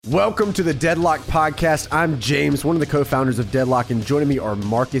Welcome to the Deadlock Podcast. I'm James, one of the co-founders of Deadlock, and joining me are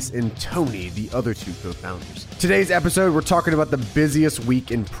Marcus and Tony, the other two co-founders. Today's episode, we're talking about the busiest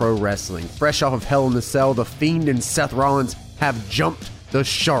week in pro wrestling. Fresh off of Hell in the Cell, The Fiend and Seth Rollins have jumped the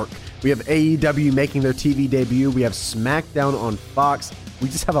shark. We have AEW making their TV debut. We have SmackDown on Fox. We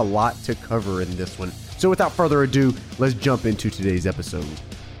just have a lot to cover in this one. So without further ado, let's jump into today's episode.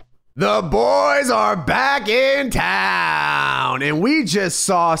 The boys are back in town, and we just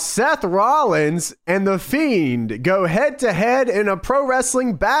saw Seth Rollins and The Fiend go head-to-head in a pro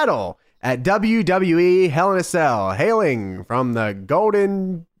wrestling battle at WWE Hell in a Cell, hailing from the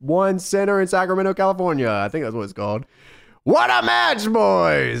Golden One Center in Sacramento, California. I think that's what it's called. What a match,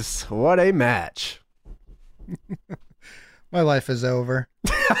 boys! What a match. My life is over.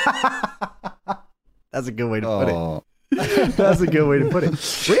 That's a good way to put it. That's a good way to put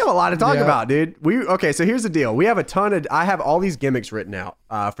it. We have a lot to talk about, dude. Okay, so here's the deal. We have I have all these gimmicks written out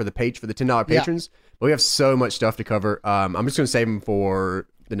for the $10 patrons, but we have so much stuff to cover. I'm just going to save them for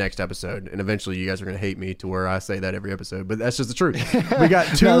the next episode, and eventually you guys are going to hate me to where I say that every episode, but that's just the truth. We got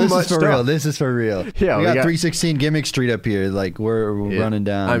too much stuff. Real. This is for real. Yeah, we got 316 Gimmick Street up here. Like we're running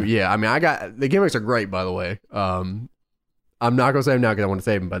down. I got the gimmicks are great, by the way. I'm not going to say them now because I want to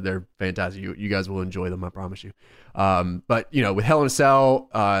save them, but they're fantastic. You guys will enjoy them, I promise you. But, you know, with Hell in a Cell,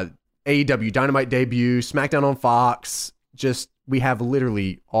 AEW Dynamite debut, SmackDown on Fox, we have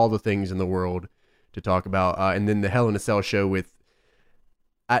literally all the things in the world to talk about. And then the Hell in a Cell show with,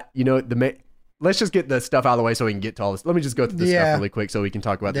 let's just get the stuff out of the way so we can get to all this. Let me just go through this stuff really quick so we can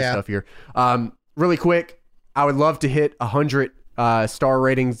talk about this stuff here. Really quick, I would love to hit 100 star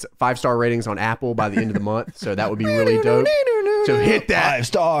ratings, 5-star ratings on Apple by the end of the month. So that would be really dope. So hit that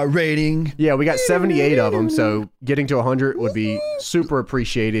 5-star rating. Yeah, we got 78 of them. So getting to 100 would be super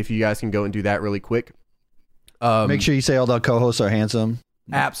appreciated if you guys can go and do that really quick. Make sure you say all the co-hosts are handsome.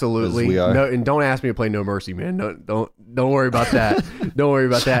 Absolutely. We are. No, and don't ask me to play No Mercy, man. Don't worry about that. Don't worry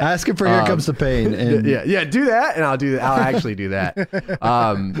about that. Ask him for Here Comes the Pain. And yeah, do that, and I'll do that. I'll actually do that.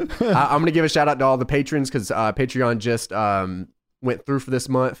 I'm gonna give a shout out to all the patrons because Patreon just went through for this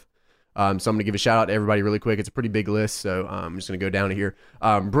month. So I'm going to give a shout out to everybody really quick. It's a pretty big list, so I'm just going to go down to here.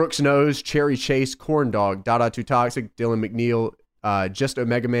 Brooks Nose, Cherry Chase, Corn Dog, Dada Too Toxic, Dylan McNeil, Just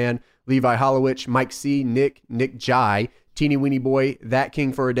Omega Man, Levi Hollowich, Mike C, Nick Jai, Teeny Weeny Boy, That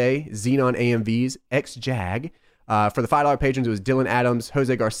King for a Day, Xenon AMVs, X Jag. For the $5 patrons, it was Dylan Adams,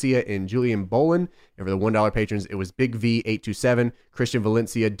 Jose Garcia, and Julian Bolin. And for the $1 patrons, it was Big V827, Christian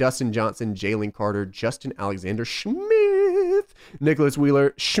Valencia, Dustin Johnson, Jalen Carter, Justin Alexander Schmidt, Nicholas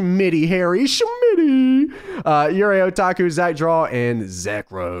Wheeler, Schmitty Harry, Schmitty, Yuri Otaku, Zach Draw, and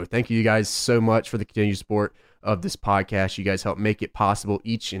Zach Rowe. Thank you guys so much for the continued support of this podcast. You guys help make it possible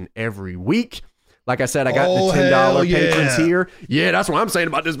each and every week. Like I said, I got the $10 patrons here. Yeah, that's what I'm saying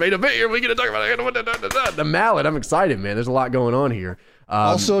about this main event here. We're going to talk about the mallet. I'm excited, man. There's a lot going on here.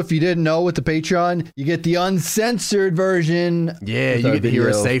 Also, if you didn't know, with the Patreon, you get the uncensored version. Yeah, you get to hear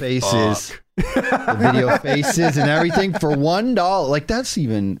us say faces. The video faces and everything for $1. Like, that's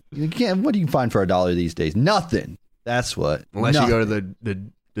even, what do you find for $1 these days? Nothing. That's what. Unless you go to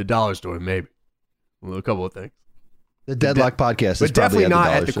the dollar store, maybe. Well, a couple of things. The Deadlock Podcast is but definitely not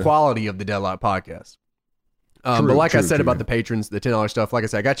at the store. quality of the Deadlock Podcast. But like I said about the patrons, the $10 stuff, like I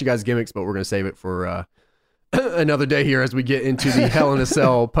said, I got you guys gimmicks, but we're going to save it for another day here as we get into the Hell in a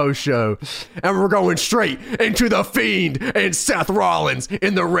Cell post show. And we're going straight into The Fiend and Seth Rollins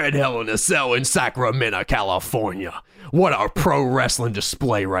in the red Hell in a Cell in Sacramento, California. What a pro wrestling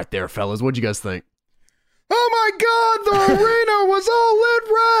display right there, fellas. What'd you guys think? Oh my God, the arena was all lit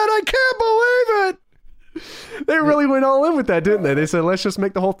red. I can't believe it. They really went all in with that, didn't they? They said, let's just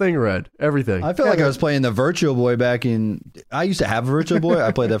make the whole thing red. Everything. I feel like I was playing the Virtual Boy I used to have a Virtual Boy.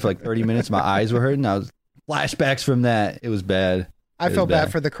 I played that for like 30 minutes. My eyes were hurting. I was flashbacks from that. It was bad. I felt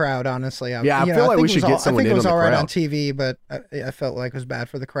bad for the crowd, honestly. I feel like we should get someone in on the crowd. I think it was all right on TV, but I felt like it was bad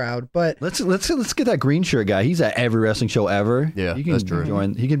for the crowd. But let's get that green shirt guy. He's at every wrestling show ever. Yeah, that's true.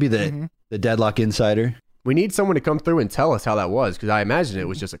 Join. He can be the Deadlock Insider. We need someone to come through and tell us how that was, because I imagine it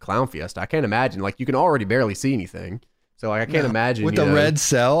was just a clown fiesta. I can't imagine. Like, you can already barely see anything. So, like, I can't imagine. With the red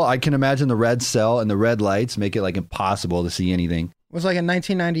cell, I can imagine the red cell and the red lights make it, like, impossible to see anything. It was like a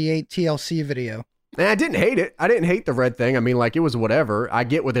 1998 TLC video. And I didn't hate it. I didn't hate the red thing. I mean, like, it was whatever. I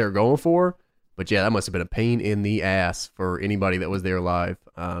get what they were going for. But, yeah, that must have been a pain in the ass for anybody that was there live.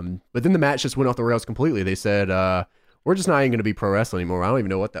 But then the match just went off the rails completely. They said, we're just not even going to be pro wrestling anymore. I don't even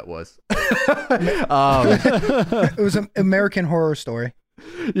know what that was. It was an American Horror Story.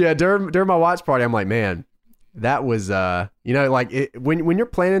 Yeah, during my watch party, I'm like, man, that was, when you're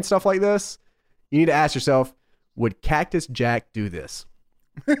planning stuff like this, you need to ask yourself, would Cactus Jack do this?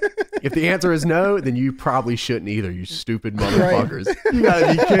 If the answer is no, then you probably shouldn't either, you stupid motherfuckers. You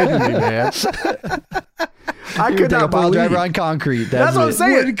gotta be kidding me, man. I could not a pile driver believe. on concrete. That's what I'm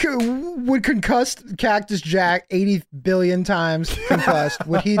saying. Would concussed Cactus Jack 80 billion times concussed?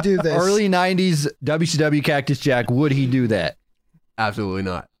 Would he do this? Early 90s WCW Cactus Jack, would he do that? Absolutely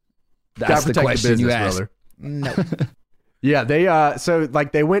not. That's the question you asked. brother. No. Yeah, they so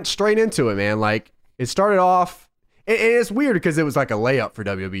like they went straight into it, man. Like it started off, and it's weird because it was like a layup for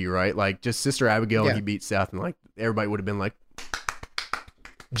WWE, right? Like just Sister Abigail and he beat Seth, and like everybody would have been like,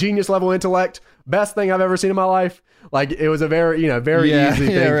 genius level intellect, best thing I've ever seen in my life. Like it was a very easy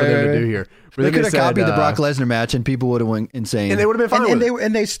thing for them to do here. But They could have copied the Brock Lesnar match, and people would have went insane. and they would have been fine with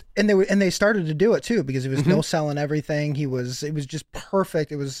it. And they started to do it too because he was no selling everything. It was just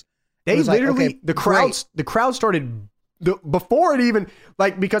perfect. It was Literally like, okay, the crowd started before it even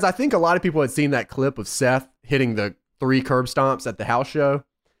like because I think a lot of people had seen that clip of Seth hitting the 3 curb stomps at the house show,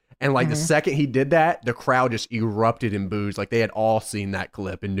 and like the second he did that, the crowd just erupted in boos. Like they had all seen that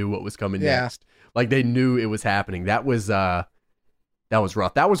clip and knew what was coming next. Like they knew it was happening. That was rough.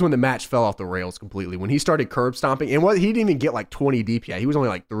 That was when the match fell off the rails completely. When he started curb stomping, and he didn't even get like 20 deep yet. He was only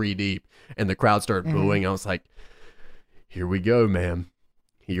like 3 deep, and the crowd started booing. I was like, "Here we go, man.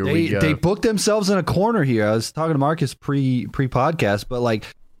 Here we go." They booked themselves in a corner here. I was talking to Marcus pre podcast, but like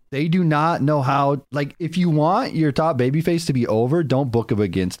they do not know how. Like if you want your top babyface to be over, don't book him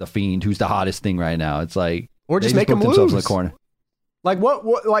against a Fiend, who's the hottest thing right now. It's like or just make him lose in the corner. Like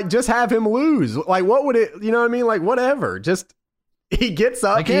what? Like just have him lose. Like what would it? You know what I mean? Like whatever. Just. He gets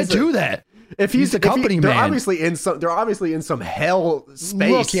up. I can't do that. If he's the company man, they're obviously in some hell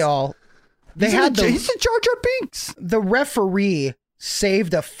space. Look, y'all. He's in Jar Jar Binks. The referee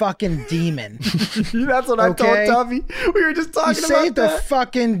saved a fucking demon. That's what I told Tuffy. We were just talking about that. He saved a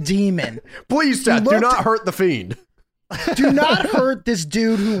fucking demon. Please, Seth, do not hurt the Fiend. Do not hurt this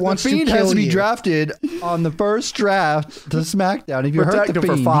dude who wants to kill you. The Fiend has to be drafted on the first draft to SmackDown. If you hurt the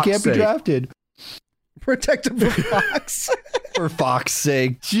Fiend, he can't be drafted. Protect him for Fox. For Fox's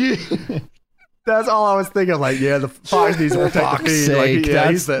sake. That's all I was thinking. Like, yeah, the Fox needs to protect the Fiend.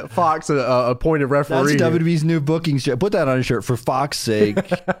 Like, he's the Fox appointed referee. That's WWE's new booking shirt. Put that on a shirt, for Fox's sake.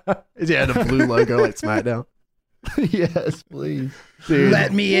 Yeah, the blue logo like SmackDown. Yes, please. Dude.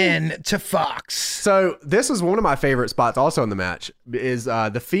 Let me in to Fox. So this was one of my favorite spots also in the match is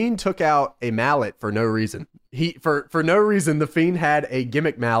the Fiend took out a mallet for no reason. For no reason, the Fiend had a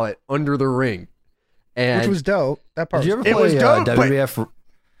gimmick mallet under the ring. And which was dope. That part. Did you ever play dope, WWF?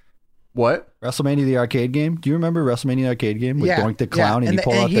 What? WrestleMania the arcade game? Do you remember WrestleMania the arcade game with Doink the Clown and he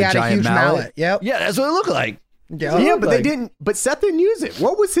pulled out the giant mallet? Yep. Yeah, that's what it looked like. Yeah, but they didn't. But Seth didn't use it.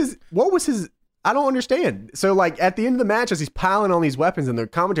 What was his? I don't understand. So like at the end of the match, as he's piling on these weapons, and the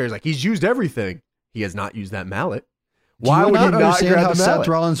commentary's like, he's used everything. He has not used that mallet. Why would he not understand grab how the mallet? Seth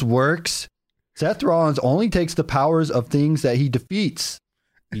Rollins works? Seth Rollins only takes the powers of things that he defeats.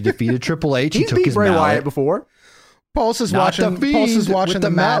 He defeated Triple H. He took beat his Bray mallet. Wyatt before. Pulse is watching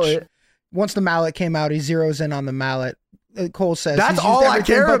the match. Mallet. Once the mallet came out, he zeroes in on the mallet. Cole says, "That's all I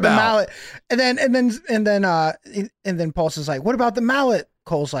care about." The mallet. And then Pulse is like, "What about the mallet?"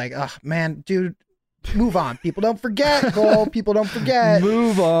 Cole's like, "Oh man, dude, move on. People don't forget, Cole. People don't forget.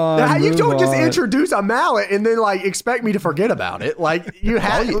 Move on. You don't just introduce a mallet and then like expect me to forget about it. Like you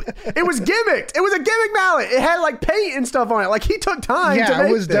had, it was gimmicked. It was a gimmick mallet. It had like paint and stuff on it. Like he took time to make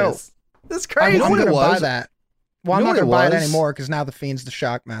it was this. dope. That's crazy. I'm gonna buy that. Well, I'm not going to buy it was? anymore because now the Fiend's the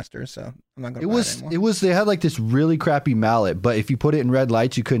Shockmaster, so I'm not going to buy it anymore. It was, they had like this really crappy mallet, but if you put it in red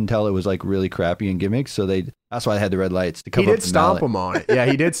lights, you couldn't tell it was like really crappy and gimmicks, so that's why they had the red lights to cover up the stomp mallet. him on it. Yeah,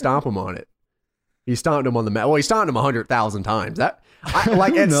 he did stomp him on it. He stomped him on the mallet. Well, he stomped him 100,000 times. At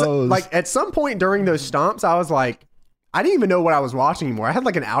some point during those stomps, I was like, I didn't even know what I was watching anymore. I had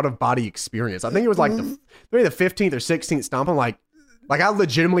like an out-of-body experience. I think it was like maybe the 15th or 16th stomp. I'm like I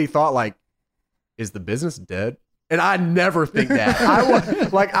legitimately thought like, is the business dead? And I never think that. I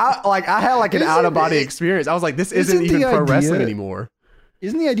had like an out of body experience. I was like, this isn't even pro wrestling anymore.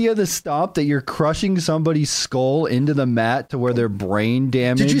 Isn't the idea of the stomp that you're crushing somebody's skull into the mat to where their brain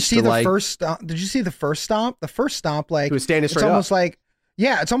damaged? Did you see the first stomp? Did you see the first stomp? The first stomp, like, he was standing straight it's almost up. like,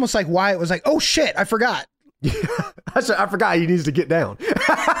 yeah, it's almost like Wyatt was like, oh shit, I forgot. I forgot he needs to get down.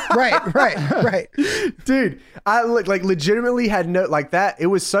 right. Dude, I like legitimately had no like that. It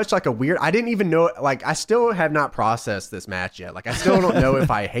was such like a weird. I didn't even know. Like I still have not processed this match yet. Like I still don't know if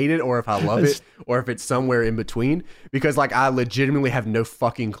I hate it or if I love it or if it's somewhere in between. Because like I legitimately have no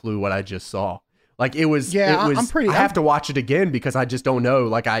fucking clue what I just saw. Like it was. Yeah, it was, I have to watch it again because I just don't know.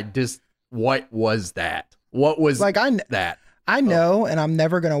 Like what was that? What was like that? I know, and I'm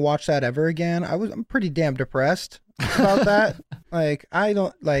never gonna watch that ever again. I'm pretty damn depressed. about that. Like, I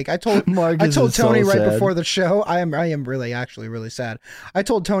don't like. I told Marcus is so Tony right sad. before the show. I am really actually really sad. I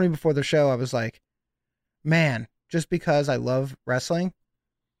told Tony before the show. I was like, man, just because I love wrestling,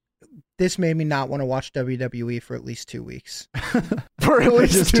 this made me not want to watch WWE for at least 2 weeks. For at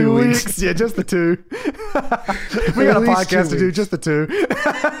least Just 2 2 weeks. weeks. Yeah, just the two. We got a At least 2 podcast to do, weeks. just the two.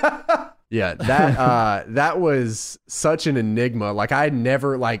 Yeah, that was such an enigma. Like, I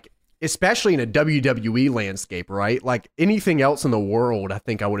never, like, especially in a WWE landscape, right? Like, anything else in the world, I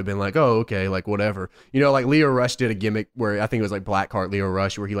think I would have been like, oh, okay, like, whatever. You know, like, Leo Rush did a gimmick where I think it was like Blackheart Leo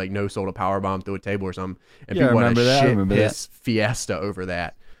Rush, where he, like, no-sold a powerbomb through a table or something. And Yeah, I people had remember a that. I shit remember that. piss fiesta over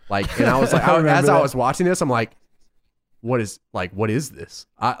that. Like, and I was like, I remember as I that. was watching this, I'm like, what is this?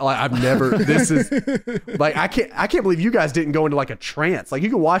 I've never, this is, like, I can't believe you guys didn't go into like a trance. Like, you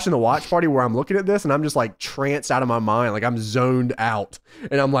can watch in the watch party where I'm looking at this and I'm just like tranced out of my mind. Like, I'm zoned out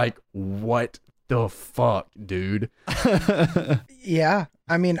and I'm like, what the fuck, dude? Yeah.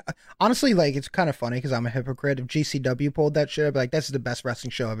 I mean, honestly, like, it's kind of funny because I'm a hypocrite. If GCW pulled that shit, I'd be like, that's the best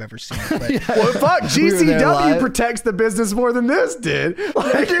wrestling show I've ever seen. But Well, fuck, We were there GCW live. protects the business more than this did.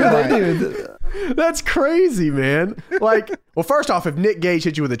 Like, Yeah, dude. that's crazy, man. Like, well, first off, if Nick Gage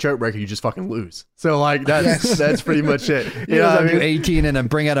hit you with a choke breaker, you just fucking lose. So, like, that's pretty much it. You You know what I do mean? 18 and then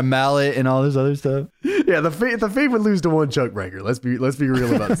bring out a mallet and all this other stuff. Yeah, the Fiend would lose to one choke breaker. Let's be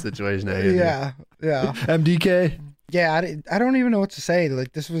real about the situation. yeah. MDK. Yeah. I don't even know what to say.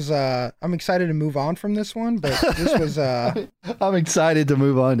 Like, this was, I'm excited to move on from this one, but this was, I'm excited to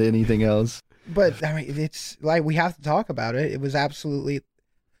move on to anything else. but I mean, it's like, we have to talk about it. It was absolutely,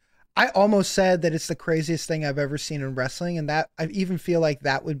 I almost said that it's the craziest thing I've ever seen in wrestling. And that I even feel like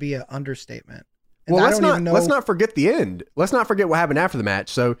that would be an understatement. And Well, I let's don't even know. let's not forget the end. Let's not forget what happened after the match.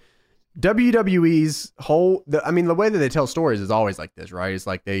 So WWE's whole, the way that they tell stories is always like this, right? It's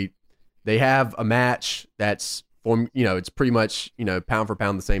like they have a match that's it's pretty much, pound for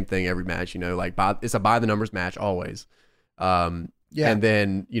pound the same thing every match, like it's a by the numbers match always. Yeah. And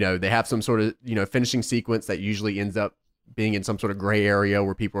then, they have some sort of, finishing sequence that usually ends up being in some sort of gray area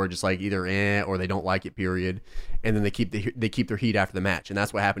where people are just like either or they don't like it, period. And then they keep their heat after the match. And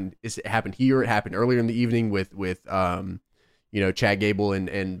that's what happened. It happened here. It happened earlier in the evening with Chad Gable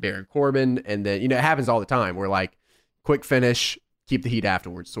and Baron Corbin. And then, it happens all the time where, like, quick finish, keep the heat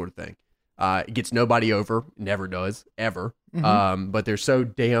afterwards sort of thing. It gets nobody over, never does, ever. Mhm. But they're so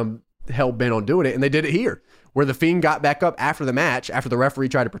damn hell bent on doing it. And they did it here, where the Fiend got back up after the match, after the referee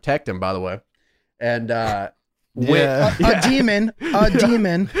tried to protect him, by the way. And A demon.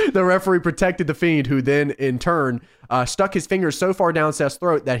 the referee protected the Fiend, who then in turn stuck his fingers so far down Seth's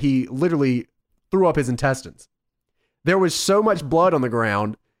throat that he literally threw up his intestines. There was so much blood on the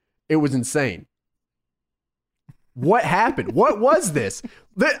ground, it was insane. What happened? What was this?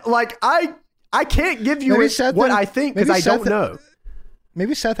 I can't give you Maybe Seth what and- I think because maybe I don't Seth- know.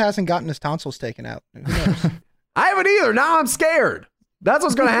 Maybe Seth hasn't gotten his tonsils taken out. Who knows? I haven't either. Now I'm scared. That's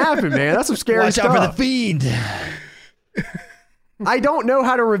what's going to happen, man. That's some scary Watch stuff. out for the Fiend. I don't know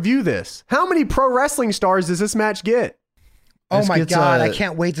how to review this. How many pro wrestling stars does this match get? Oh This my gets, God. I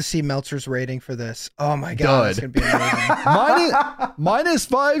can't wait to see Meltzer's rating for this. Oh my God. It's going to be amazing. minus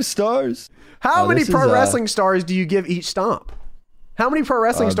 5 stars. How Oh, many this pro is, wrestling stars do you give each stomp? How many pro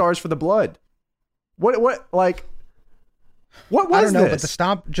wrestling stars for the blood? What was I don't know, this?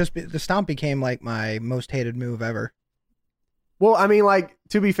 but the stomp became like my most hated move ever. Well, I mean, like,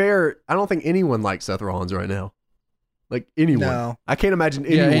 to be fair, I don't think anyone likes Seth Rollins right now. Like, anyone. No. I can't imagine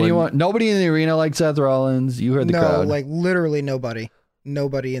Yeah, anyone. anyone. Nobody in the arena likes Seth Rollins. You heard the No, crowd. like literally nobody.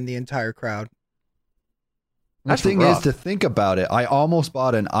 Nobody in the entire crowd. The That's thing rough. is, to think about it, I almost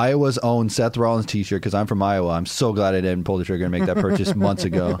bought an Iowa's own Seth Rollins t-shirt because I'm from Iowa. I'm so glad I didn't pull the trigger and make that purchase months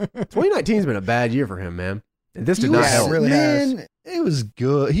ago. 2019 has been a bad year for him, man. And this did He not was- Yeah, it help. really man, it was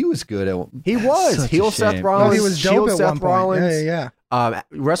good. He was good at. He was. Such a Heel Seth shame. Rollins. No, he was Shield dope at Seth one point. Rollins. Yeah.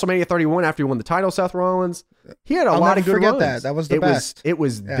 WrestleMania 31 after he won the title, Seth Rollins. He had a I'll lot never of good forget runs. that. That was the it best. It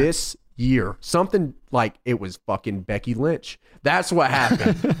was Yeah. this year. Something like it was fucking Becky Lynch. That's what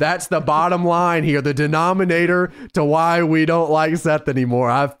happened. That's the bottom line here. The denominator to why we don't like Seth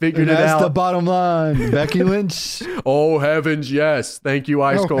anymore. I figured it That's out. the bottom line. Becky Lynch. Oh heavens, yes. Thank you,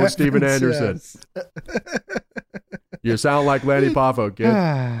 Ice Oh, Cold Steven heavens, Anderson. yes. You sound like Lanny Poffo, kid.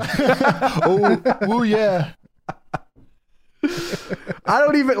 Oh yeah. I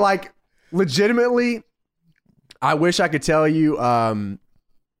don't even like legitimately. I wish I could tell you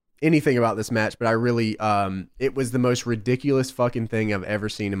anything about this match, but I really it was the most ridiculous fucking thing I've ever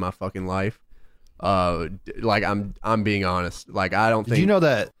seen in my fucking life. Like I'm being honest. Like I don't think Did you know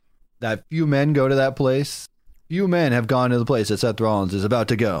that few men go to that place Few men have gone to the place that Seth Rollins is about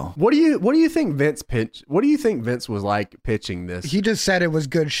to go. What do you think Vince pitched? What do you think Vince was like pitching this? He just said it was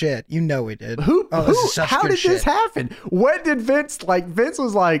good shit. You know he did. Who? This is such how good did shit. this happen? What did Vince like? Vince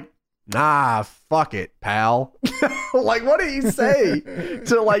was like, "Nah, fuck it, pal." Like, what did he say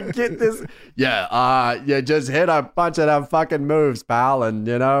to like get this? Yeah, just hit a bunch of them fucking moves, pal, and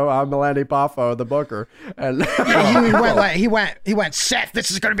I'm Melanie Poffo, the booker, and he went, Seth,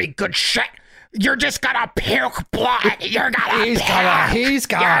 this is gonna be good shit. You're just gonna puke blood. You're gonna He's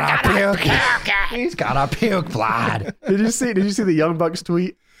gonna puke blood. Did you see the Young Bucks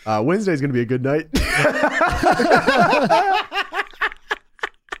tweet? Wednesday's gonna be a good night.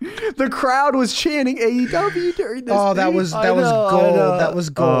 The crowd was chanting AEW during this. Oh, that was gold. That was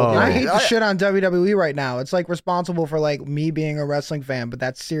gold. Oh, And I hate man. the shit on WWE right now. It's like responsible for like me being a wrestling fan, but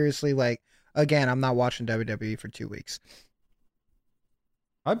that's seriously like, again, I'm not watching WWE for 2 weeks.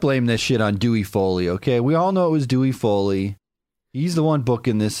 I blame this shit on Dewey Foley, okay? We all know it was Dewey Foley. He's the one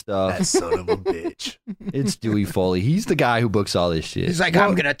booking this stuff. That son of a bitch. It's Dewey Foley. He's the guy who books all this shit. He's like,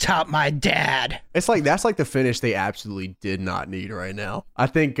 I'm gonna top my dad. It's like that's like the finish they absolutely did not need right now. I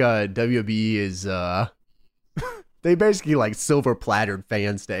think WWE is they basically like silver plattered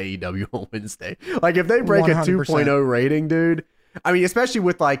fans to AEW on Wednesday. Like if they break 100%. a 2.0 rating, dude. I mean, especially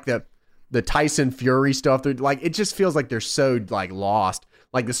with like the Tyson Fury stuff, they're like it just feels like they're so like lost.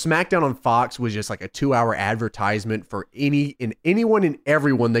 Like the SmackDown on Fox was just like a 2-hour advertisement for anyone and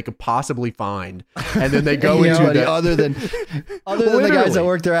everyone they could possibly find, and then they go into Anybody the other than the guys Literally. that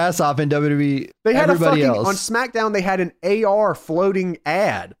work their ass off in WWE. They had everybody else. on SmackDown. They had an AR floating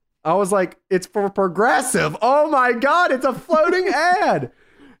ad. I was like, it's for Progressive. Oh my god, it's a floating ad.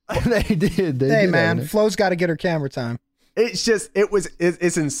 They did. Hey man, Flo's got to get her camera time. It's just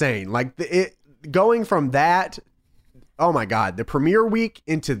it's insane. Like going from that. Oh my god, the premiere week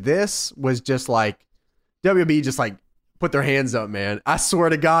into this was just like WWE just like put their hands up, man. I swear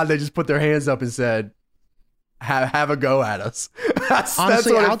to God, they just put their hands up and said, "Have a go at us." Honestly, that's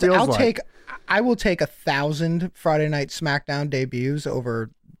what it feels like. I will take 1,000 Friday Night SmackDown debuts over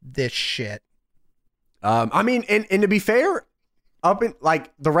this shit. I mean, and to be fair, up in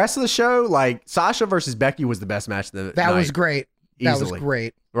like the rest of the show, like Sasha versus Becky was the best match of the That night, was great. That was easily.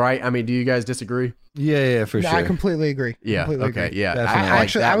 great. Right? I mean, do you guys disagree? Yeah, for No, sure. I completely agree. Yeah. Completely Okay. agree. Yeah.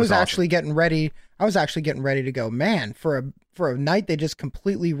 Definitely. I was actually getting ready. I was actually getting ready to go. Man, for a night they just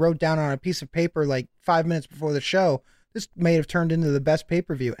completely wrote down on a piece of paper like 5 minutes before the show. This may have turned into the best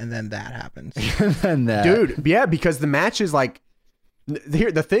pay-per-view, and then that happens. and that. Dude, yeah, because the matches like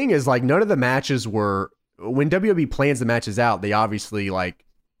here the thing is like none of the matches were when WWE plans the matches out, they obviously like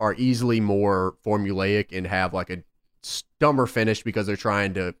are easily more formulaic and have like a dumber finish because they're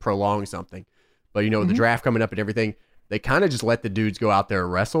trying to prolong something. But with the draft coming up and everything, they kind of just let the dudes go out there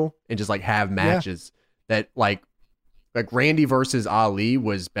and wrestle and just like have matches that like Randy versus Ali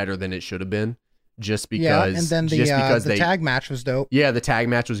was better than it should have been just because and then the tag match was dope. Yeah, the tag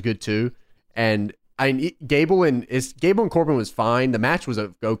match was good too. And I mean, Gable and Corbin was fine. The match was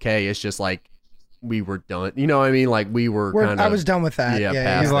okay. It's just like we were done. You know what I mean? Like we were kind of. I was done with that. Yeah, Yeah,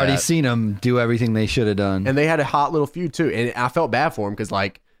 past You've already that. seen them do everything they should have done. And they had a hot little feud too. And I felt bad for them because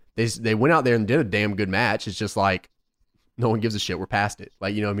like they went out there and did a damn good match. It's just like no one gives a shit. We're past it.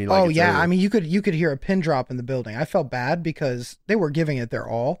 Like you know what I mean? Like, oh it's yeah, over. I mean you could hear a pin drop in the building. I felt bad because they were giving it their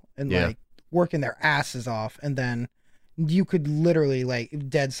all and Yeah. like working their asses off, and then you could literally like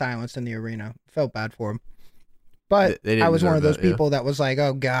dead silence in the arena. Felt bad for them. But They didn't I was one of deserve those that, yeah. people that was like,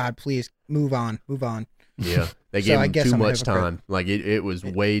 "Oh God, please move on." Yeah, they So gave I him guess too I'm a much hypocrite. time. Like it was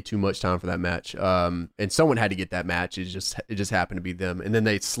way too much time for that match. And someone had to get that match. It just happened to be them. And then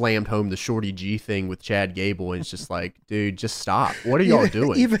they slammed home the Shorty G thing with Chad Gable, and it's just like, dude, just stop. What are y'all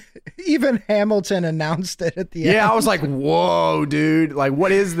doing? Even Hamilton announced it at the end. Yeah, I was like, whoa, dude. Like,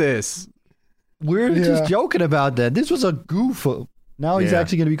 what is this? We're Yeah. just joking about that. This was a goof. Now he's Yeah.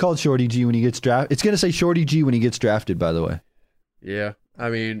 actually going to be called Shorty G when he gets drafted. It's going to say Shorty G when he gets drafted, by the way. Yeah, I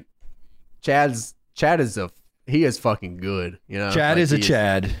mean, Chad is fucking good. You know, Chad Like, is a he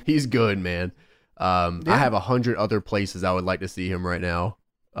Chad. He's good, man. I have 100 other places I would like to see him right now.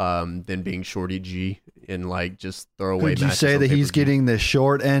 Than being Shorty G and like just throw away. Would you matches say on that he's pay-per-view. getting the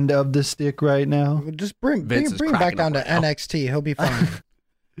short end of the stick right now? Just bring Vince is him back cracking down to up right now. NXT. He'll be fine.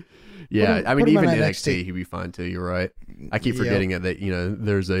 Yeah, Put him- I mean, put him even on NXT, NXT. he'd be fine too. You're right. I keep Yep. forgetting it that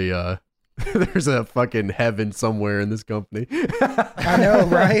there's a there's a fucking heaven somewhere in this company. I know,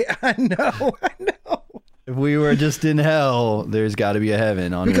 right? I know. If we were just in hell, there's got to be a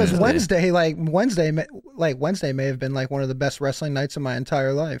heaven on Because Wednesday. Wednesday may have been like one of the best wrestling nights of my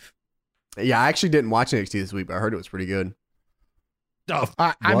entire life. Yeah, I actually didn't watch NXT this week, but I heard it was pretty good.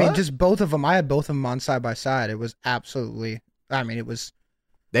 I mean, What? just both of them. I had both of them on side by side. It was absolutely. I mean, it was.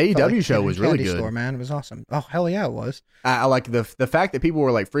 The AEW felt like show being in was a really candy good. Store, man, it was awesome. Oh hell yeah, it was. I like the fact that people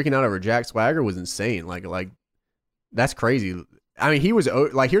were like freaking out over Jack Swagger was insane. Like that's crazy. I mean, he was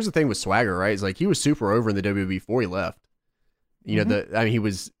like, here's the thing with Swagger, right? It's like he was super over in the WWE before he left. You know, he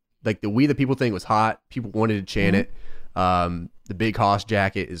was like the We the People thing was hot. People wanted to chant it. The Big Hoss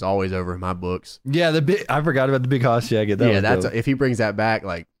jacket is always over in my books. Yeah, I forgot about the Big Hoss jacket. That's if he brings that back,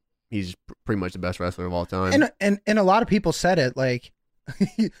 like he's pretty much the best wrestler of all time. And a lot of people said it like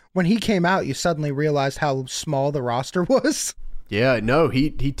when he came out, you suddenly realized how small the roster was. Yeah, no, he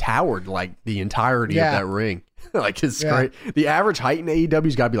towered like the entirety of that ring. Like it's great. The average height in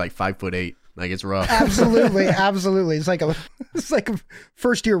AEW's got to be like 5'8". Like it's rough. Absolutely. It's like a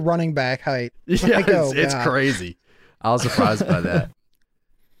first year running back height. Yeah, Like, it's crazy. I was surprised by that.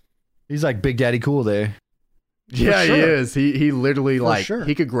 He's like Big Daddy Cool there. Yeah, sure. he is. He literally For like sure.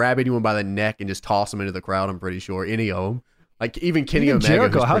 he could grab anyone by the neck and just toss them into the crowd. I'm pretty sure any of them. Like even Kenny Even Omega.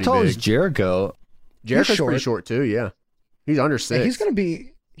 Jericho. who's How pretty tall big. is Jericho? Jericho's short. pretty short too. Yeah, he's under 6. Yeah, he's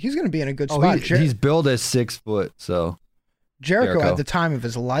gonna be in a good Oh, spot. he's billed as 6 foot. So Jericho at the time of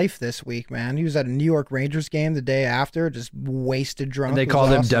his life this week, man. He was at a New York Rangers game the day after, just wasted drunk. and they It was called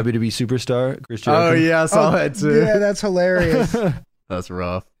him awesome. WWE superstar Chris Jericho. Oh yeah, I saw that too. Yeah, that's hilarious. That's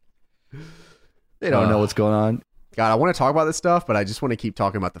rough. They don't know what's going on. God, I want to talk about this stuff, but I just want to keep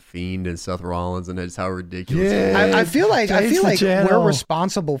talking about the Fiend and Seth Rollins and just how ridiculous. it is. Yeah. I feel like Change the channel. we're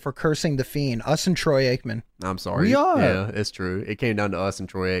responsible for cursing the Fiend, us and Troy Aikman. I'm sorry. We are. Yeah, it's true. It came down to us and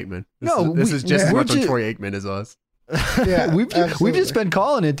Troy Aikman. This No, is just as we're much on ju- Troy Aikman as us. Yeah, we've absolutely. just been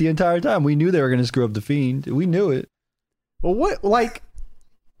calling it the entire time. We knew they were going to screw up the Fiend. We knew it. Well,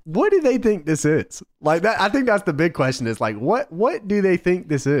 what do they think this is? Like that, I think that's the big question. Is like, what do they think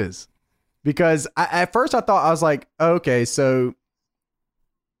this is? Because at first I thought, I was like, okay, so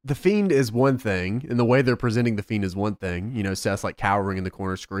the Fiend is one thing, and the way they're presenting the Fiend is one thing. You know, Seth's like cowering in the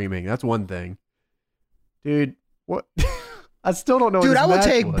corner screaming. That's one thing. Dude, what? I still don't know. Dude, what this I would match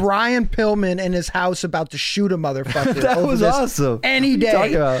take was. Brian Pillman in his house about to shoot a motherfucker. That over was this awesome. any What are you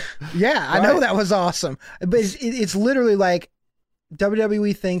talking day. about? Yeah, I know Right. that was awesome. But it's literally like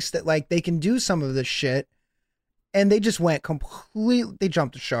WWE thinks that like they can do some of this shit, and they just went completely. They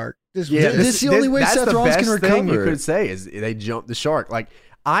jumped the shark. This is the only way that's Seth the Rollins best can thing you recover. could say is they jumped the shark. Like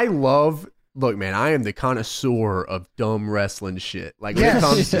look, man, I am the connoisseur of dumb wrestling shit. Like when it Yes,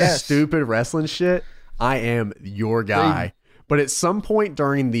 comes to yes. stupid wrestling shit, I am your guy. But at some point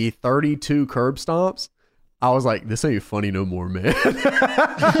during the 32 curb stomps, I was like, this ain't funny no more, man.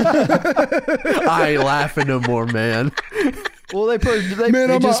 I ain't laughing no more, man. Well, they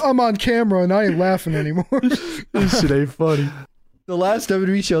I'm on camera and I ain't laughing anymore. This shit ain't funny. the last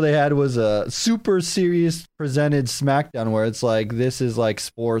WWE show they had was a super serious presented SmackDown where it's like this is like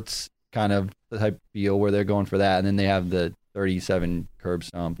sports kind of type feel where they're going for that, and then they have the 37 curb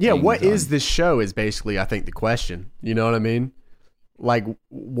stomp. Yeah, things what on. is this show is basically, I think, the question. You know what I mean? Like,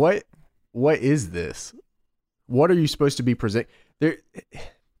 what is this? What are you supposed to be present? There,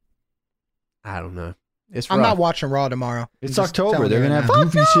 I don't know. It's rough. I'm not watching Raw tomorrow. It's I'm just October. telling They're you gonna right have now.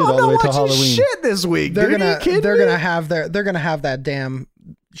 goofy no, shit I'm all the not way to watching Halloween. shit this week. They're dude. Are you kidding they're me? gonna have that damn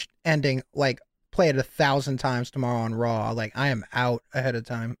ending like play it 1,000 times tomorrow on Raw. Like I am out ahead of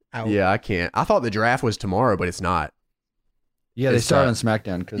time. Out. Yeah, I can't. I thought the draft was tomorrow, but it's not. Yeah, they It's, start on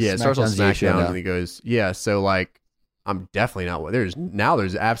SmackDown because Yeah, it starts on SmackDown's the issue SmackDown now. and it goes. Yeah, so like, I'm definitely not.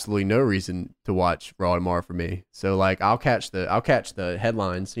 There's absolutely no reason to watch Raw tomorrow for me. So like, I'll catch the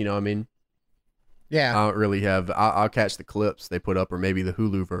headlines. You know what I mean? Yeah. I don't really have. I'll catch the clips they put up, or maybe the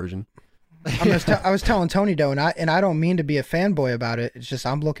Hulu version. I was telling Tony though, and I don't mean to be a fanboy about it. It's just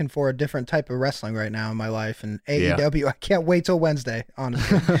I'm looking for a different type of wrestling right now in my life, and AEW. I can't wait till Wednesday.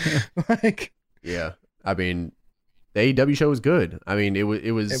 Honestly, like Yeah, I mean, the AEW show was good. I mean, it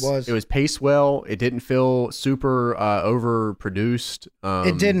was paced well. It didn't feel super overproduced.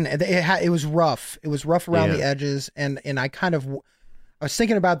 it didn't. It was rough. It was rough around Yeah. the edges, and I was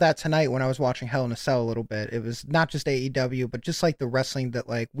thinking about that tonight when I was watching Hell in a Cell a little bit. It was not just AEW, but just like the wrestling that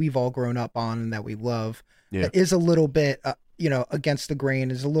like we've all grown up on and that we love. Yeah. That is a little bit, against the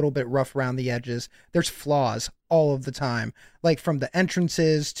grain, is a little bit rough around the edges. There's flaws all of the time, like from the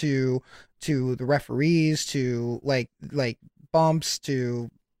entrances to the referees to like bumps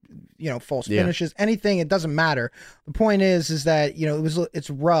to false Yeah. finishes, anything. It doesn't matter. The point is that it's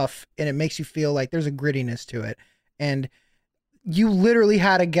rough and it makes you feel like there's a grittiness to it, and you literally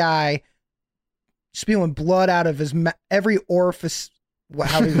had a guy spewing blood out of his every orifice.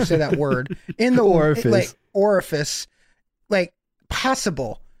 How do you say that word? In the orifice, like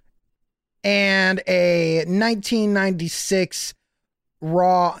possible. And a 1996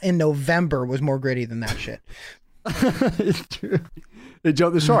 Raw in November was more gritty than that shit. It's true. They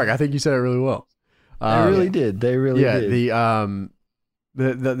jumped the shark. I think you said it really well. They really did. They really did. The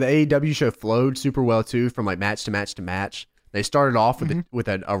AEW show flowed super well too, from like match to match to match. They started off with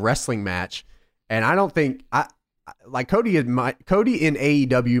a wrestling match, and I don't think Cody in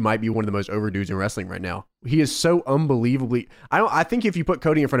AEW might be one of the most over dudes in wrestling right now. He is so unbelievably. I think if you put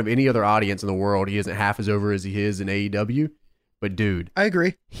Cody in front of any other audience in the world, he isn't half as over as he is in AEW. But dude, I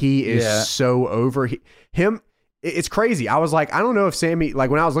agree. He is so over. It's crazy. I was like, I don't know if Sammy, like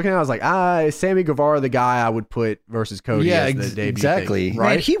when I was looking at it, I was like, is Sammy Guevara the guy I would put versus Cody as the debut exactly. thing, right?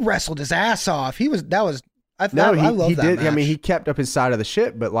 Man, he wrestled his ass off. I love that did. match. I mean, he kept up his side of the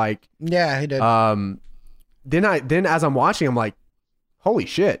ship, but like, yeah, he did. Then as I'm watching, I'm like, holy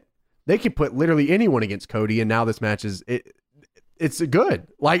shit, they could put literally anyone against Cody, and now this match it's good.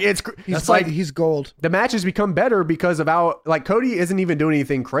 Like he's gold. The match has become better because of how like Cody isn't even doing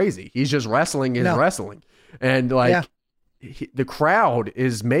anything crazy. He's just wrestling wrestling. And like the crowd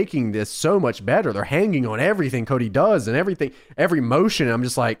is making this so much better. They're hanging on everything Cody does and every motion. I'm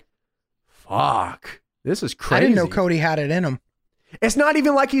just like, fuck, this is crazy. I didn't know Cody had it in him. It's not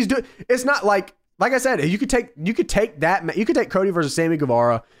even like he's doing. It's not like I said. You could take Cody versus Sammy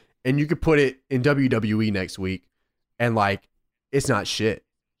Guevara, and you could put it in WWE next week, and like it's not shit.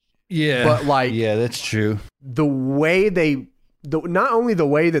 Yeah, but like that's true. The way not only the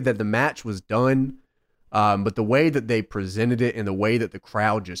way that the match was done. But the way that they presented it and the way that the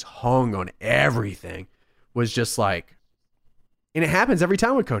crowd just hung on everything was just like, and it happens every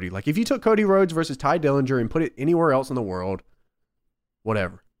time with Cody. Like if you took Cody Rhodes versus Ty Dillinger and put it anywhere else in the world,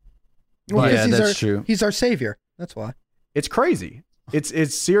 whatever. Well, yeah, that's true. He's our savior. That's why. It's crazy.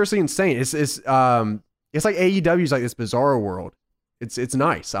 It's seriously insane. It's like AEW's like this bizarre world. It's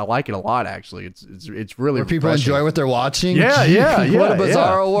nice. I like it a lot, actually. It's really where people refreshing. enjoy what they're watching. Yeah. What a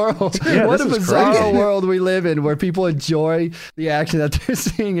bizarre world! Yeah, what a bizarre crazy. world we live in, where people enjoy the action that they're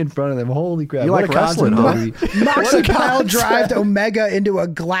seeing in front of them. Holy crap! You what like a wrestling, concept, huh? movie. Moxley pile drived Omega into a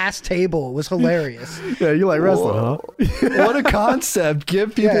glass table. It was hilarious. Yeah, you like wrestling, huh? What a concept!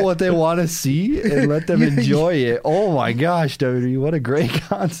 Give people what they want to see and let them enjoy it. Oh my gosh, WWE! What a great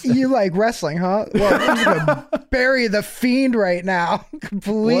concept! You like wrestling, huh? Well, I'm just gonna bury the Fiend right now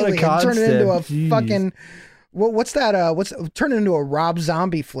completely. What a And turn it into a concept. fucking what's that? Turn it into a Rob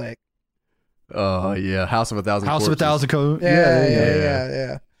Zombie flick. Oh yeah, House of a Thousand House of a Corpses. Thousand Corpses.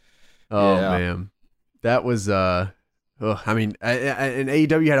 Yeah. Oh Yeah. man, that was I mean, and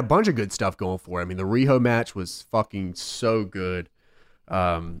AEW had a bunch of good stuff going for it. I mean, the Riho match was fucking so good.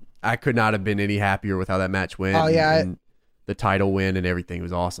 I could not have been any happier with how that match went. Oh, yeah, and the title win and everything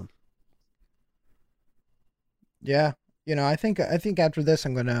was awesome. Yeah. You know, I think after this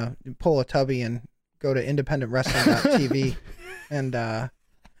I'm gonna pull a tubby and go to independentwrestling.tv and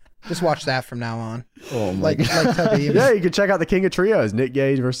just watch that from now on. Oh my god! Like Tubby. Yeah, you can check out the King of Trios, Nick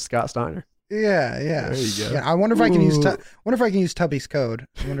Gage versus Scott Steiner. Yeah. There you go. Yeah, I wonder if I can use Tubby's code.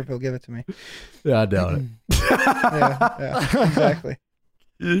 I wonder if he'll give it to me. Yeah, I doubt it. Yeah, exactly.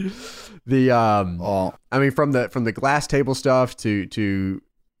 I mean, from the glass table stuff to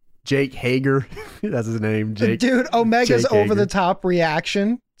Jake Hager, that's his name. Jake, Dude, Omega's Jake over Hager. the top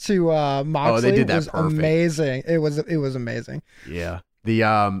reaction to Moxley did that was perfect. amazing. It was amazing. Yeah.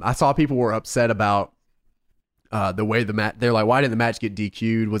 I saw people were upset about the way the match. They're like, why didn't the match get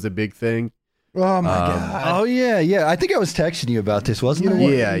DQ'd? Was a big thing. Oh my god. Oh yeah. I think I was texting you about this, wasn't I?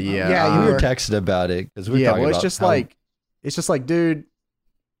 Yeah. Yeah, We you were were. texting about it because we were Yeah. talking Well, about it's just like, dude.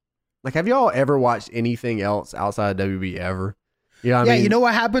 Like, have y'all ever watched anything else outside of WB ever? You know what I mean? You know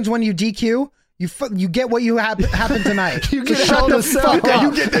what happens when you DQ? You get what you happen tonight. You get So hell shut in the a cell. fuck up.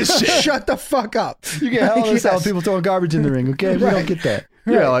 You get this shit. Shut the fuck up. You get hell in a Yes. cell, people throwing garbage in the ring. Okay, we don't Right. get that.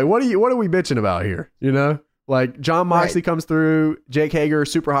 Yeah, like what are we bitching about here? You know, like John Moxley comes through, Jake Hager,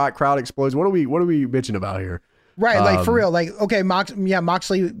 super hot, crowd explodes. What are we bitching about here? Right, like for real. Like, okay,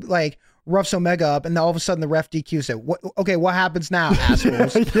 Moxley like roughs Omega up, and then all of a sudden the ref DQs it. What happens now,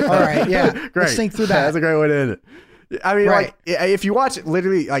 assholes? Yeah. All right, yeah. Great. Let's think through that. That's a great way to end it. I mean, Right. like if you watch it,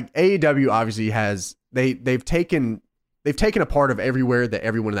 literally, like AEW obviously has they've taken a part of everywhere that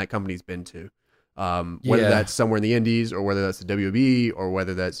everyone in that company's been to. Whether Yeah. that's somewhere in the Indies or whether that's the WB or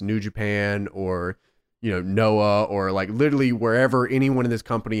whether that's New Japan or, you know, Noah or like literally wherever anyone in this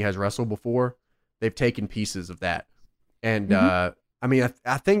company has wrestled before, they've taken pieces of that. And, I mean,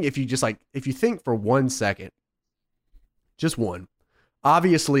 I think if you think for 1 second, just one,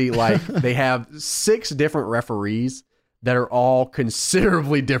 obviously like they have 6 different referees that are all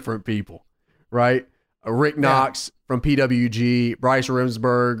considerably different people, right? Rick Knox from PWG, Bryce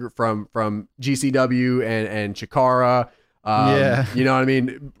Remsburg from GCW and Chikara, You know what I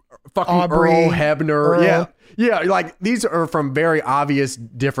mean? Fucking Aubrey, Earl Hebner. Earl. Yeah. Like these are from very obvious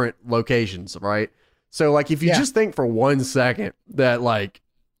different locations, right? So like if you just think for 1 second that like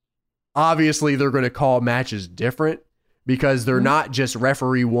obviously they're going to call matches different because they're not just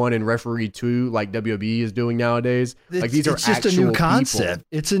referee 1 and referee 2 like WWE is doing nowadays. Like these are it's just a actual new concept.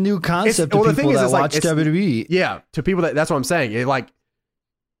 people. It's a new concept Well, to the thing people is, that it's like, watch WWE. Yeah, to people that's what I'm saying.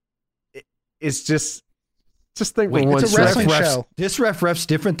 It's just think Wait, for 1 it's a wrestling second. show. This ref's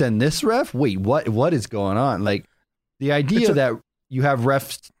different than this ref? Wait, what is going on? Like the idea that you have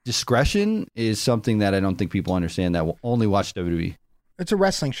ref discretion is something that I don't think people understand that will only watch WWE. It's a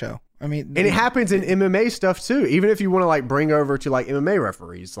wrestling show. I mean, And it happens in MMA stuff too. Even if you want to like bring over to like MMA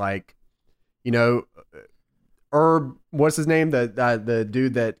referees, like, you know, Herb, what's his name? The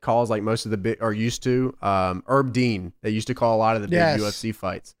dude that calls like most of the big or used to, Herb Dean, that used to call a lot of the big UFC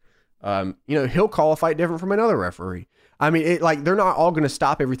fights. You know, he'll call a fight different from another referee. I mean, it like they're not all going to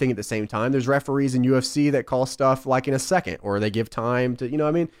stop everything at the same time. There's referees in UFC that call stuff like in a second, or they give time to, you know what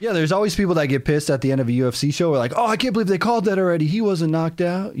I mean? Yeah, there's always people that get pissed at the end of a UFC show. We're like, oh, I can't believe they called that already. He wasn't knocked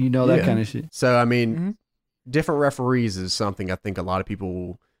out. You know, that kind of shit. So, I mean, different referees is something I think a lot of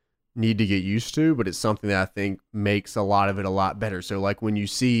people need to get used to, but it's something that I think makes a lot of it a lot better. So, like when you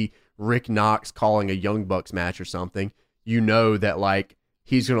see Rick Knox calling a Young Bucks match or something, you know that like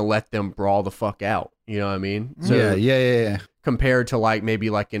he's going to let them brawl the fuck out. You know what I mean? So Yeah. compared to like maybe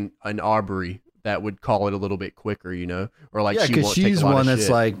like an Aubrey that would call it a little bit quicker, you know, or like she's one that's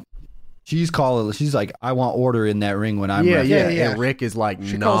like she's like I want order in that ring when I'm yeah. And Rick is like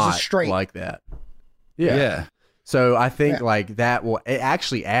she not calls it straight. like that. Yeah. So I think like that it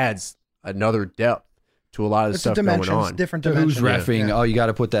actually adds another depth to a lot of the stuff going on. Different So dimensions. who's reffing? Yeah. Oh, you got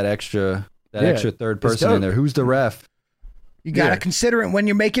to put that extra third It's person in dope. there. Who's the ref? You got to Yeah. consider it when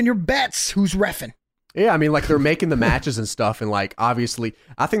you're making your bets. Who's reffing? Yeah, I mean, like they're making the matches and stuff, and like obviously,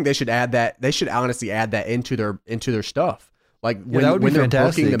 I think they should add that. They should honestly add that into their stuff. Like when, that would be when they're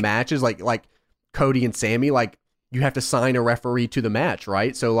fantastic. booking the matches, like Cody and Sammy, like you have to sign a referee to the match,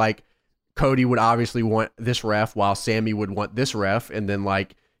 right? So like Cody would obviously want this ref, while Sammy would want this ref, and then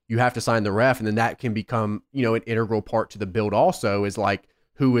like you have to sign the ref, and then that can become an integral part to the build. Also, is like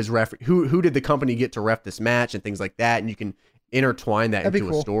who is ref, who did the company get to ref this match and things like that, and you can intertwine that That'd into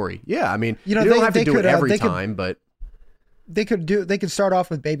be cool. a story. Yeah, I mean, You know, you don't they- have to they do could, it every they could- time, but They could start off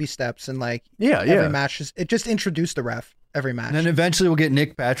with baby steps and like yeah. every match. It just introduced the ref every match. And then eventually we'll get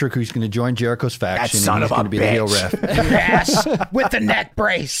Nick Patrick, who's going to join Jericho's faction. son and he's of a going to be the heel bitch. ref. yes, with the neck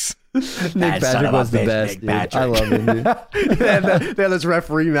brace. Nick son Patrick of a was the bitch, best, Nick dude. Patrick. I love him, dude. they had those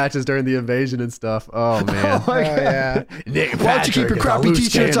referee matches during the invasion and stuff. Oh man. Oh yeah. Nick Why don't you keep your crappy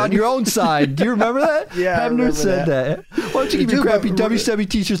t-shirts on your own side? Do you remember that? Yeah, I Hebner remember said that. Why don't you keep your Dude, crappy but- WWE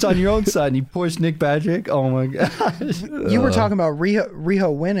t-shirts on your own side? And he pushed Nick Patrick. Oh my gosh. You were talking about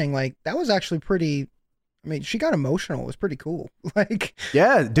Riho winning. Like that was actually pretty. I mean, she got emotional. It was pretty cool. Like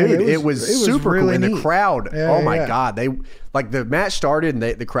Yeah, dude, it was super really cool. And the neat. crowd, Yeah, oh my yeah. god, they like the match started and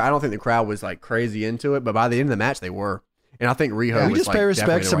the crowd. I don't think the crowd was like crazy into it, but by the end of the match, they were. And I think Riho Can we was just like, pay definitely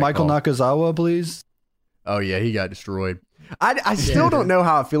respects the to right Michael call. Nakazawa, please? Oh yeah, he got destroyed. I still don't know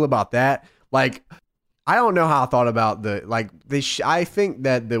how I feel about that. Like, I don't know how I thought about I think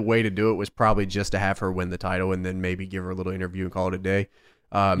that the way to do it was probably just to have her win the title and then maybe give her a little interview and call it a day.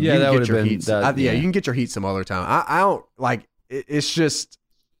 Yeah, you can that get would've your been- heat. that- Yeah, yeah. you can get your heat some other time. I don't like. It's just.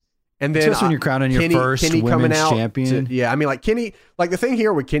 And then Just when you're crowning your first women's champion. I mean, like Kenny. Like the thing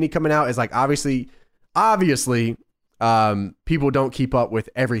here with Kenny coming out is like obviously, people don't keep up with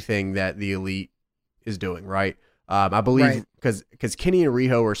everything that the Elite is doing, right? I believe because Kenny and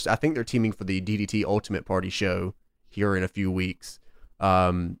Riho I think they're teaming for the DDT Ultimate Party show here in a few weeks,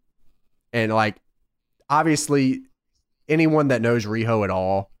 and like obviously anyone that knows Riho at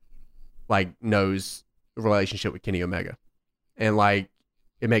all, like knows the relationship with Kenny Omega, and like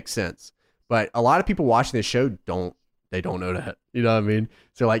it makes sense. But a lot of people watching this show don't know that. You know what I mean?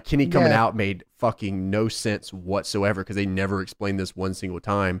 So like Kenny coming out made fucking no sense whatsoever because they never explained this one single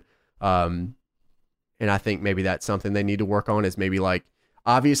time. And I think maybe that's something they need to work on is maybe like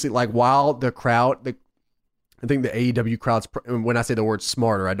obviously like while the crowd I think the AEW crowd's when I say the word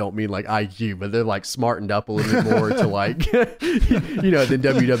smarter, I don't mean like IQ, but they're like smartened up a little bit more to like than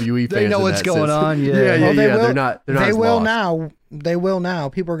WWE fans. They know in what's that going sense. on. Yeah. Yeah, Well, they will- They're not. They're not They as will lost. now. They will now.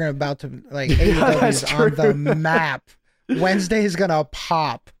 People are gonna about to like that's AEW's on the true. map. Wednesday is gonna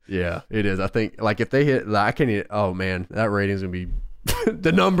pop. Yeah, it is. I think like if they hit, like, I can't. Oh man, that rating's gonna be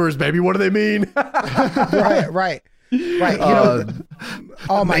the numbers, baby. What do they mean? Right. You know.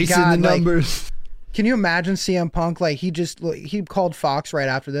 Oh my Mason, god. the Like, numbers. can you imagine CM Punk? Like he called Fox right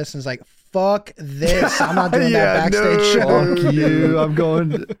after this and was like, fuck this. I'm not doing Yeah, that backstage no. show. Fuck you. I'm going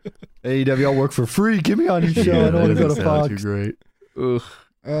to AEW. I'll work for free. Get me on your show. Yeah, I don't want that to go to doesn't sound too Fox. great. Ugh,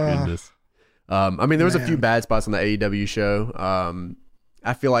 goodness. I mean, there was a few Man. bad spots on the AEW show.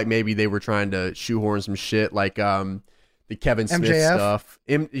 I feel like maybe they were trying to shoehorn some shit, like the Kevin Smith MJF? stuff.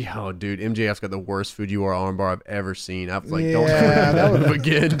 Oh, dude, MJF's got the worst Fujiwara armbar I've ever seen. I was like, Yeah, don't that that was-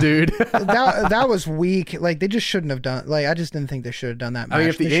 again, dude. that was weak. Like they just shouldn't have done. Like I just didn't think they should have done that match. I mean,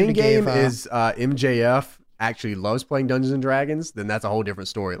 if They the shoulda end game gave, is MJF actually loves playing Dungeons and Dragons, then that's a whole different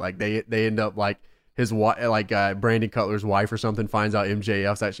story. Like they end up like his wife, like Brandon Cutler's wife or something, finds out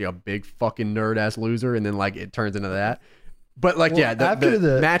MJF's actually a big fucking nerd ass loser, and then like it turns into that. But like, Well, yeah, after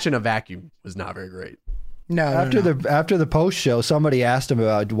the the- match in a vacuum was not very great. no, After the post show, somebody asked him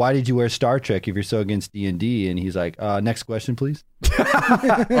about why did you wear Star Trek if you're so against D&D, and he's like, next question, please.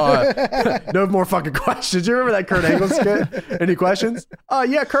 No more fucking questions. You remember that Kurt Angle skit? Any questions?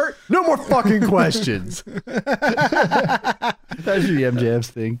 Yeah, Kurt. No more fucking questions. That should be MJF's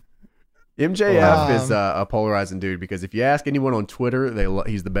thing. MJF is a polarizing dude because if you ask anyone on Twitter,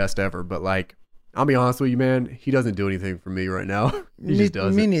 he's the best ever. But like, I'll be honest with you, man, he doesn't do anything for me right now. He just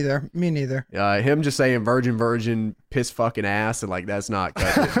doesn't. Me neither. Me neither. Him just saying virgin, piss fucking ass, and like that's not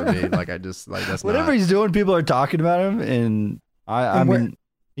cutting it for me. Like I just like that's Whatever not. he's doing, people are talking about him, and I And where- mean,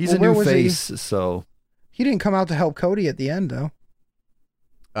 he's well, a where new was he? face, so He didn't come out to help Cody at the end though.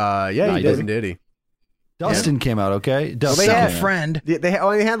 Yeah, No, he he didn't, doesn't. did he? Dustin came out, okay? Dustin they came had- out. Friend. They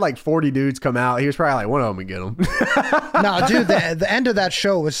only had like 40 dudes come out. He was probably like one of them would get him. No, dude, the end of that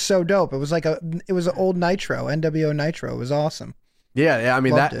show was so dope. It was like an old Nitro, NWO Nitro. It was awesome. Yeah, I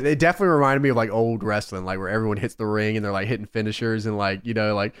mean Loved that it. it definitely reminded me of like old wrestling, like where everyone hits the ring and they're like hitting finishers and like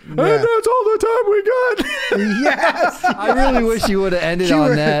like and Yeah. that's all the time we got. Yes. I really wish you would have ended He on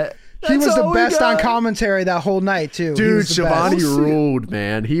was- that. He was That's the all we best on got. commentary that whole night too. He Dude, was the best. Shivani We'll see. ruled,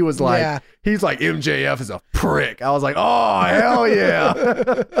 man. He was like, Yeah. he's like MJF is a prick. I was like, oh hell yeah.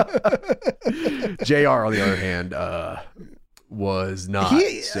 Jr. on the other hand, was not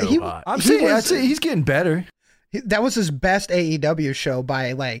so hot. I'm He saying was- I'd say he's getting better. That was his best AEW show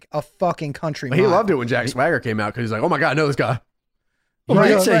by like a fucking country But he mile. loved it when Jack Swagger came out because he's like, oh my god, I know this guy. He Right,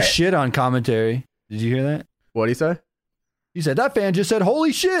 did say right. shit on commentary. Did you hear that? What'd he say? He said that fan just said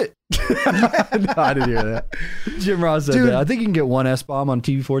 "Holy shit." No, I didn't hear that. Jim Ross said Dude. that. I think you can get one S bomb on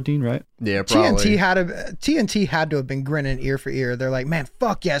TV14, right? Yeah, probably. TNT had to have been grinning ear for ear. They're like, man,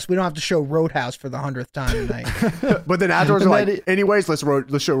 fuck yes, we don't have to show Roadhouse for the 100th time tonight. But then afterwards, And they're then like, anyways, let's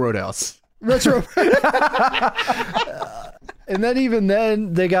show Roadhouse. Retro. And then even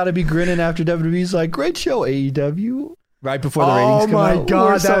then, they got to be grinning after WWE's like, "Great show, AEW." Right before the ratings Oh come my out. god,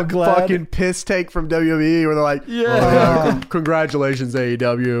 We're so that glad. fucking piss take from WWE where they're like, Yeah. congratulations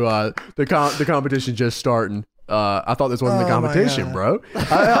AEW, the competition just starting. I thought this wasn't the Oh my competition, God. bro.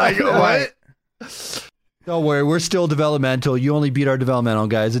 I, Right. what? Don't worry, we're still developmental. You only beat our developmental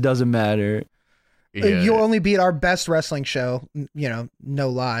guys. It doesn't matter. You only beat our best wrestling show. No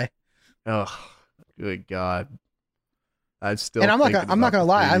lie. Oh, good god. I still. And I'm not thinking gonna about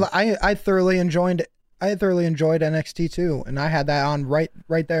lie. the things. I thoroughly enjoyed. I thoroughly enjoyed NXT too, and I had that on right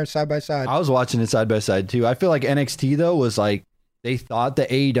there side by side. I was watching it side by side too. I feel like NXT though was like they thought that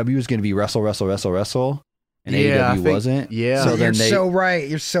AEW was going to be wrestle, and Yeah, I AEW think- wasn't. yeah. So You're then they so right.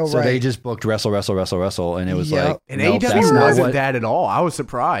 You're so so right. they just booked wrestle, and it was Yep. like And nope, AEW that's not wasn't what- that at all. I was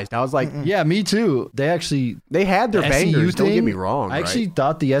surprised. I was like, Yeah, me too. They actually they had their the SCU bangers. Don't get thing, me wrong. I actually right?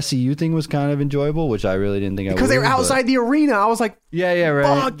 thought the SCU thing was kind of enjoyable, which I really didn't think I would. because they were but- outside the arena. I was like, Yeah,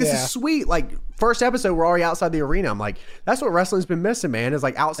 right. fuck, this Yeah. is sweet. Like first episode, we're already outside the arena. I'm like, that's what wrestling's been missing, man. Is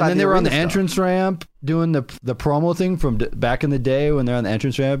like outside. And then they were on the arena stuff. entrance ramp doing the promo thing from back in the day when they're on the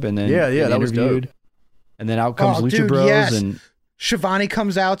entrance ramp, and then Yeah, get that was interviewed. And then out comes Oh, Lucha dude, Bros, yes. and Shivani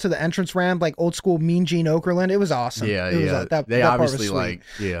comes out to the entrance ramp like old school Mean Gene Okerlund. It was awesome. Yeah, It was, yeah. that They part was obviously sweet. like,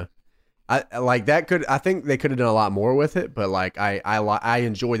 yeah. I like that. I think they could have done a lot more with it, but like I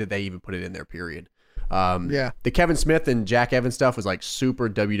enjoy that they even put it in there. Period. Yeah. The Kevin Smith and Jack Evans stuff was like super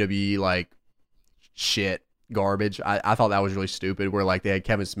WWE like shit garbage. I thought that was really stupid. Where like they had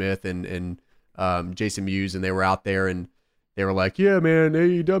Kevin Smith and Jason Mewes and they were out there and they were like, yeah, man,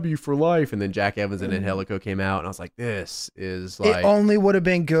 AEW for life. And then Jack Evans and Angelico came out and I was like, this is like, It only would have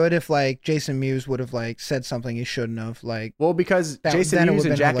been good if like Jason Mewes would have like said something he shouldn't have. Like, well, because Then Jason it Mewes would've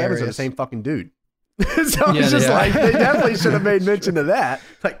and been Jack Evans are the hilarious. same fucking dude. So Yeah, it's just they are. like they definitely should have made mention of that.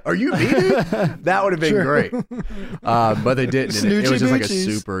 Like, are you me, dude? That would have been Sure. great. But they didn't. And it was just like a Snoochie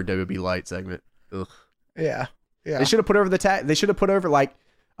boochies. super WWE light segment. Ugh. yeah, yeah. They should have put over the tag. They should have put over like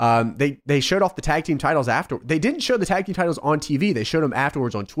they showed off the tag team titles after. They didn't show the tag team titles on TV. They showed them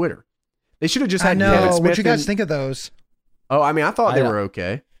afterwards on Twitter. They should have just I had know. Kevin Smith. What you guys and- think of those? Oh, I mean, I thought they I- were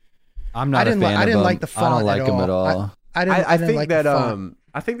okay. I'm not I didn't a fan I of didn't them. like the font I don't like at them all. at all. I didn't. I didn't think like that the font.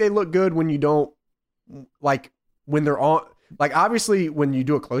 I think they look good when you don't like when they're on. Like obviously, when you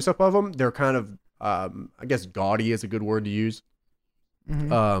do a close up of them, they're kind of I guess gaudy is a good word to use.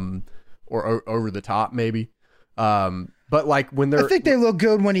 Mhm. Or over the top maybe. But like when they're I think they look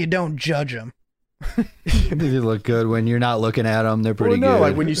good when you don't judge them. They look good when you're not looking at them. They're pretty well, no, good.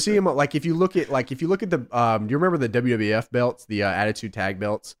 like when you see them, like if you look at the, do you remember the WWF belts, the Attitude Tag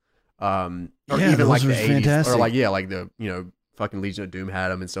belts, or Yeah, even those like were the 80s, fantastic. or like like the fucking Legion of Doom had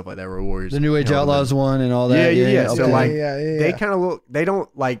them and stuff like that. Where Warriors, the New Age held them. Outlaws one and all that. Yeah. So okay. like yeah. they kind of look, they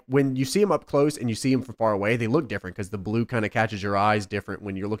don't like when you see them up close and you see them from far away, they look different because the blue kind of catches your eyes different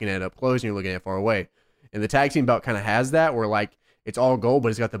when you're looking at it up close and you're looking at it far away. And the tag team belt kind of has that where like it's all gold, but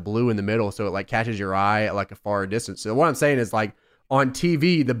it's got the blue in the middle, so it like catches your eye at like a far distance. So what I'm saying is like on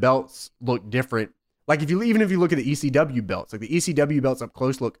TV, the belts look different. Like even if you look at the ECW belts, like the ECW belts up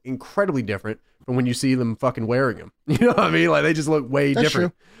close look incredibly different from when you see them fucking wearing them. You know what I mean? Like they just look way That's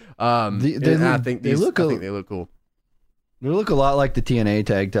different. I think they look cool. They look a lot like the TNA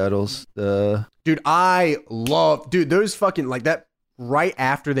tag titles. Dude, I love those fucking like that right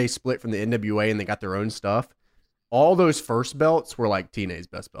after they split from the NWA and they got their own stuff. All those first belts were like TNA's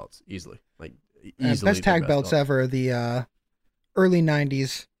best belts, easily. Like easily Best tag belts ever. The early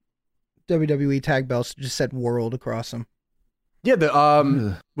 '90s WWE tag belts just said "World" across them. Yeah,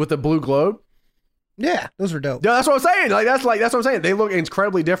 the with the blue globe. Yeah, those were dope. Yeah, that's what I'm saying. That's what I'm saying. They look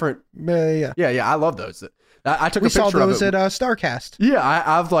incredibly different. Yeah. Yeah, I love those. I took We a saw picture those of it. at Starcast. Yeah,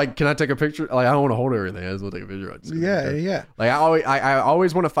 I've like, can I take a picture? Like, I don't want to hold everything. I just want to take a picture of it. Yeah. Like I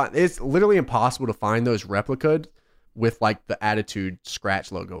always want to find. It's literally impossible to find those replicas with like the Attitude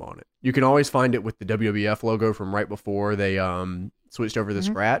scratch logo on it. You can always find it with the WWF logo from right before they switched over to the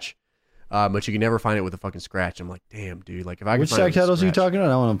scratch. But you can never find it with a fucking scratch. I'm like, damn, dude. Like if I could Which find it tag with a titles are you scratch- talking about?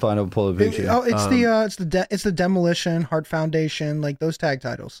 I want to find a pull a picture. It's the Demolition, Heart Foundation, like those tag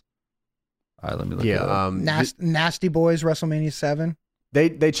titles. All right, let me look. it up. Yeah, Nasty Boys, WrestleMania 7.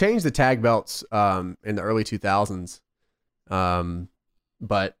 they changed the tag belts in the early 2000s,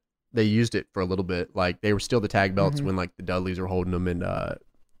 but they used it for a little bit. Like they were still the tag belts when like the Dudleys were holding them and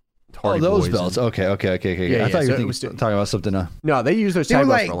Hardy those Boys belts. and- Okay. Yeah, I thought so you it were was talking about something. No, they used those They tag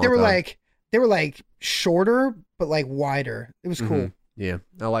were belts for a long time. they were like shorter but like wider. It was cool. Mhm. Yeah,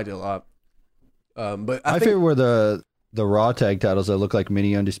 I liked it a lot. But I My think favorite were the Raw tag titles that look like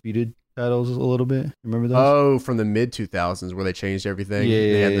mini undisputed titles a little bit. Remember those? oh, from the mid 2000s where they changed everything.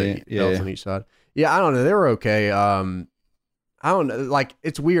 They had the belts on each side. Yeah, I don't know. They were okay. I don't know. Like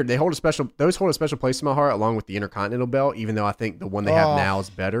it's weird. Those hold a special place in my heart, along with the Intercontinental belt. Even though I think the one they have now is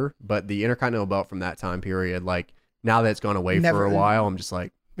better, but the Intercontinental belt from that time period, like now that it's gone away for a while, I'm just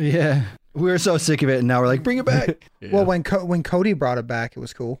like, Yeah, we were so sick of it, and now we're like, bring it back. yeah. Well, when Cody brought it back, it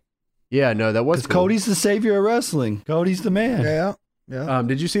was cool. Yeah, no, that was Because cool. Cody's the savior of wrestling. Cody's the man. Yeah.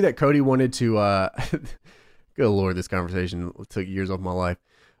 Did you see that Cody wanted to? Good Lord, this conversation took years off my life.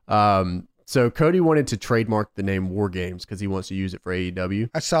 So Cody wanted to trademark the name War Games because he wants to use it for AEW.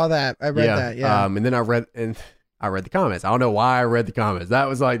 I saw that. I read that. Yeah. And then I read the comments. I don't know why I read the comments. That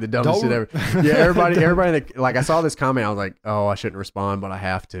was like the dumbest shit ever. Yeah, everybody. Like I saw this comment. I was like, oh, I shouldn't respond, but I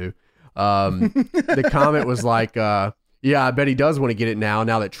have to. The comment was like, yeah, I bet he does want to get it now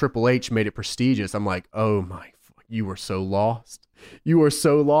that Triple H made it prestigious. I'm like, oh my, you were so lost. You were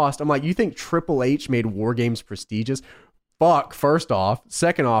so lost. I'm like, you think Triple H made War Games prestigious? Fuck, first off.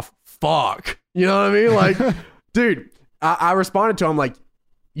 Second off, fuck. You know what I mean? Like, dude, I responded to him like,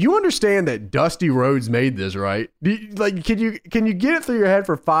 you understand that Dusty Rhodes made this, right? Can you get it through your head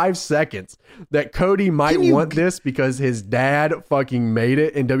for 5 seconds that Cody might want this because his dad fucking made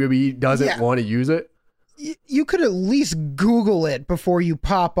it and WWE doesn't want to use it? You could at least Google it before you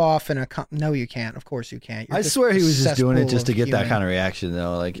pop off in a. No, you can't. Of course you can't. I swear he was just doing it just to get that kind of reaction,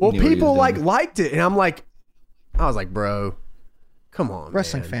 though. Like, well, people liked it, and I was like, bro, come on,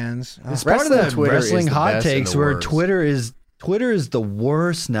 wrestling man. fans. It's part of that Twitter is wrestling the hot best and takes the where worst. Twitter is the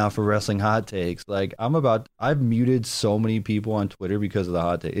worst now for wrestling hot takes. Like I've muted so many people on Twitter because of the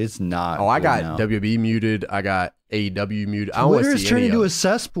hot take. It's not. Oh, I good got now. WB muted. I got AEW muted. I don't want Twitter to is see turning any into of a it.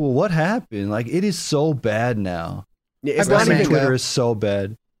 cesspool. What happened? Like it is so bad now. Yeah, it's I not blame even. Mango. Twitter is so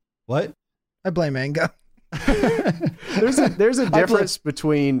bad. What? I blame Mango. There's a difference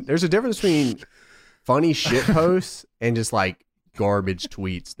between funny shit posts and just like garbage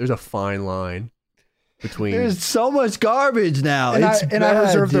tweets. There's a fine line between. There's so much garbage now. And It's I bad,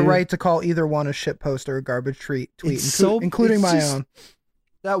 reserve the dude. right to call either one a shit post or a garbage tweet, including it's my just- own.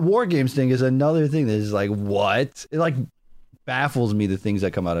 That War Games thing is another thing that is like, what? It like baffles me, the things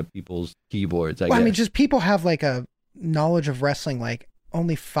that come out of people's keyboards. Well, I mean, just people have like a knowledge of wrestling like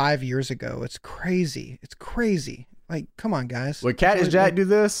only 5 years ago. It's crazy. It's crazy. Like, come on, guys. Would Cactus Jack do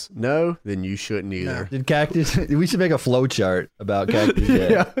this? No, then you shouldn't either. Did Cactus? We should make a flow chart about Cactus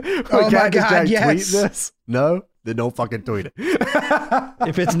Jack. Would Oh my Cactus God, Jack yes. tweet this? No, then don't fucking tweet it.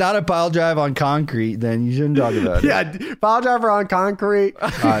 If it's not a pile drive on concrete, then you shouldn't talk about it. Yeah, pile driver on concrete,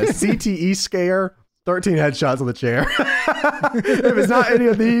 CTE scare, 13 headshots on the chair. If it's not any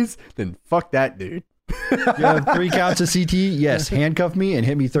of these, then fuck that dude. You have 3 counts of CTE? Yes. Handcuff me and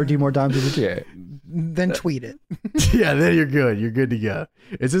hit me 13 more times with a chair. Then tweet it. Yeah, then you're good. You're good to go.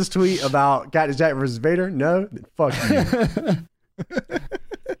 Is this tweet about Cactus Jack versus Vader? No, then fuck you.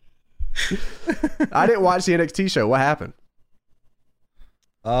 I didn't watch the NXT show. What happened?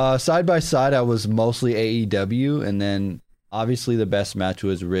 Side by side, I was mostly AEW, and then obviously the best match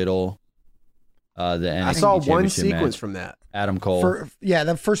was Riddle. The NXT I saw one Championship sequence match. from that. Adam Cole.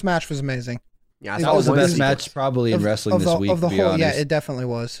 The first match was amazing. Yeah, I That saw that was the one best sequence. match probably in wrestling of this the, week. of the to be whole, honest. yeah, it definitely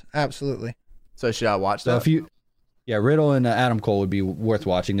was. Absolutely. So should I watch So that? if you, yeah, Riddle and Adam Cole would be worth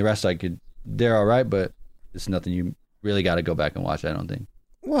watching. The rest they're all right, but it's nothing you really got to go back and watch. I don't think.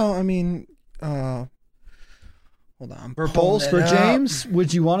 Well, I mean, hold on. For Pulling polls it for up. James,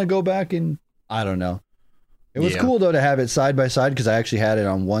 would you want to go back and I don't know. It was Yeah. cool though to have it side by side because I actually had it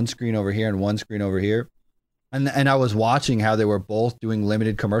on one screen over here and one screen over here, and I was watching how they were both doing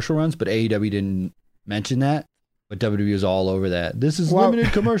limited commercial runs, but AEW didn't mention that, but WWE was all over that. This is Well-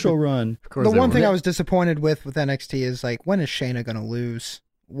 limited commercial run. Of course The they one were. thing I was disappointed with NXT is like, when is Shayna gonna lose?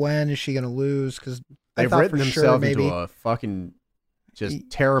 When is she gonna lose? Because I They've thought written for sure themselves maybe. into a fucking just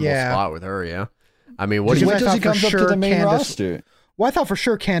terrible Yeah. spot with her. Yeah, I mean, what do Just you? I wait till thought she for comes up to sure the main Candace- roster. Well, I thought for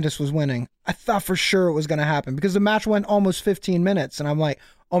sure Candace was winning. I thought for sure it was gonna happen because the match went almost 15 minutes, and I'm like,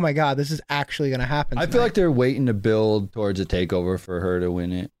 oh my god, this is actually gonna happen. I feel tonight. like they're waiting to build towards a takeover for her to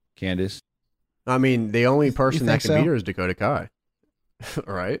win it. Candace. I mean, the only person that think can so? beat her is Dakota Kai,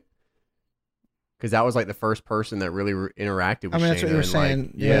 right? Because that was like the first person that really interacted with I mean, that's Shayna what you were and, like,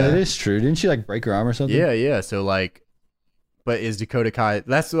 saying. Yeah, it yeah, is true. Didn't she like break her arm or something? yeah. So like, but is Dakota Kai?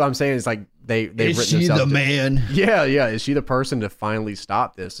 That's what I'm saying. Is like they've Is written she themselves the to- man? Yeah. Is she the person to finally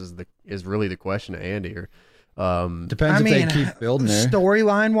stop this? Is really the question to Andy here. Depends I if mean, they keep building her.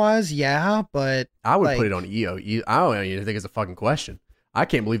 storyline wise, yeah, but I would like- put it on EO. I don't even think it's a fucking question. I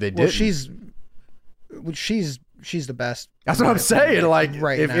can't believe they did. well, she's the best. That's what I'm saying. Like,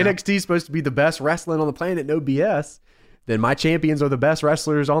 right if now. NXT is supposed to be the best wrestling on the planet, no BS, then my champions are the best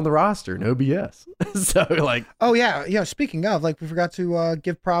wrestlers on the roster, no BS. So, like, Oh yeah. Speaking of, like, we forgot to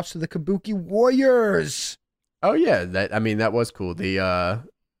give props to the Kabuki Warriors. oh yeah, that was cool. The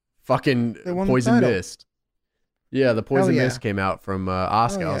fucking They won the Poison title. Mist. Yeah, the Poison yeah. Mist came out from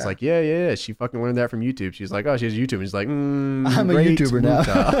Asuka. Oh, I was yeah. like, yeah. She fucking learned that from YouTube. She's like, oh, she has YouTube. And she's like, I'm a great YouTuber now.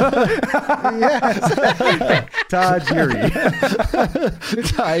 Muta. Tajiri.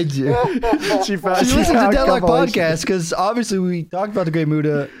 Tied She found She listens to found Deadlock compilation. Podcast because obviously we talked about the Great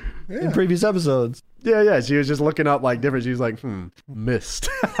Muta in previous episodes. Yeah. She was just looking up like different. She was like, mist.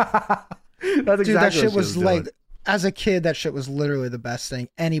 That's exactly Dude, that what shit she was doing. like, as a kid, that shit was literally the best thing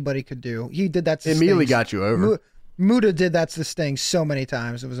anybody could do. He did that. To Immediately Sting. got you over. Muta did that to Sting so many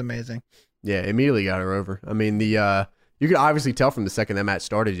times. It was amazing. Yeah, immediately got her over. I mean, the you could obviously tell from the second that match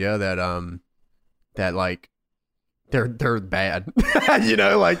started, yeah, that like they're bad. You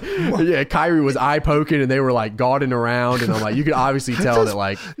know, like yeah, Kyrie was eye poking and they were like gauding around, and I'm like, you could obviously tell that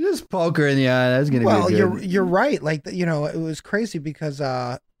like Just poke her in the eye. That's gonna Well, be good. you're right. Like, you know, it was crazy because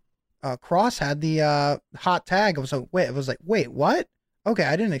Cross had the hot tag. I was like, wait, what? Okay,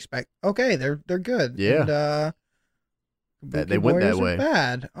 I didn't expect. Okay, they're good. Yeah. And, That Kabuki they went that Warriors are way.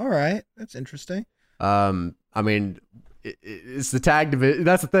 Bad. All right, that's interesting. I mean, it's the tag division.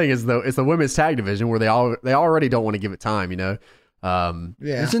 That's the thing is though, it's the women's tag division where they already don't want to give it time. You know.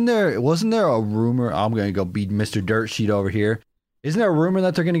 Yeah. Wasn't there a rumor? I'm gonna go beat Mr. Dirt Sheet over here. Isn't there a rumor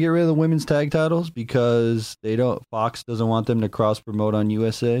that they're gonna get rid of the women's tag titles because Fox doesn't want them to cross promote on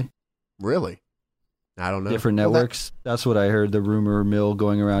USA? Really? I don't know. Different Well, networks. That's what I heard. The rumor mill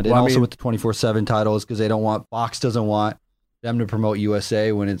going around, and Well, I also mean- with the 24/7 titles because they don't want Fox doesn't want them to promote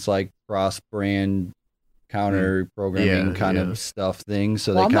USA when it's like cross brand counter programming Yeah, kind yeah. of stuff thing.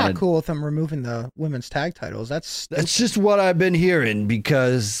 So Well, I'm they kind not of cool with them removing the women's tag titles. That's That's just what I've been hearing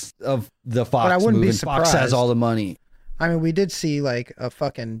because of the Fox I wouldn't be move, and Fox has surprised. all the money. I mean, we did see like a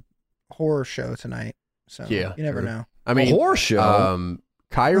fucking horror show tonight, so Yeah, you never true. know. I mean, a horror show.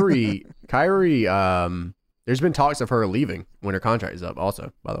 Kyrie, there's been talks of her leaving when her contract is up.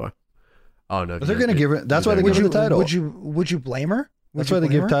 Also, by the way, oh no, They're gonna give her. That's why they Would give her you the title. Would you blame her? Would That's you why they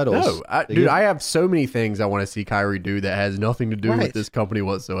blame give her? titles. No, They dude, give- I have so many things I want to see Kyrie do that has nothing to do Right. with this company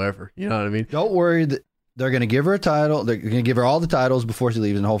whatsoever. You know what I mean? Don't worry. They're going to give her a title. They're going to give her all the titles before she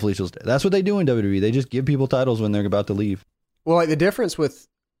leaves, and hopefully she'll stay. That's what they do in WWE. They just give people titles when they're about to leave. Well, like the difference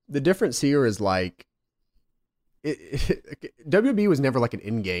here is like WWE was never like an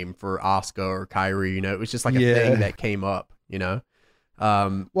in game for Asuka or Kyrie. You know, it was just like a thing that came up. You know.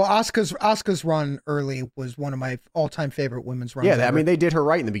 Well, Asuka's run early was one of my all-time favorite women's runs. Yeah, ever. I mean they did her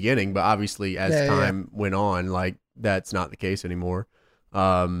right in the beginning, but obviously as time went on, like that's not the case anymore.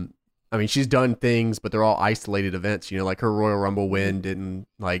 I mean, she's done things, but they're all isolated events. You know, like her Royal Rumble win didn't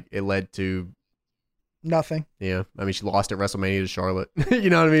like it led to nothing. Yeah, I mean, she lost at WrestleMania to Charlotte. You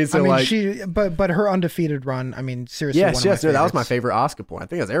know what I mean? So but her undefeated run. I mean, seriously. Yes, no, that was my favorite Asuka point. I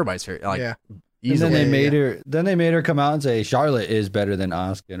think that's everybody's favorite. Like, easily. And then they made her come out and say Charlotte is better than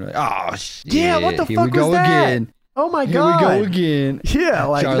Asuka. And like, oh shit! Yeah, what the Here fuck we go was that? again. Oh my god! Here we go again. Yeah,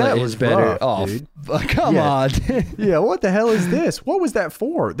 like Charlotte that is was better. rough, Oh, dude. come on! Yeah, what the hell is this? What was that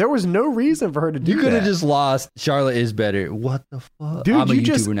for? There was no reason for her to do that. You could have just lost. Charlotte is better. What the fuck? Dude, I'm a you YouTuber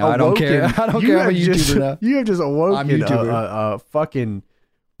just now. I don't care. I don't care. I'm a YouTuber now. You have just awoken I'm a fucking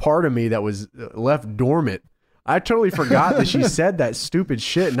part of me that was left dormant. I totally forgot that she said that stupid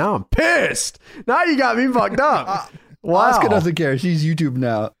shit. Now I'm pissed. Now you got me fucked up. Wow. Asuka doesn't care. She's YouTube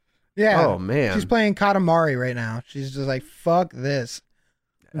now. Yeah. Oh man. She's playing Katamari right now. She's just like, fuck this.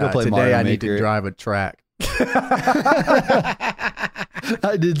 Go play today Mario I need Maker. to drive a track.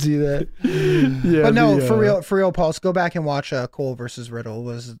 I did see that. Yeah, but no, for real, Pulse. Go back and watch Cole versus Riddle. It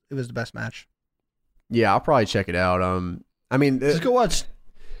was the best match. Yeah, I'll probably check it out. I mean, just go watch.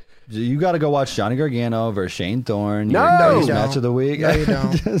 You got to go watch Johnny Gargano versus Shane Thorne. No, your match of the week. No, you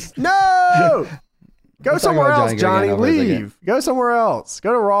don't. No. Go somewhere else, Johnny. Leave. Go somewhere else.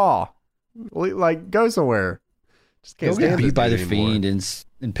 Go to Raw. Like, go somewhere. Just can't get beat by the anymore. Fiend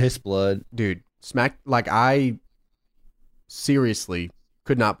in piss blood. Dude, I seriously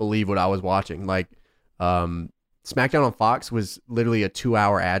could not believe what I was watching. Like, SmackDown on Fox was literally a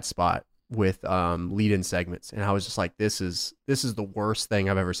 2-hour ad spot with lead-in segments, and I was just like, this is the worst thing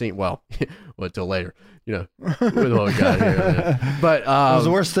I've ever seen. Well, until later, you know, with what we got here. But it was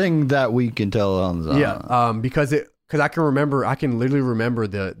the worst thing that week until because I can literally remember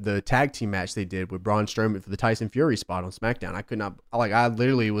the tag team match they did with Braun Strowman for the Tyson Fury spot on SmackDown. I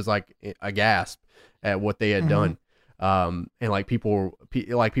literally was like aghast at what they had done. And like people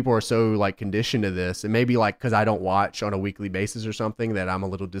are so like conditioned to this, and maybe like because I don't watch on a weekly basis or something, that I'm a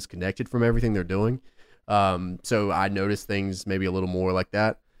little disconnected from everything they're doing. So I noticed things maybe a little more like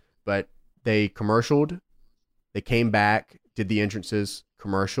that. But they commercialed, they came back, did the entrances,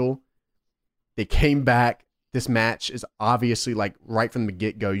 commercial, they came back. This match is obviously like right from the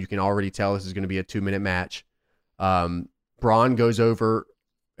get go. You can already tell this is going to be a 2-minute match. Braun goes over,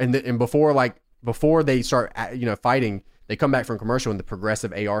 and before they start, fighting, they come back from commercial and the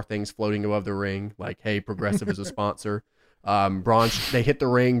Progressive AR things floating above the ring. Like, hey, Progressive is a sponsor. They hit the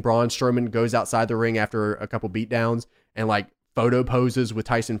ring. Braun Strowman goes outside the ring after a couple beatdowns and like photo poses with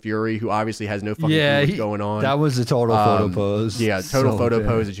Tyson Fury, who obviously has no fucking clue what's going on. That was a total photo pose. Yeah, total photo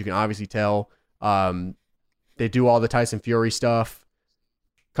pose, as you can obviously tell. They do all the Tyson Fury stuff.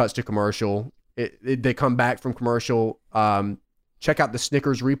 Cuts to commercial. They come back from commercial. Check out the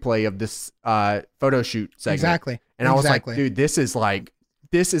Snickers replay of this photo shoot segment. Exactly. And I was like, dude, this is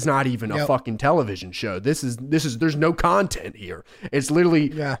not even a fucking television show. There's no content here. It's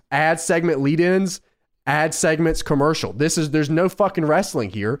literally ad segment lead-ins, ad segments, commercial. There's no fucking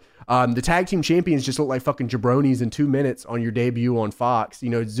wrestling here. The tag team champions just look like fucking jabronis in 2 minutes on your debut on Fox. You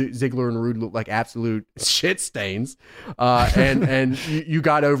know, Ziggler and Rude look like absolute shit stains. And you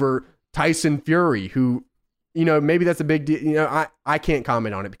got over Tyson Fury, who, you know, maybe that's a big deal. You know, I can't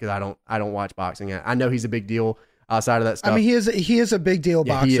comment on it because I don't watch boxing. I know he's a big deal outside of that stuff. I mean, he is a big deal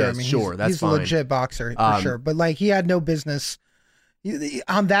boxer. He is, I mean, sure, that's he's fine. a legit boxer for sure. But like, he had no business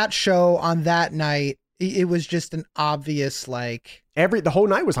on that show on that night. It was just an obvious like the whole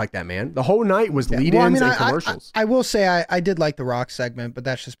night was like that, man. The whole night was lead-ins and commercials. I will say I did like the Rock segment, but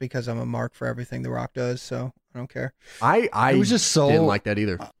that's just because I'm a mark for everything the Rock does, so I don't care. I it was just so didn't like that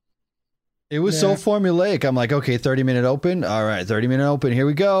either. It was so formulaic. I'm like, okay, 30-minute open. All right, 30-minute open. Here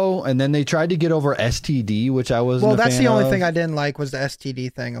we go. And then they tried to get over STD, which I wasn't. Well, that's the only of. thing I didn't like was the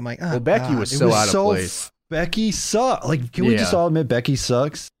STD thing. I'm like, oh, well, Becky was so out of place. Becky sucks. Like, can we just all admit Becky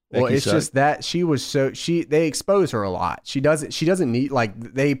sucks? Well, it's just that she was they expose her a lot. She doesn't need, like,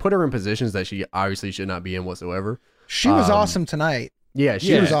 they put her in positions that she obviously should not be in whatsoever. She was awesome tonight. Yeah,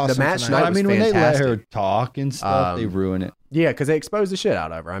 She was awesome The match tonight. tonight I mean, was when they let fantastic. her talk and stuff, they ruin it. Yeah, because they exposed the shit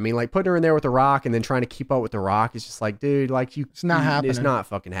out of her. I mean, like putting her in there with The Rock and then trying to keep up with The Rock. It's just like, dude, like It's not happening. It's not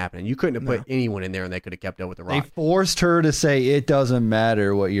fucking happening. You couldn't have put anyone in there and they could have kept up with The They Rock. forced her to say it doesn't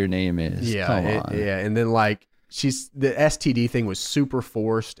matter what your name is. Yeah, Come on. yeah, and then like the STD thing was super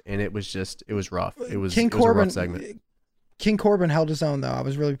forced, and it was rough. It was a rough segment. King Corbin held his own though.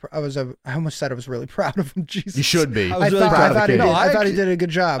 I almost said I was really proud of him. Jesus, You should be. I I was really thought, proud I of thought, the he, kid. did, No, I I thought he actually- did a good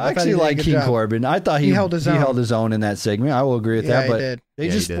job. I I thought actually he did a like good King job. Corbin. I thought he held his own. held his own in that segment. I will agree with Yeah, that. But he did. they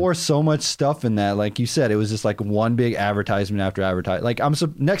Yeah, just he did. forced so much stuff in that. Like you said, it was just like one big advertisement after advertisement.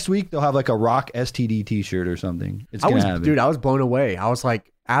 Like next week they'll have like a Rock STD T-shirt or something. It's gonna happen. Dude, I was blown away. I was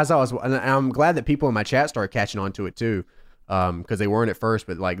like, and I'm glad that people in my chat started catching on to it too, because they weren't at first,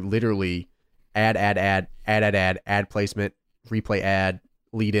 but like literally, ad placement, replay ad,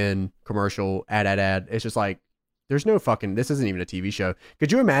 lead in, commercial, ad. It's just like, there's no fucking. This isn't even a TV show.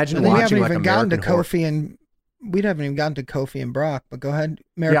 Could you imagine And then we watching haven't like even gotten to American Horror? Kofi and we haven't even gotten to Kofi and Brock. But go ahead,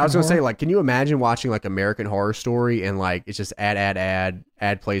 American Yeah, I was gonna say, Horror. like, can you imagine watching like American Horror Story and like it's just ad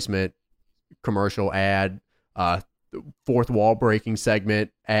placement, commercial ad, fourth wall breaking segment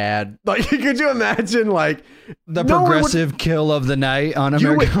ad. Like, could you imagine like the no one would- progressive kill of the night on you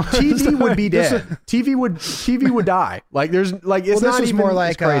would, American Horror TV Story. would be dead. TV would die. Like there's like it's Well, this not was even more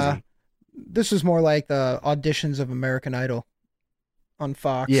like, it's crazy. This was more like the auditions of American Idol on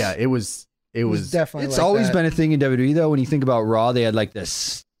Fox. Yeah, it was definitely. It's like always that. been a thing in WWE though. When you think about Raw, they had like the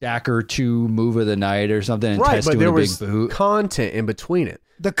Stacker 2 move of the night or something, and right, Test but doing there a big was boot. content in between it.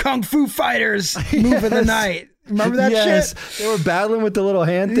 the Kung Fu Fighters move of the Yes. night. Remember that yes, shit? they were battling with the little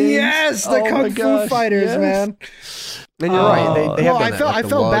hand things. Yes, the Oh my Kung Fu gosh, Fighters, yes. man. And you're right. They have Well, done I that, felt like I the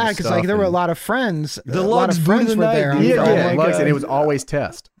felt Lugs bad because like stuff there were a and- lot of friends. The a lot Lugs of friends booted were the there. night, I'm dude. like, Yeah, oh yeah, my Lugs, God. and it was always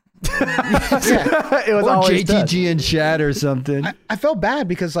Test. It was Or always Test. JTG and Shad or something. I felt bad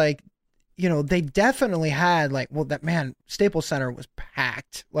because like, you know, they definitely had like, well, that man Staples Center was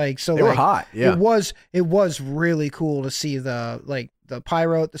packed. Like, so They like, were hot. Yeah. it was really cool to see the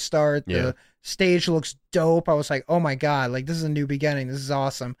pyro at the start. Yeah. The stage looks dope. I was like, oh my God, like this is a new beginning. This is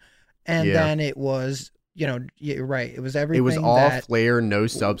awesome. And Yeah. then it was, you know, you're right. It was everything. It was all that, flair, no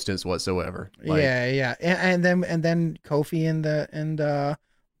substance whatsoever. Like, yeah. And then Kofi and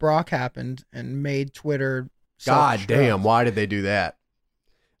Brock happened and made Twitter. God self-destruct. damn, why did they do that?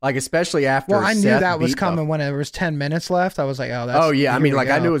 Like, especially after. Well, I knew Seth that was beat coming when there was 10 minutes left. I was like, oh, that's. Oh yeah, I here mean, we like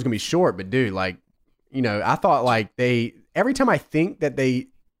I go. knew it was gonna be short, but dude, like, you know, I thought like every time I think that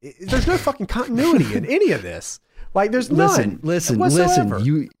there's no fucking continuity in any of this. Like, there's none. Listen. whatsoever.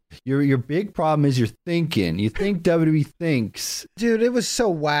 Your big problem is you're thinking. You think WWE thinks. Dude, it was so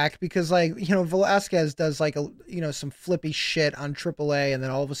whack because like, you know, Velasquez does like some flippy shit on AAA and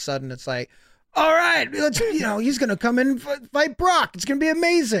then all of a sudden it's like, all right, let's, he's going to come in and fight Brock. It's going to be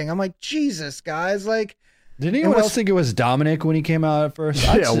amazing. I'm like, Jesus, guys, like. Did anyone else think it was Dominic when he came out at first?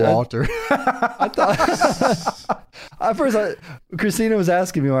 Yeah, Walter. I thought at first Christina was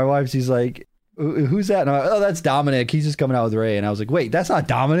asking me, my wife, she's like, who's that? And I'm like, oh, that's Dominic. He's just coming out with Ray. And I was like, wait, that's not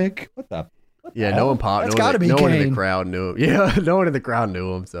Dominic? What the Yeah, hell? no one popped. That's No one, gotta be no one in Kane. the crowd knew him. Yeah, no one in the crowd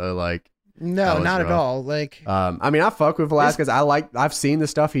knew him. So like, No, That was not at rough. all. Like, I mean, I fuck with Velasquez. I've seen the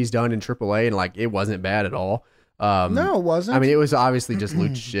stuff he's done in AAA, and like, it wasn't bad at all. no, it wasn't. I mean, it was obviously just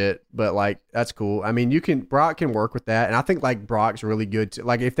lucha shit, but like, that's cool. I mean, Brock can work with that, and I think like Brock's really good.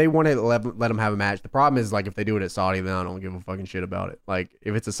 Like, if they want to let him have a match, the problem is like if they do it at Saudi, then I don't give a fucking shit about it. Like,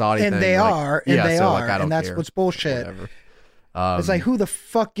 if it's a Saudi and thing, they like, are, yeah, and they so, are, like, I don't and that's care. what's bullshit. Whatever. It's like, who the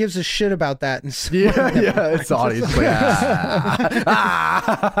fuck gives a shit about that? And so, Yeah, it's Saudi. It's like,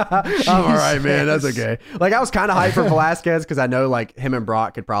 I'm all right, man. That's okay. Like, I was kind of hyped for Velasquez because I know like him and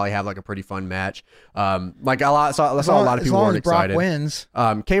Brock could probably have like a pretty fun match. Like, I saw a lot of people weren't as Brock excited. wins.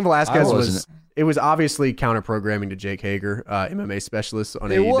 Cain Velasquez I was. wasn't. It was obviously counter programming to Jake Hager, MMA specialist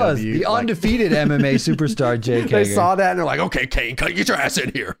on It AEW. was the Like, undefeated MMA superstar Jake they Hager. saw that and they're like, "Okay, Kane, get your ass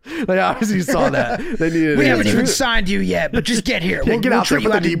in here." They obviously saw that. They needed. We an haven't answer. even signed you yet, but just get here. Yeah, get out there, treat you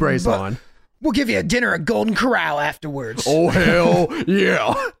put the out to- knee brace but on. We'll give you a dinner at Golden Corral afterwards. Oh hell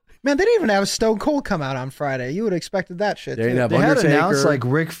yeah! Man, they didn't even have Stone Cold come out on Friday. You would have expected that shit. They too. didn't have They had Undertaker. announced like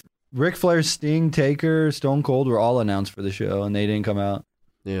Ric Flair, Sting, Taker, Stone Cold were all announced for the show, and they didn't come out.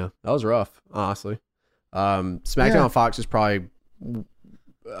 Yeah, that was rough, honestly. SmackDown Yeah. on Fox is probably.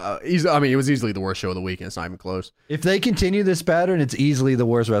 I mean, it was easily the worst show of the week, and it's not even close. If they continue this pattern, it's easily the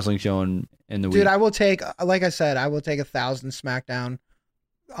worst wrestling show in the week. Dude, I will take, like I said, I will take 1,000 SmackDown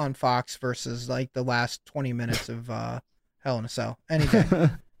on Fox versus like the last 20 minutes of Hell in a Cell any day.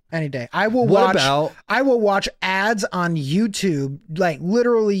 Any day. I will What watch. about- I will watch ads on YouTube, like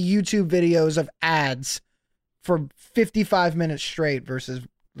literally YouTube videos of ads for 55 minutes straight versus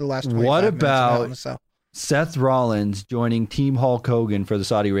the last 25 What minutes of Hell in about a Cell. Seth Rollins joining Team Hulk Hogan for the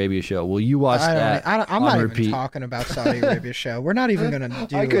Saudi Arabia show? Will you watch that? I'm on not repeat? even talking about Saudi Arabia show. We're not even going to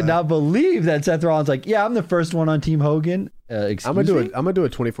do I could not believe that Seth Rollins like, yeah, I'm the first one on Team Hogan. I'm gonna do a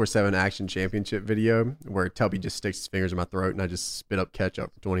 24/7 Action Championship video where Tubby just sticks his fingers in my throat and I just spit up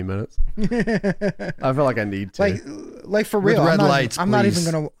ketchup for 20 minutes. I feel like I need to. like for With real. red lights, I'm not please.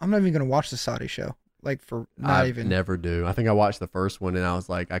 even gonna watch the Saudi show. Like for not I even. never do. I think I watched the first one and I was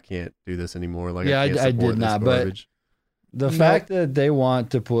like, I can't do this anymore. Like, Yeah, I, can't I support did this not, but- garbage. The No. fact that they want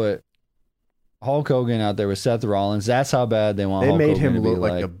to put Hulk Hogan out there with Seth Rollins, that's how bad they want They Hulk made Hogan him to be look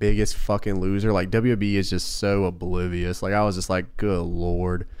like the biggest fucking loser. Like WB is just so oblivious. Like I was just like, good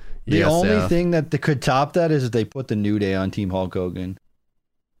lord. The Yes, only Seth. thing that could top that is if they put the New Day on Team Hulk Hogan.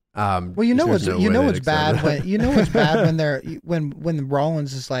 Well, you know there's what's no way they'd what's bad accept when that. you know what's bad when they're when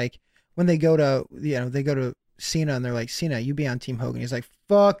Rollins is like when they go to Cena and they're like, Cena, you be on Team Hogan. He's like,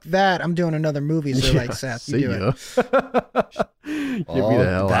 fuck that, I'm doing another movie. So they're like, Seth, you see do it. ya. Get me the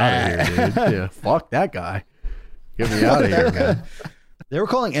hell that. out of here, dude. Yeah, fuck that guy. Get me out of here, man. They were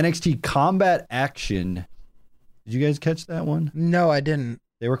calling NXT Combat Action. Did you guys catch that one? No, I didn't.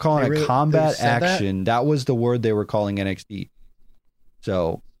 They were calling They it really Combat said that? Action. That was the word they were calling NXT.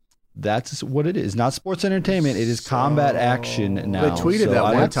 So that's what it is. Not sports entertainment. It is Combat Action now. They tweeted So that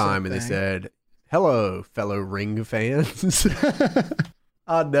I one don't- time and they thing. said, "Hello, fellow Ring fans."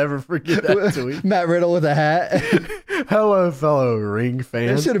 I'll never forget that tweet. Matt Riddle with a hat. Hello, fellow Ring There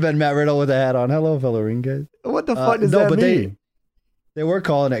fans. should have been Matt Riddle with a hat on. Hello, fellow ring guys. What the fuck does no, that but mean? They were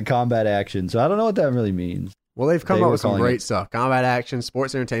calling it Combat Action, so I don't know what that really means. Well, they've come They up were with some calling great it- stuff. Combat action,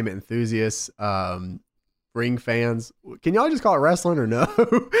 sports entertainment enthusiasts, ring fans. Can y'all just call it wrestling or no?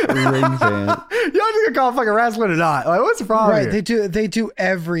 Ring fan. Y'all just gonna call it fucking wrestling or not? Like, what's the problem Right? here? They do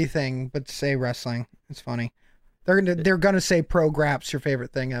everything but say wrestling. It's funny. They're gonna say pro graps your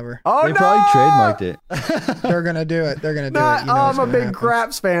favorite thing ever. Oh, They no! probably trademarked it. They're gonna do it. They're gonna do Nah, it. You know oh, it's I'm a gonna big happen.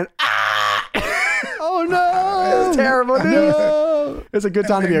 Craps fan. Ah! Oh no! It's terrible, dude. No! It's a good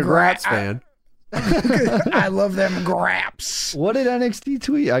time to be a Graps fan. I love them graps. What did NXT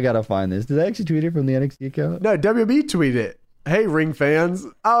tweet? I gotta find this. Did I actually tweet it from the NXT account? No, WB tweeted it. Hey, Ring fans.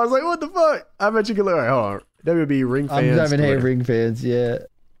 I was like, what the fuck? I bet you can look. Hold on. WB Ring fans. I'm having hey Twitter. ring fans. Yeah.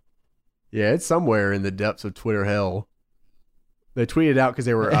 Yeah, it's somewhere in the depths of Twitter hell. They tweeted out because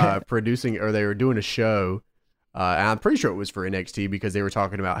they were producing or they were doing a show. And I'm pretty sure it was for NXT because they were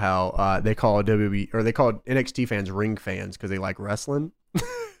talking about how they call WWE or they called NXT fans ring fans because they like wrestling.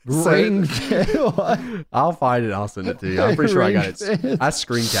 So- Ring. What? I'll find it. I'll send it to you. I'm pretty sure I got Ring it. fans. I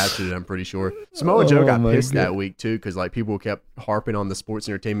screen captured it. I'm pretty sure. Samoa Joe got my pissed God. that week too because like people kept harping on the sports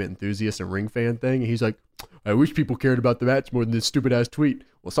entertainment enthusiast and ring fan thing. And he's like, I wish people cared about the match more than this stupid ass tweet.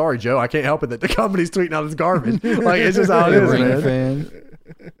 Well, sorry, Joe. I can't help it that the company's tweeting out this garbage. Like it's just how it is, Ring man. fan.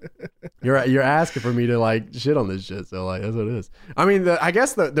 You're asking for me to like shit on this shit, so like that's what it is. I mean, I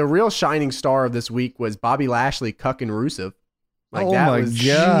guess the real shining star of this week was Bobby Lashley cucking Rusev. Like Oh that my was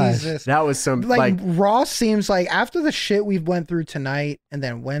God. Jesus. that was some Like, like Raw seems like after the shit we've went through tonight and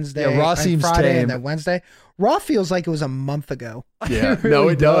then Wednesday, Yeah, Raw and seems Friday tame. and then Wednesday, Raw feels like it was a month ago. yeah, It no,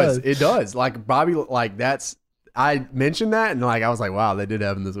 really it does. does. It does. Like Bobby, like that's I mentioned that and like I was like, wow, they did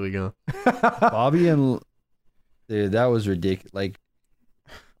happen this week, huh? Bobby and dude, that was ridiculous. Like,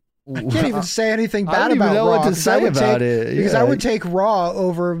 I can't even say anything I bad don't even about know Raw what to 'cause I say would about take- it because Yeah. I would take Raw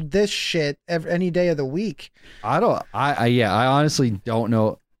over this shit any day of the week. I don't. I honestly don't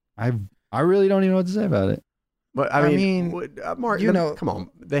know. I really don't even know what to say about it. But I I mean, mean, Mark, you know, come on,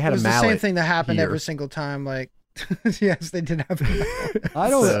 they It had a was the mallet. same thing that happened here. every single time. Like, yes, they did have a mallet. I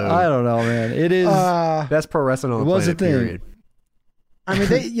don't. So- I don't know, man. It is. That's pro wrestling on the What's the planet. thing? Period. I mean,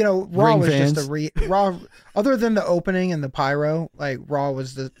 they, Raw Ring was fans. just Raw. Other than the opening and the pyro, like Raw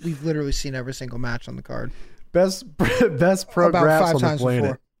was we've literally seen every single match on the card. Best pro About graphs 5 on the times planet.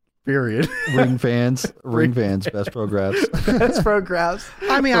 before. Period. ring fans. Ring fans. Best programs. Best pro graphs.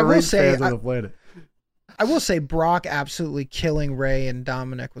 I mean, for I will ring say, fans on the planet. I will say, Brock absolutely killing Ray and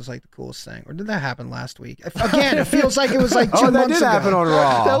Dominic was like the coolest thing. Or did that happen last week? Again, it feels like it was like 2 Oh, that months did ago. happen on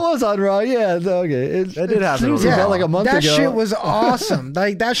That Raw. was on Raw. Yeah. Okay. That did happen on It Raw. felt like a month That ago. shit was awesome.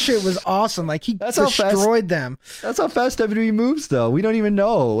 Like that shit was awesome. Like he That's how fast- destroyed them. That's how fast WWE moves, though. We don't even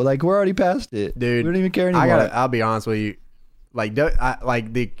know. Like we're already past it, Dude, We don't even care anymore. I'll be honest with you. Like,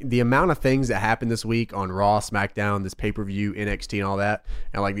 like the amount of things that happened this week on Raw, SmackDown, this pay per view, NXT, and all that,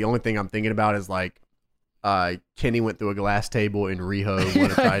 and like the only thing I'm thinking about is like, Kenny went through a glass table and Riho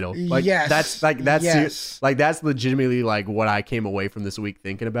won a title. Like Yes. that's Yes. like that's legitimately like what I came away from this week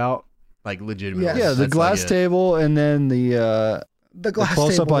thinking about. Like legitimately, Yes. yeah, the That's glass like it. table, and then the The glass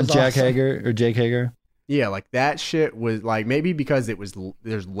close table up on was Jack awesome. Hager or Jake Hager. Yeah, like that shit was like maybe because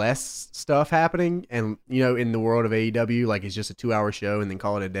there's less stuff happening, and you know, in the world of AEW, like it's just a 2-hour show and then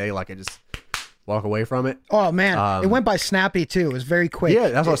call it a day. Like I just walk away from it. Oh man, it went by snappy too. It was very quick. Yeah,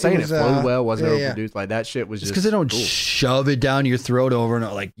 that's what I was saying. It flowed well, wasn't yeah, overproduced. Like that shit was just because they don't cool. shove it down your throat over and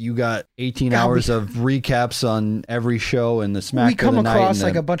over. Like you got 18 hours of recaps on every show and the SmackDown. We come of the night across and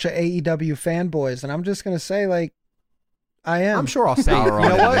like then- a bunch of AEW fanboys, and I'm just gonna say like, I am. I'm sure I'll sour on you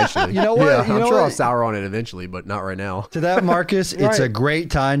know it what? eventually. You know what? Yeah, You I'm know sure I'll what? sour on it eventually, but not right now. To that, Marcus, it's a Right.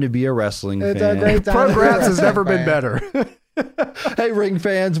 great time to be a wrestling It's fan. a great time. Pro Grabs has never been better. Hey, ring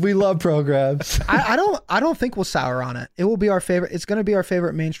fans, we love programs. I don't think we'll sour on it. It will be our favorite. It's going to be our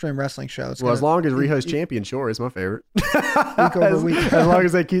favorite mainstream wrestling show. It's Well, gonna, as long as Riho's champion, sure, is my favorite. over week. As long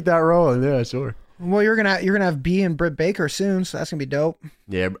as they keep that rolling, yeah, sure. Well, you're gonna have B and Britt Baker soon, so that's gonna be dope.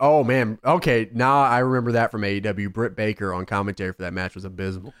 Yeah. Oh man. Okay. Now I remember that from AEW. Britt Baker on commentary for that match was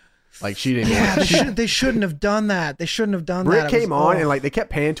abysmal. Like she didn't. Yeah, they shouldn't have done that. They shouldn't have done Britt that. It came was- on oh. and like they kept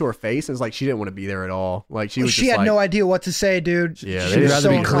panning to her face and it's like she didn't want to be there at all. Like she was. She just had like, no idea what to say, dude. Yeah, She they She'd was rather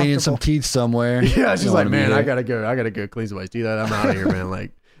so be cleaning some uncomfortable. teeth somewhere. Yeah. She's Don't like, wanna be man, there. I gotta go clean somebody's teeth. I'm out of here, man.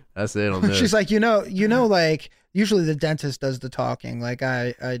 Like that's it on this. She's like, like usually the dentist does the talking. Like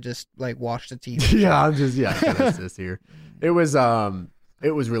I just like wash the teeth. yeah, I'm just kind of assist here. It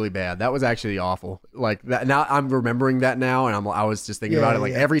was really bad. That was actually awful. Like that. Now I'm remembering that now, and I was just thinking about it.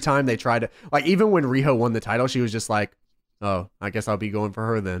 Like every time they tried to, like even when Riho won the title, she was just like, "Oh, I guess I'll be going for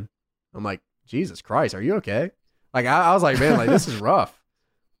her then." I'm like, Jesus Christ, are you okay? Like I was like, man, like this is rough.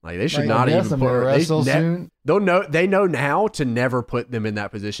 Like they should Right. not Yes, even I'm put gonna her. wrestle soon. They know now to never put them in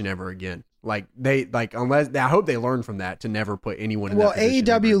that position ever again. Like unless I hope they learn from that to never put anyone in Well, that position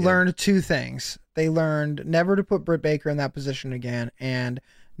ever AEW again. learned two things. They learned never to put Britt Baker in that position again, and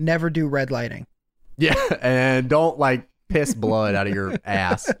never do red lighting. Yeah, and don't like piss blood out of your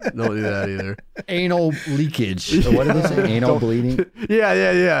ass. Don't do that either. Anal leakage. Or what did they say? Anal bleeding.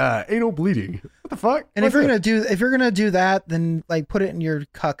 Yeah. Anal bleeding. What the fuck? And if you're gonna do that, then like put it in your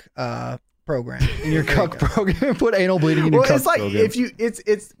cuck program. In your There you cuck go. program. Put anal bleeding in your well, cuck it's like program. if you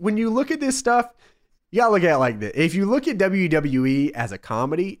it's when you look at this stuff, you gotta look at it like this. If you look at WWE as a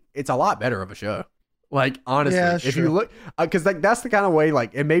comedy, it's a lot better of a show. Like honestly, Yeah, if sure. you look, because like that's the kind of way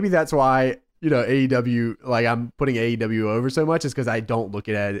like, and maybe that's why AEW, like I'm putting AEW over so much is because I don't look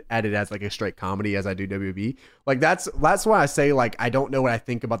at it as like a straight comedy as I do WWE. Like that's why I say like I don't know what I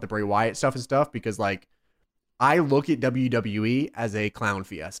think about the Bray Wyatt stuff and stuff, because like I look at WWE as a clown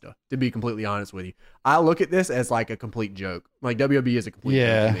fiesta, to be completely honest with you. I look at this as like a complete joke. Like WWE is a complete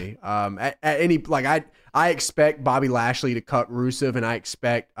joke to me. At any, like I expect Bobby Lashley to cut Rusev, and I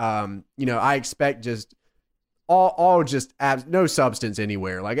expect I expect just all just no substance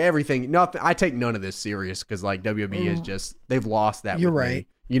anywhere. Like everything, nothing. I take none of this serious because like WWE is just, they've lost that. You're with right. me,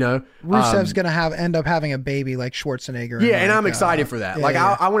 you know. Rusev's gonna end up having a baby like Schwarzenegger. Yeah, and like, I'm excited for that. yeah, Like,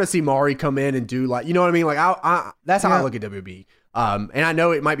 yeah. I want to see Mari come in and do like, you know what I mean? Like, that's how I Yeah. look at WWE. And I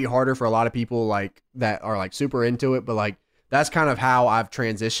know it might be harder for a lot of people like that are like super into it, but like that's kind of how I've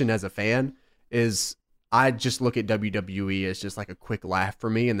transitioned as a fan. Is I just look at WWE as just like a quick laugh for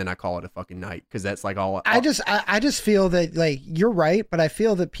me, and then I call it a fucking night because that's like all. I just feel that like you're right, but I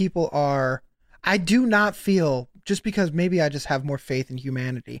feel that people are. I do not feel, just because maybe I just have more faith in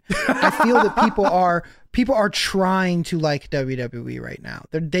humanity. I feel that people are trying to like WWE right now.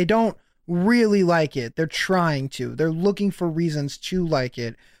 They don't really like it. They're trying to. They're looking for reasons to like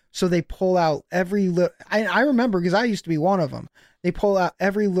it. So they pull out every little. I remember because I used to be one of them. They pull out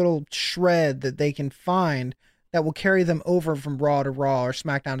every little shred that they can find that will carry them over from Raw to Raw or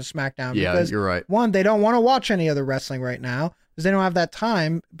SmackDown to SmackDown. Yeah, because you're right. one, they don't want to watch any other wrestling right now because they don't have that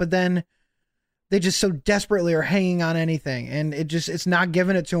time. But then they just so desperately are hanging on anything, and it's not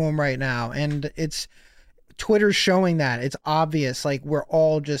giving it to them right now. And it's Twitter's showing that. It's obvious. Like we're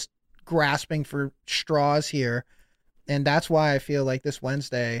all just grasping for straws here. And that's why I feel like this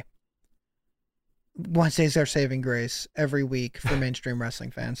Wednesday's our saving grace every week for mainstream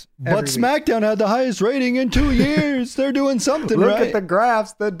wrestling fans. But Every week. SmackDown had the highest rating in 2 years. They're doing something Look right. at the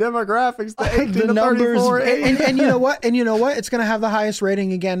graphs, the demographics, the 18 The to numbers, 34. and you know what? And you know what? It's going to have the highest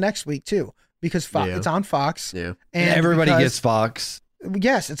rating again next week too, because Yeah. it's on Fox. Yeah. and everybody because- gets Fox.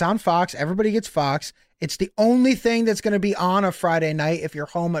 Yes, it's on Fox. Everybody gets Fox. It's the only thing that's going to be on a Friday night if you're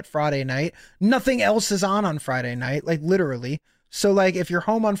home at Friday night. Nothing else is on Friday night, like literally. So like if you're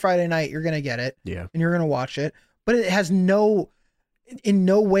home on Friday night, you're going to get it Yeah. and you're going to watch it. But it has in no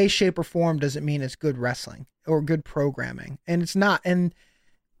way, shape, or form does it mean it's good wrestling or good programming. And it's not. And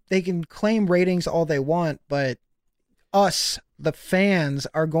they can claim ratings all they want, but us, the fans,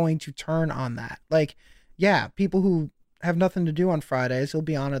 are going to turn on that. Like, yeah, people who have nothing to do on Fridays, it'll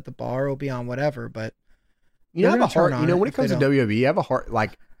be on at the bar, it'll be on whatever, but you know, I They're have a gonna turn hard, on you know, it when it if they comes to don't. WWE, I have a hard,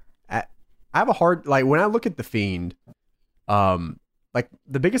 like, I have a hard, like, when I look at The Fiend, like,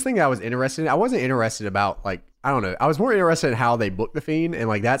 the biggest thing that I was interested in, I wasn't interested about, like, I don't know, I was more interested in how they book The Fiend, and,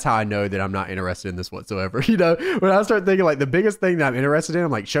 like, that's how I know that I'm not interested in this whatsoever, you know? When I start thinking, like, the biggest thing that I'm interested in,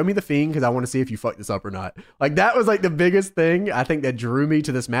 I'm like, show me The Fiend, because I want to see if you fuck this up or not. Like, that was, like, the biggest thing, I think, that drew me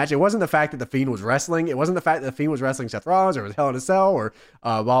to this match. It wasn't the fact that The Fiend was wrestling, it wasn't the fact that The Fiend was wrestling Seth Rollins, or it was Hell in a Cell, or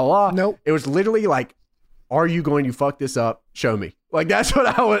blah, blah, blah. Nope. It was literally, like, are you going to fuck this up? Show me. Like, that's what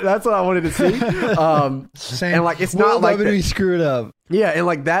I wanted to see. Same. And like, it's Will not like WWE that, screwed up. yeah. And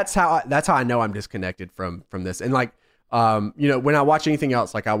like, that's how I know I'm disconnected from this. And like, you know, when I watch anything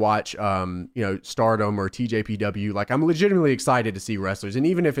else, like I watch, you know, Stardom or TJPW, like I'm legitimately excited to see wrestlers. And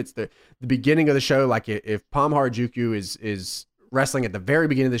even if it's the beginning of the show, like if Pam Harajuku is wrestling at the very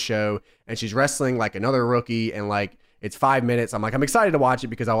beginning of the show and she's wrestling like another rookie and like it's 5 minutes, I'm like, I'm excited to watch it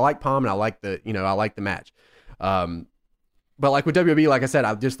because I like Pam and I like the match. But like with WWE, like I said,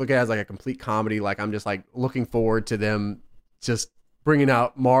 I just look at it as like a complete comedy. Like I'm just like looking forward to them just bringing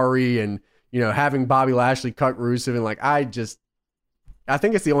out Mari and, you know, having Bobby Lashley cut Rusev. And like, I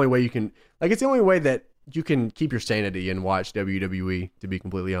think it's the only way you can, like, it's the only way that you can keep your sanity and watch WWE, to be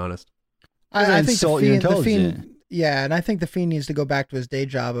completely honest. I think insult your the intelligence. Fiend, yeah, and I think the Fiend needs to go back to his day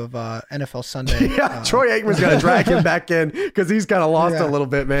job of NFL Sunday. Yeah, Troy Aikman's got to drag him back in because he's kind of lost Yeah. a little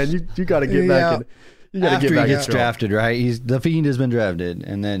bit, man. You got to get back in. You got to After get back he in gets strong. drafted, right? The Fiend has been drafted,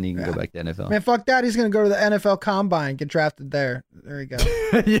 and then he can go back to NFL. Man, fuck that. He's going to go to the NFL Combine, get drafted there. There you go.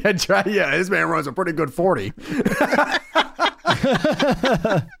 Yeah, this man runs a pretty good 40.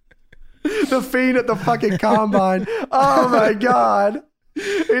 The Fiend at the fucking combine. Oh my god.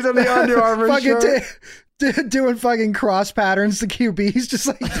 He's in the Under Armour fucking shirt. doing fucking cross patterns to QBs, just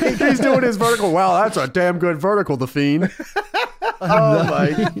like taking He's doing his vertical. Wow, that's a damn good vertical, the Fiend. Oh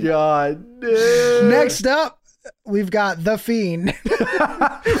my god. Dude. Next up, we've got the Fiend.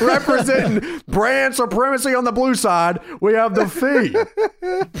 Representing brand supremacy on the blue side, we have the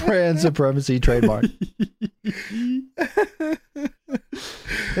Fiend. Brand supremacy trademark. It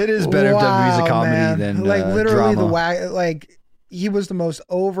is better if WWE's a comedy man. than like literally drama. like he was the most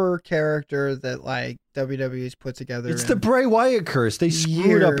over character that like WWE's put together. It's in the Bray Wyatt curse. They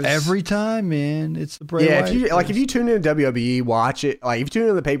screw it up years. every time, man. It's the Bray Yeah, Wyatt if you tune in to WWE, watch it. Like if you tune in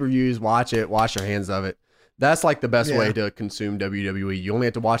to the pay-per-views, watch it, wash your hands of it. That's like the best way to consume WWE. You only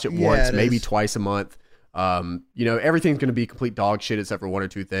have to watch it once, it maybe is. twice a month. You know, everything's going to be complete dog shit except for one or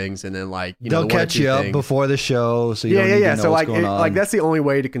two things, and then like you know, They'll the one or catch two you up things. before the show, so you don't need to know So what's like, going on. like that's the only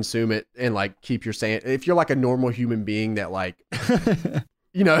way to consume it and like keep your sane. If you're like a normal human being that like,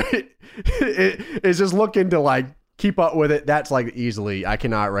 you know, is just looking to like keep up with it. That's like easily. I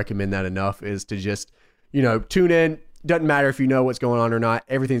cannot recommend that enough. Is to just tune in. Doesn't matter if you know what's going on or not.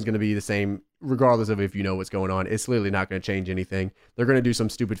 Everything's going to be the same regardless of if you know what's going on. It's literally not going to change anything. They're going to do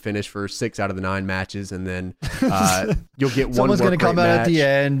some stupid finish for 6 out of the 9 matches, and then you'll get one. Someone's going to come out at the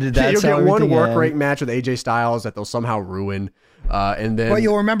end. That's you'll how get one everything work ends. rate match with AJ Styles that they'll somehow ruin, and then But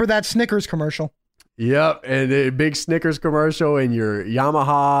you'll remember that Snickers commercial. Yep, and a big Snickers commercial and your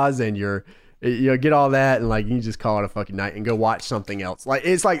Yamahas and your get all that and like you can just call it a fucking night and go watch something else. Like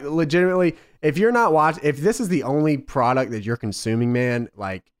it's like legitimately, if you're not if this is the only product that you're consuming, man,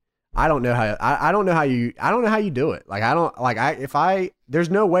 like I don't know how I don't know how you do it. Like there's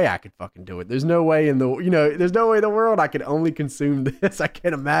no way I could fucking do it. There's no way in the there's no way in the world I could only consume this. I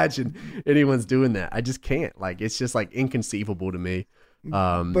can't imagine anyone's doing that. I just can't. Like it's just like inconceivable to me.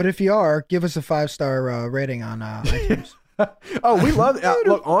 But if you are, give us a 5-star rating on iTunes. Oh, we love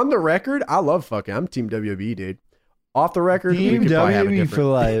look on the record. I love fucking. I'm Team WB, dude. Off the record, we Team could probably have a WWE for different.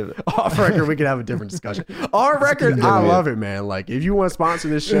 life. Off record, we could have a different discussion. On record, Team I WWE. love it, man. Like if you want to sponsor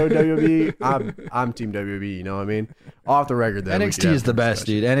this show, WB, I'm Team WB. You know what I mean? Off the record, though, we could NXT have is a the different best,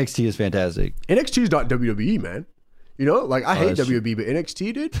 dude. NXT is fantastic. discussion. NXT is not WWE, man. You know, like I hate that's true. WB, but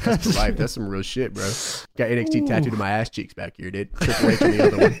NXT, dude, that's for life. That's some real shit, bro. Got NXT tattooed to my ass cheeks back here, dude. Triple H on the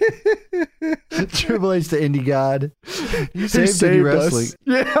other one. Triple H, the indie god. You He saved indie wrestling. us.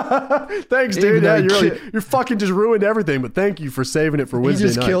 Yeah. Thanks, Even dude. though Yeah, he you're fucking just ruined everything, but thank you for saving it for He Wednesday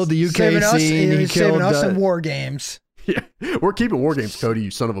just nights. killed the UK saving us, scene. He he's saving killed us in war games. Yeah, we're keeping War Games, Cody, you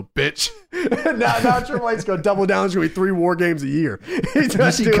son of a bitch. now Triple H's going to double down. It's going to be 3 War Games a year. He's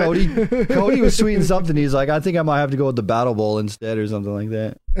You see Cody? Cody was tweeting something. He's like, I think I might have to go with the Battle Bowl instead or something like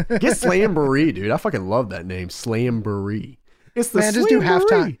that. Get Slamboree, dude. I fucking love that name. Slamboree. It's the Man, just do Slamboree.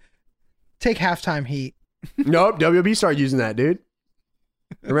 halftime. Take halftime heat. Nope, WB started using that, dude.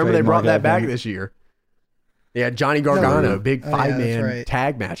 Remember they brought that back this year. Yeah, Johnny Gargano, big Oh, yeah, 5-man that's right.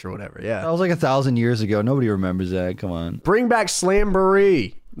 tag match or whatever. Yeah. That was like 1,000 years ago. Nobody remembers that. Come on. Bring back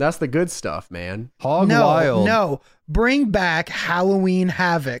Slamboree. That's the good stuff, man. Hog no, Wild. no. Bring back Halloween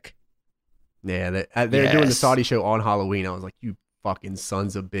Havoc. Yeah, they're doing the Saudi show on Halloween. I was like, you fucking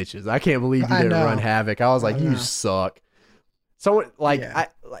sons of bitches! I can't believe you I didn't know. run Havoc. I was like, I you know. suck. So like, Yeah.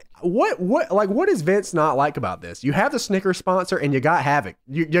 what does Vince not like about this? You have the Snickers sponsor and you got Havoc.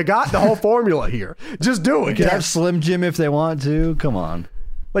 You got the whole formula here. Just do You it. could have Slim Jim if they want to. Come on.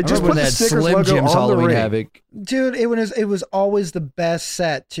 Like, I just remember put when the they had Snickers Slim logo Jim's on the Halloween ring. Havoc. Dude, it was always the best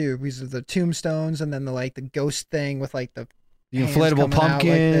set too, because of the tombstones and then the ghost thing with like the The hands inflatable coming out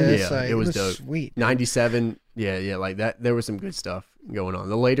pumpkin. Like this. Yeah, Like, it was dope. sweet. 97. Yeah, like that. There was some good stuff going on.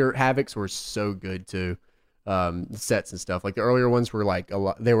 The later Havocs were so good too. The sets and stuff. Like the earlier ones were like a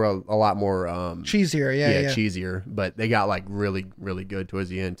lot. They were a lot more Cheesier, yeah. cheesier, but they got like really, really good towards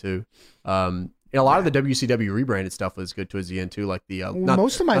the end too. And a lot of the WCW rebranded stuff was good towards the end too. Like the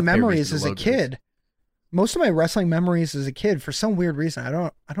Most of my not the memories pay-per-views, as the a logos. kid. Most of my wrestling memories as a kid, for some weird reason,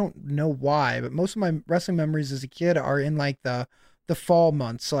 I don't know why, but most of my wrestling memories as a kid are in like the fall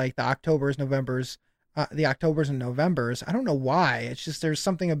months, like the Octobers and Novembers. I don't know why. It's just there's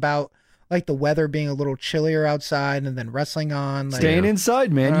something about like the weather being a little chillier outside and then wrestling on. Like, Staying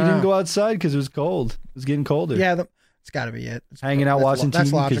inside, man. You Ah. didn't go outside because it was cold. It was getting colder. yeah, it's got to be it. Hanging out That's watching that's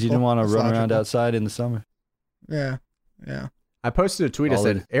TV because you didn't want to That's run around logical. outside in the summer. Yeah. I posted a tweet. I All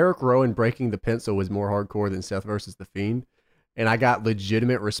said in. Eric Rowan breaking the pencil was more hardcore than Seth versus the Fiend, and I got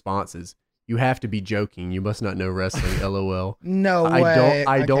legitimate responses. You have to be joking. You must not know wrestling. LOL. No I way. don't can't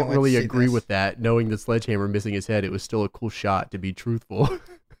wait to really see agree this. with that. Knowing the sledgehammer missing his head, it was still a cool shot. To be truthful,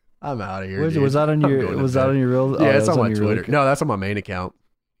 I'm out of here. Was, dude. was that on I'm your? going to Was that bed. on your real? Yeah, oh, it's that was on my your real Twitter. account. No, that's on my main account.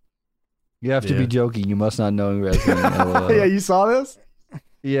 You have to Yeah. be joking. You must not know wrestling. LOL. Yeah, you saw this?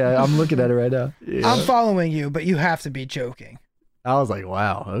 Yeah, I'm looking at it right now. Yeah. I'm following you, but you have to be joking. I was like,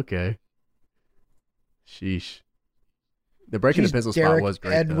 wow, okay. Sheesh. The breaking Jeez, the pencil Derek spot was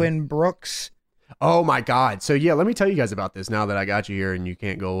great. though. Edwin Brooks. Oh my God. So yeah, let me tell you guys about this now that I got you here and you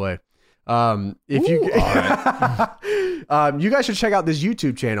can't go away. If you, you guys should check out this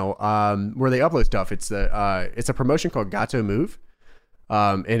YouTube channel, where they upload stuff. It's a promotion called Gato Move.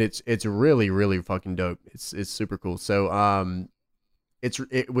 And it's really, really fucking dope. It's super cool. So,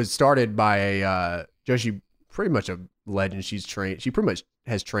 it was started by a, Joshi, pretty much a legend. She pretty much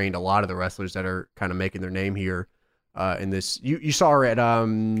has trained a lot of the wrestlers that are kind of making their name here. In this, you saw her at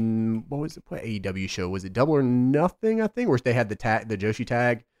what AEW show was it? Double or Nothing, I think, where they had the Joshi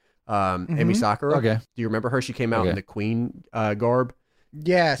tag, Emi Sakura. Okay. Do you remember her? She came out in the Queen garb.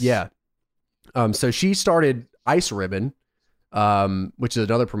 Yes. Yeah. So she started Ice Ribbon, which is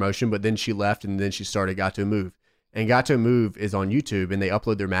another promotion, but then she left and then she started Gato Move. And Gato Move is on YouTube and they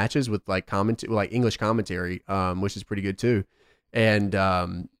upload their matches with like English commentary, which is pretty good too. And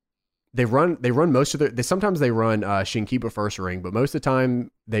they run most of sometimes they run Shinkiba First Ring, but most of the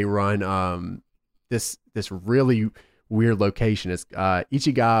time they run this really weird location. It's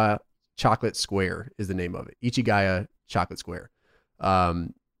Ichigaya Chocolate Square is the name of it. Ichigaya Chocolate Square.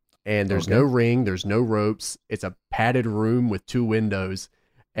 And there's no ring, there's no ropes. It's a padded room with 2 windows,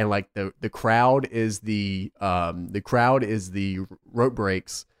 and like the crowd is the rope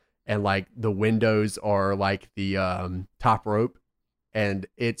breaks, and like the windows are like the top rope, and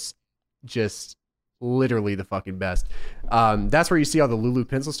it's just literally the fucking best. That's where you see all the Lulu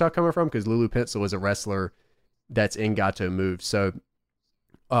Pencil stuff coming from, because Lulu Pencil is a wrestler that's in Gato Move. So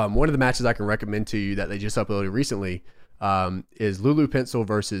one of the matches I can recommend to you that they just uploaded recently is Lulu Pencil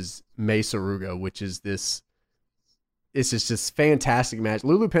versus Mei Sarugo, which is it's just this fantastic match.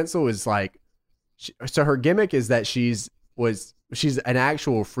 Lulu Pencil is like, so her gimmick is that she's an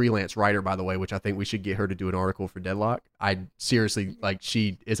actual freelance writer, by the way, which I think we should get her to do an article for Deadlock. I seriously, like,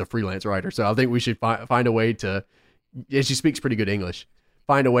 she is a freelance writer, so I think we should find a way to, and she speaks pretty good English,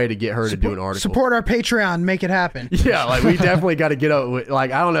 find a way to get her to do an article. Support our Patreon, make it happen. Yeah, like we definitely got to get up.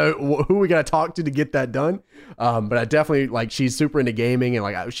 Like, I don't know who we got to talk to get that done, but I definitely, like, she's super into gaming, and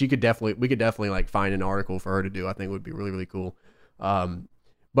like we could definitely like find an article for her to do. I think it would be really, really cool.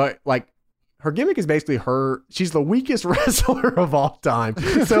 But like, her gimmick is basically she's the weakest wrestler of all time.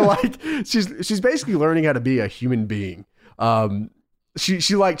 So like, she's basically learning how to be a human being.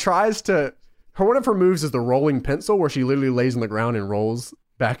 She like tries to. One of her moves is the rolling pencil, where she literally lays on the ground and rolls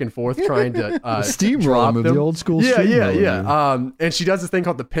back and forth trying to steamroller drop move, them. the old school Yeah. steamroller move. And she does this thing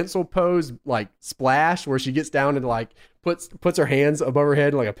called the pencil pose, like splash, where she gets down and like puts her hands above her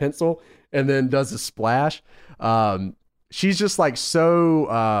head like a pencil, and then does a splash. She's just like so.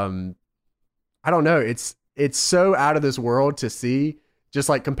 I don't know. It's so out of this world to see, just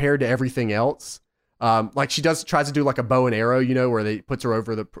like compared to everything else. Like she tries to do like a bow and arrow, you know, where they puts her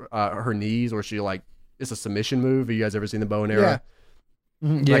over her knees, or she like, it's a submission move. Have you guys ever seen the bow and arrow?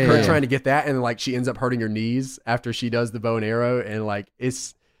 Yeah, Like her yeah. trying to get that, and like she ends up hurting her knees after she does the bow and arrow, and like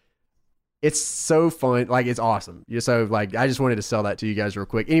it's so fun. Like it's awesome. So like I just wanted to sell that to you guys real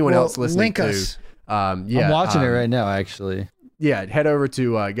quick. Anyone Well, else listening link to? us. Yeah, I'm watching it right now, actually. Yeah, head over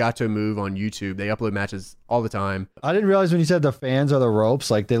to Gato Move on YouTube. They upload matches all the time. I didn't realize when you said the fans are the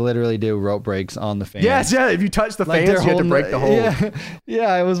ropes, like they literally do rope breaks on the fans. Yes, yeah. If you touch the Like fans, they're you have to holding break the hold. Yeah,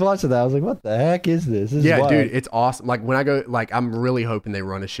 yeah. I was watching that. I was like, "What the heck is this?" This is Yeah, wild. dude, it's awesome. Like when I go, like I'm really hoping they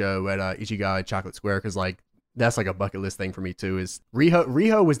run a show at Ichigai Chocolate Square because like that's like a bucket list thing for me too. Is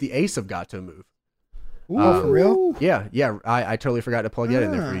Riho was the ace of Gato Move. Oh, for real? Yeah. I totally forgot to plug that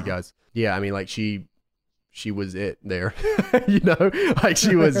in there for you Ah. guys. Yeah, I mean like she was it there. You know, like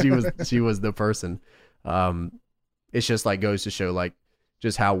she was the person. It's just like goes to show like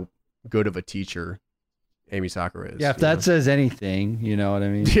just how good of a teacher Amy Sakura is. Yeah, if you know? that says anything, you know what I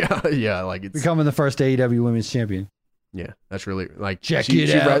mean. yeah, like it's Becoming the first AEW Women's Champion. yeah, that's really like Check she, it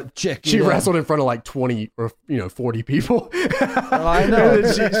she out. Check it She out. wrestled in front of like 20 or 40 people. I know. And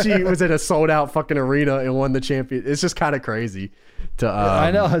then she was in a sold out fucking arena and won the champion. It's just kind of crazy to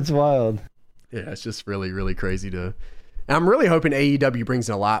I know, it's wild. Yeah, it's just really really crazy to I'm really hoping AEW brings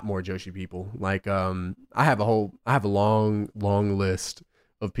in a lot more Joshi people. Like I have a long list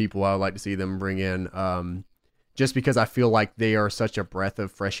of people I would like to see them bring in just because I feel like they are such a breath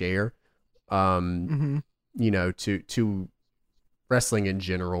of fresh air. Mm-hmm. You know, to wrestling in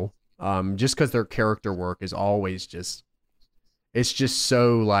general. Just because their character work is always it's just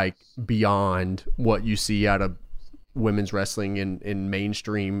so like beyond what you see out of women's wrestling in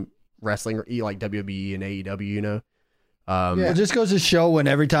mainstream wrestling or like WWE and AEW, you know? It just goes to show when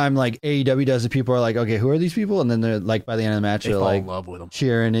every time like AEW does it, people are like, okay, who are these people? And then they're like, by the end of the match, They they're fall like in love with them.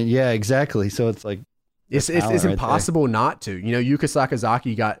 cheering. And yeah, exactly. So it's like, It's talent right impossible not to. You know, Yuka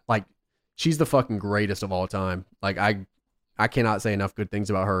Sakazaki got like, she's the fucking greatest of all time. Like I cannot say enough good things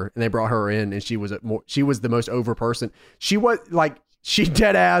about her. And they brought her in, and she was the most over person. She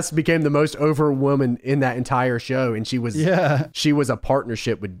dead ass became the most over woman in that entire show, and she was a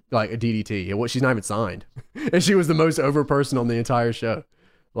partnership with like a DDT. And she's not even signed, and she was the most over person on the entire show.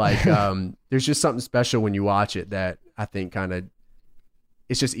 Like, there's just something special when you watch it that I think kind of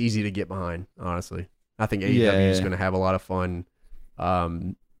it's just easy to get behind. Honestly, I think AEW is going to have a lot of fun,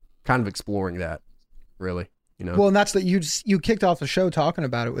 kind of exploring that. Really, you know. Well, and that's that you kicked off the show talking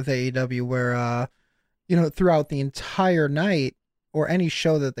about it with AEW, where you know, throughout the entire night or any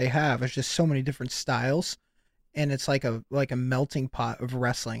show that they have, it's just so many different styles, and it's like a melting pot of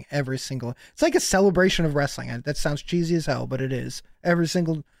wrestling. It's like a celebration of wrestling. That sounds cheesy as hell, but it is. Every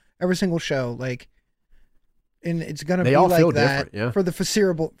single show, like, and it's gonna They be all like feel that different, yeah. for the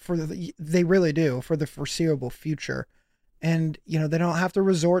foreseeable. They really do, for the foreseeable future, and you know, they don't have to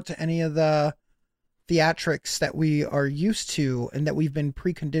resort to any of the theatrics that we are used to and that we've been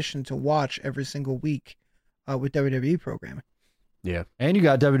preconditioned to watch every single week with WWE programming. Yeah. and you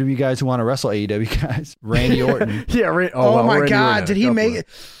got WWE guys who want to wrestle AEW guys. Randy Orton. Yeah. Oh my Randy God! Orton Did had a he couple make of- it?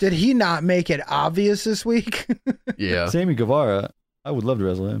 Did he not make it obvious this week? Yeah. Sammy Guevara. I would love to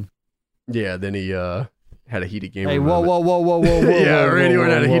wrestle him. Yeah. Then he had a heated gamer Hey, moment. whoa. Yeah, Randy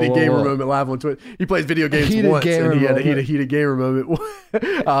Orton had a heated gamer moment. moment live on Twitch. He plays video games heated once, gamer and he had a moment. heated gamer moment.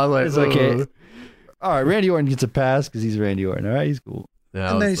 I was like, It's okay. "Ugh." All right, Randy Orton gets a pass because he's Randy Orton. All right, he's cool. Yeah,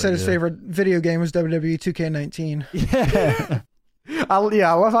 I And then he was said like, his yeah. favorite video game was WWE 2K19. Yeah. I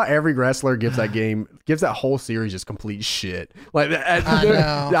love how every wrestler gives that whole series just complete shit. Like I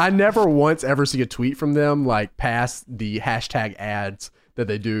know. I never once ever see a tweet from them like past the hashtag ads that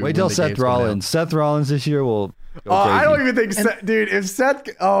they do. Wait when till the Seth games come out. Rollins. Seth Rollins this year will go Oh, crazy. I don't even think Seth, dude. If Seth,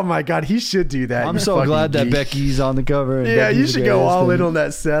 oh my God, he should do that. I'm you so fucking glad that geek. Becky's on the cover. And Yeah, you Becky's the should go greatest all in thing. on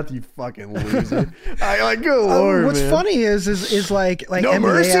that, Seth. You fucking loser. I like, good lord, What's man. funny is like No NBA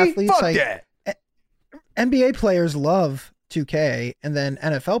mercy. athletes, Fuck like that. NBA players love 2K, and then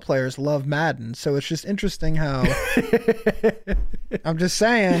NFL players love Madden. So it's just interesting how I'm just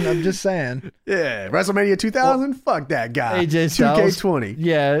saying. Yeah, WrestleMania 2000. Fuck that guy. AJ Styles. 2K20.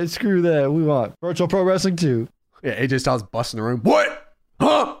 Yeah, screw that. We want virtual pro wrestling too. Yeah, AJ Styles busting the room. What?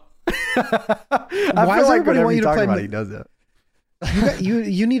 Huh? I Why feel does like everybody whenever want you you to talk play about Ma- it, he does that.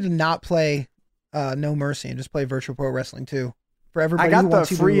 You need to not play No Mercy and just play Virtual Pro Wrestling 2. For I everybody who got the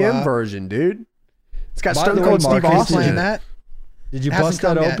wants you free to, M version, dude. It's got By Stone the way, Cold Steve Marcus, Austin. playing in it. that. Did you Hasn't bust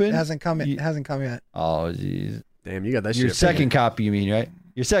that come yet. open? It hasn't come yet. You- It hasn't come yet. Oh, jeez. Damn, you got that Your shit. second copy, you mean, right?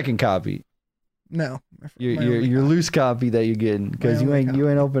 Your second copy. No. Your My only your copy. loose copy that you're getting because you only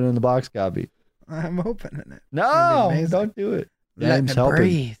ain't opening the box copy. I'm opening it. No, amazing. don't do it. Let James, me help him.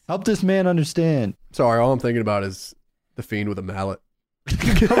 breathe. Help this man understand. Sorry, all I'm thinking about is the Fiend with a mallet.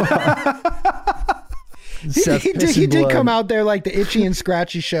 Seth he pissing did blood. come out there like the Itchy and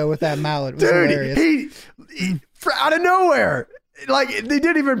Scratchy show with that mallet. It was hilarious. Dude, he out of nowhere. Like they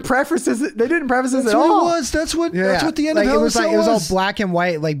didn't even preface this. They didn't preface this That's at what all. it was. That's what the end like, of it was Hell like it was all was. black and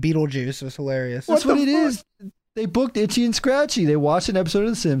white like Beetlejuice. It was hilarious. That's what the it fuck? is. They booked Itchy and Scratchy. They watched an episode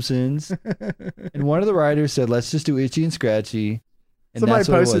of The Simpsons, and one of the writers said, "Let's just do Itchy and Scratchy," and that's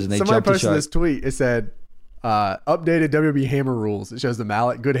what it was. And they somebody jumped the posted shark. this tweet. It said, "Updated WWE Hammer rules." It shows the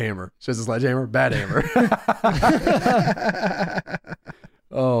mallet, good hammer. It shows the sledgehammer, bad hammer.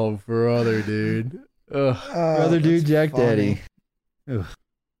 Oh, brother, dude. Ugh. Brother, dude, that's Jack funny. Daddy. Ugh.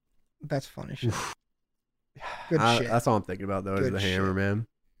 That's funny shit. Good shit. That's all I'm thinking about though. Is Good the shit. hammer, man.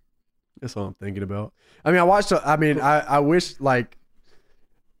 That's all I'm thinking about. I mean, I wish like.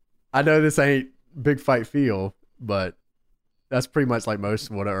 I know this ain't big fight feel, but that's pretty much like most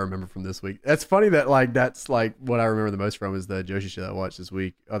of what I remember from this week. It's funny that like that's like what I remember the most from is the Joshi show I watched this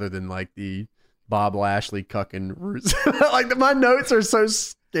week, other than like the Bob Lashley cucking roots. Like my notes are so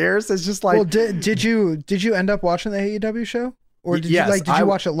scarce. It's just like Well, did you end up watching the AEW show, or did Yes, did you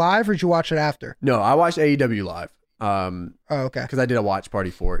watch it live, or did you watch it after? no, I watched AEW live. Oh, okay. Because I did a watch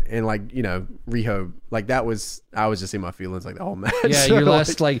party for it, and like Riho, like that was I was just in my feelings like the whole match. Yeah, So, your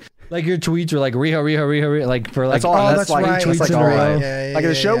last like your tweets were like Riho, like for like That's all. Oh, that's that's like, right. that's tweets like in all a row. right. Yeah, Like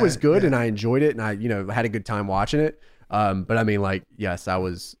the show yeah, was good, yeah. and I enjoyed it, and I had a good time watching it. But I mean, like, yes, I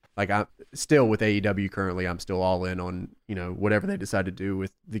was like, I'm still with AEW currently. I'm still all in on whatever they decide to do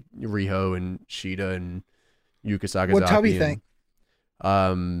with the Riho and Shida and Yuka Sakazaki. What'd Tubby and,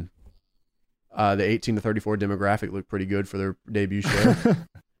 think? The 18 to 34 demographic looked pretty good for their debut show.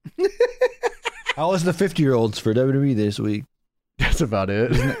 How was the 50-year-olds for WWE this week? That's about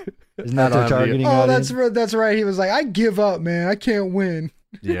it. Isn't that their targeting Oh, audience? that's right. He was like, I give up, man. I can't win.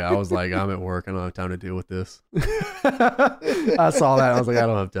 Yeah, I was like, I'm at work. I don't have time to deal with this. I saw that. I was like, I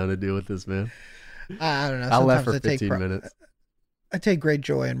don't have time to deal with this, man. I don't know. I left for Sometimes 15 minutes I take great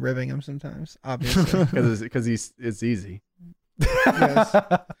joy in ribbing him sometimes, obviously. because it's easy. Yes.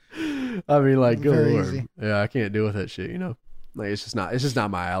 I mean, like, good Very lord. easy. Yeah, I can't deal with that shit. Like it's just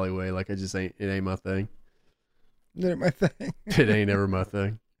not my alleyway. Like it ain't my thing. They're my thing. It ain't ever my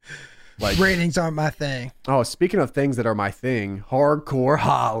thing. Like, Ratings aren't my thing. oh, speaking of things that are my thing, Hardcore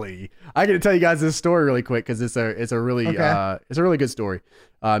Holly. I got to tell you guys this story really quick because it's a really Okay. it's a really good story.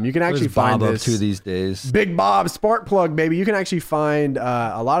 You can actually Where's Bob find up this to these days? Big Bob Spark Plug, baby. You can actually find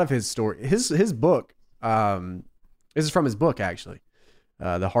a lot of his story. His book. This is from his book actually.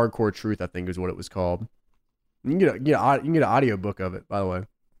 The Hardcore Truth, I think, is what it was called. You can get an audio book of it, by the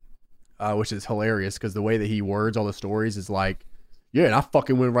way, which is hilarious because the way that he words all the stories is like, yeah, and I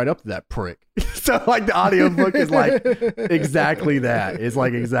fucking went right up to that prick. So like the audio book is like exactly that. It's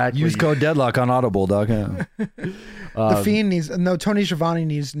like exactly. Use code Deadlock on Audible.com. The Fiend Tony Schiavone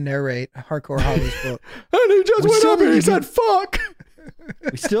needs to narrate Hardcore Holly's book. And he just We went still up and he need- said, "Fuck."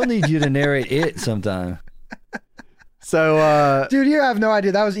 We still need you to narrate it sometime. So, Dude, you have no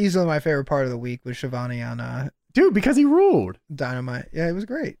idea. That was easily my favorite part of the week with Schiavone on dude, because he ruled. Dynamite. Yeah, it was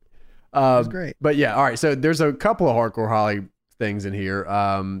great. It was great. But yeah, all right. So there's a couple of Hardcore Holly things in here.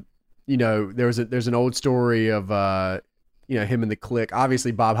 There's an old story of him and the Click.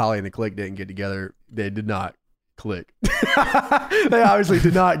 Obviously, Bob Holly and the Click didn't get together. They did not click. They obviously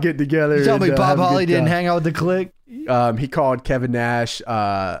did not get together. You tell me and, Bob have a Holly good didn't time. hang out with the Click? He called Kevin Nash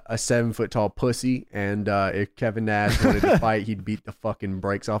a 7-foot tall pussy, and if Kevin Nash wanted to fight, he'd beat the fucking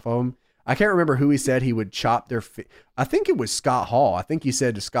brakes off of him. I can't remember who he said he would chop their. I think it was Scott Hall. I think he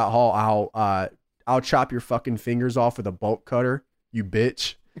said to Scott Hall, "I'll chop your fucking fingers off with a bolt cutter, you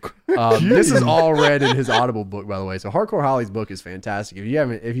bitch." This is all read in his Audible book, by the way. So Hardcore Holly's book is fantastic. If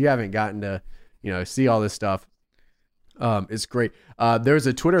you haven't gotten to see all this stuff, it's great. There's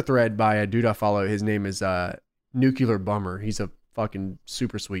a Twitter thread by a dude I follow. His name is Nuclear Bummer. He's a fucking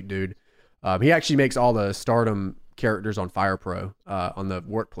super sweet dude. He actually makes all the Stardom characters on Fire Pro on the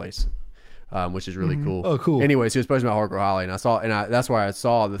workplace, which is really cool. Oh, cool. Anyways, he was posting about Hardcore Holly, and that's why I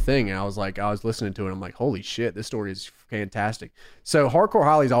saw the thing, and I was listening to it. And I'm like, holy shit, this story is fantastic. So Hardcore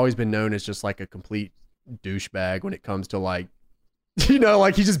Holly's always been known as just like a complete douchebag when it comes to like,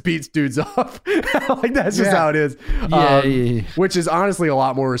 like he just beats dudes up. Like that's just how it is. Yeah. Which is honestly a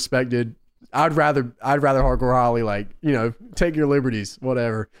lot more respected. I'd rather Hardcore Holly take your liberties,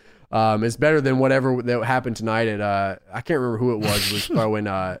 whatever. It's better than whatever that happened tonight at I can't remember who it was. It was throwing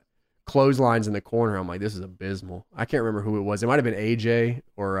clotheslines in the corner. I'm like, this is abysmal. I can't remember who it was. It might have been AJ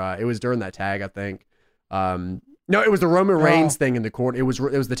or it was during that tag, I think. No, it was the Roman Reigns thing in the corner. It was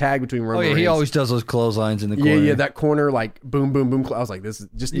the tag between Roman Reigns. He always does those clotheslines in the corner. Yeah, that corner, like boom, boom, boom. I was like, this is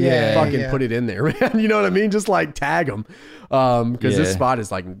just fucking put it in there, man. You know what I mean? Just like tag them, because this spot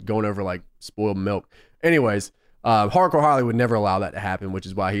is like going over like spoiled milk. Anyways, Hardcore Holly would never allow that to happen, which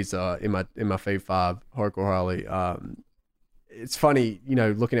is why he's in my Fave 5, Hardcore Holly. It's funny,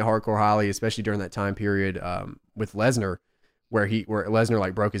 looking at Hardcore Holly, especially during that time period with Lesnar, where Lesnar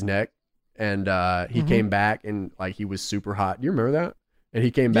like broke his neck, and he came back and like he was super hot. Do you remember that? And he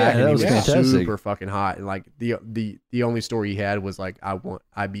came back and he was fantastic. super fucking hot. And like the only story he had was like, I want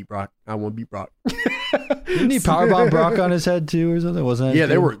to beat Brock. Didn't he powerbomb Brock on his head too or something? Wasn't that? Yeah,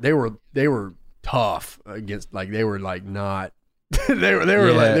 they were tough against, like, they were like not they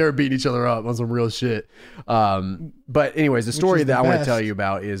were beating each other up on some real shit. But anyways, the story that I want to tell you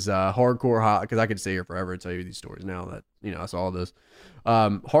about is Hardcore Holly, because I could stay here forever and tell you these stories now that I saw this.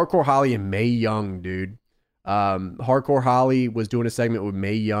 Hardcore Holly and Mae Young, dude. Hardcore Holly was doing a segment with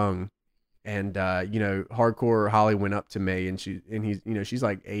Mae Young, and Hardcore Holly went up to Mae, and she's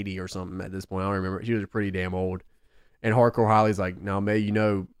like 80 or something at this point. I don't remember. She was pretty damn old. And Hardcore Holly's like, "Now, Mae,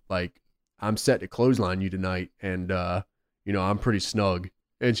 like, I'm set to clothesline you tonight, and I'm pretty snug."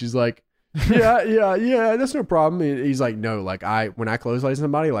 And she's like, yeah, that's no problem. And he's like, "No, like, when I clothesline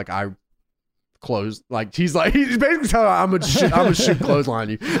somebody, like, I close," like, he's basically telling her, I'm gonna shoot clothesline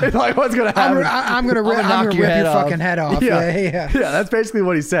you. And like, what's gonna happen? I'm gonna rip your fucking head off. Yeah. That's basically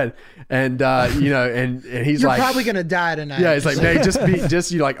what he said. And and he's You're like, probably gonna die tonight. yeah, it's like, "Hey,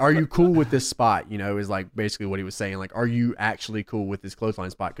 just like, are you cool with this spot?" Is like basically what he was saying. Like, are you actually cool with this clothesline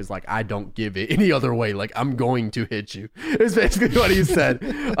spot? Because like, I don't give it any other way. Like, I'm going to hit you. It's basically what he said.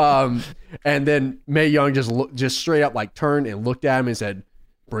 And then Mae Young just straight up like turned and looked at him and said,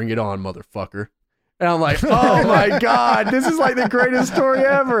 "Bring it on, motherfucker." And I'm like, oh my God, this is like the greatest story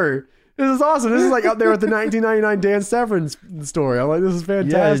ever. This is awesome. This is like up there with the 1999 Dan Severn's story. I'm like, this is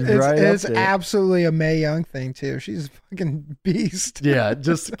fantastic. It's absolutely a Mae Young thing too. She's a fucking beast. Yeah,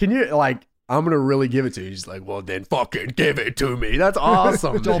 just, can you, like, I'm going to really give it to you. She's like, "Well, then fucking give it to me." That's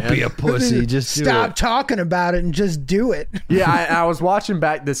awesome. Don't be a pussy. Just stop talking about it and just do it. Yeah, I was watching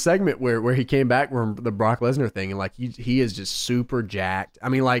back this segment where he came back from the Brock Lesnar thing, and like he is just super jacked. I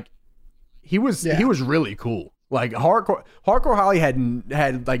mean, like, he was really cool. Like, Hardcore Holly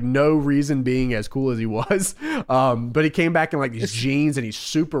had like no reason being as cool as he was. But he came back in like these jeans, and he's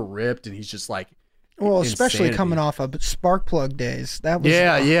super ripped, and he's just like, well, especially insanity. Coming off of Sparkplug days. That was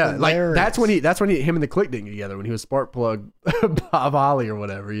hilarious. Like, that's when him and the Click getting together, when he was Sparkplug Bob Holly or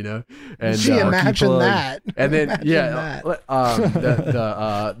whatever, And imagine that. And then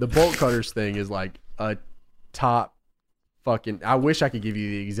the bolt cutters thing is like a top fucking. I wish I could give you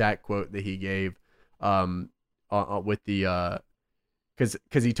the exact quote that he gave with the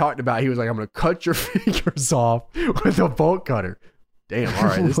because he talked about, he was like, "I'm gonna cut your fingers off with a bolt cutter." Damn, all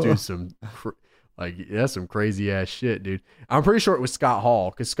right, this dude's that's some crazy ass shit, dude. I'm pretty sure it was Scott Hall,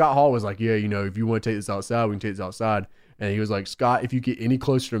 because Scott Hall was like, "Yeah, if you want to take this outside, we can take this outside." And he was like, "Scott, if you get any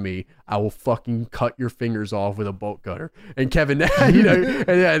closer to me, I will fucking cut your fingers off with a bolt cutter." And Kevin Nash,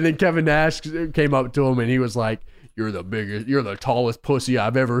 and then Kevin Nash came up to him, and he was like, "You're the tallest pussy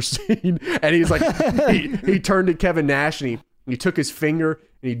I've ever seen." And he's like, he turned to Kevin Nash, and he took his finger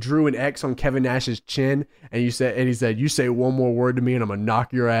and he drew an X on Kevin Nash's chin, and he said, "You say one more word to me, and I'm gonna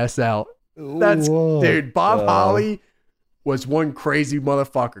knock your ass out." Dude, Bob Holly was one crazy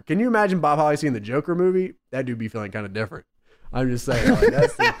motherfucker. Can you imagine Bob Holly seeing the Joker movie? That dude be feeling kind of different. I'm just saying, like,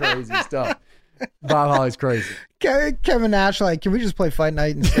 that's some crazy stuff. Bob Holly's crazy. Kevin Nash, like, "Can we just play Fight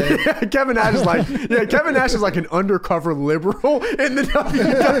Night instead?" Kevin Nash is like an undercover liberal in the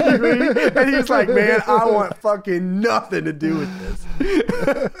WWE, and he's like, "Man, I want fucking nothing to do with this."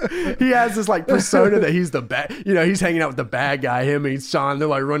 He has this like persona that he's the bad, he's hanging out with the bad guy. Him and Sean, they're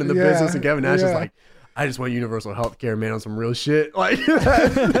like running the business, and Kevin Nash is like, "I just want universal health care, man, on some real shit." Like,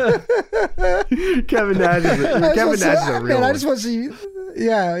 Kevin Nash is a real one. I just want to see.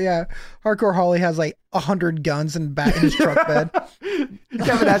 Yeah. Hardcore Holly has like 100 guns in his truck bed.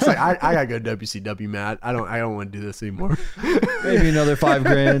 Kevin Nash like, I gotta go to WCW, man. I don't want to do this anymore. Maybe another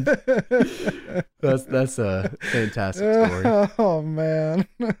 $5,000. That's a fantastic story. Oh man.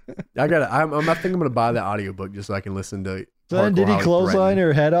 I think I'm gonna buy the audiobook just so I can listen to. So then, did he clothesline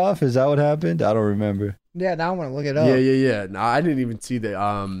her head off? Is that what happened? I don't remember. Yeah, now I want to look it up. Yeah. No, I didn't even see the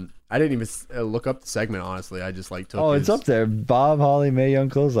I didn't even look up the segment, honestly. I just like took. Oh, it's up there. Bob Holly, Mae Young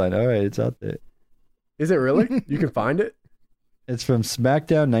clothesline. All right, it's out there. Is it really? You can find it? It's from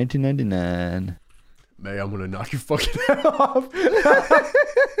SmackDown 1999. Mae, I'm gonna knock your fucking head off.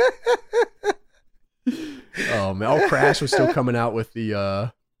 Oh man, Crash was still coming out with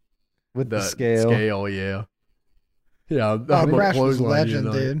the scale. Yeah. Crash was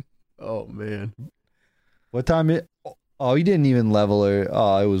legend, dude. Oh man. What time it? Oh, he didn't even level her.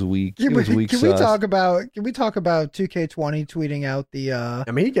 Oh, it was weak. It was weak. Can we talk about 2K20 tweeting out the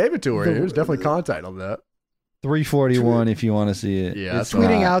I mean, he gave it to her. There was definitely contact on that. 341 if you want to see it. Yeah, It's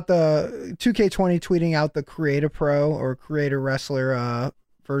tweeting not. out the 2K20 tweeting out the Create a Pro or Create a Wrestler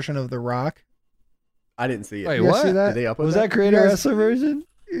version of The Rock. I didn't see it. Wait, You guys what? see that? Did they upload Was that Creator Yes. Wrestler version?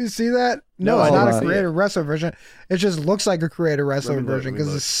 You see that? No, No, it's I not didn't a see Create it. a Wrestler version. It just looks like a Create a Wrestler Let me look, version let me because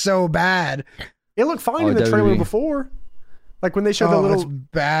look. it's so bad. It looked fine Oh, in the trailer WWE. before. Like when they showed the Oh, it's little.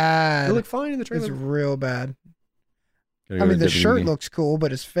 bad. It looked fine in the It's trailer. real bad. Gotta I go mean, to the shirt WWE. looks cool, but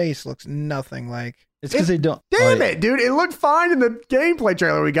his face looks nothing like. It's because they don't. Damn oh, it, dude! It looked fine in the gameplay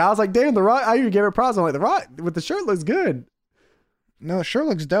trailer we got. I was like, damn, the Rock. I even gave it props. I'm like, the Rock with the shirt looks good. No, it sure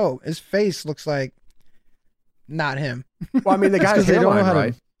looks dope. His face looks like not him. Well, I mean, they got his 'cause they don't know hairline how to-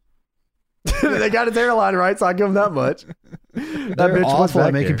 right. They got his hairline right, so I give him that much. That They're bitch was awful back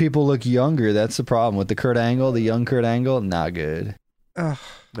at making there. people look younger. That's the problem with the Kurt Angle, the young Kurt Angle. Not good. Ugh,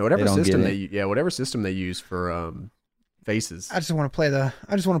 No, whatever They don't system get whatever system they use for faces. I just want to play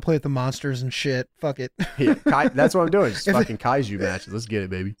with the monsters and shit. Fuck it. Yeah, that's what I'm doing. Just If fucking kaiju matches. Let's get it,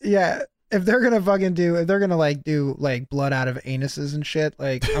 baby. Yeah, if they're gonna do like blood out of anuses and shit,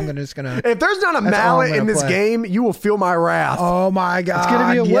 like I'm just gonna. If there's not a That's all I'm mallet in gonna this play. game, you will feel my wrath. Oh my god! It's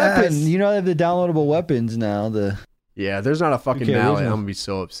gonna be a yes. weapon. You know, they have the downloadable weapons now. The Yeah, if there's not a fucking Okay, mallet, original. I'm gonna be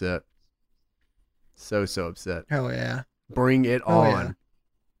so upset. So upset. Hell yeah! Bring it Oh, yeah. on.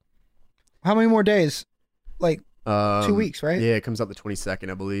 How many more days? Like 2 weeks, right? Yeah, it comes out the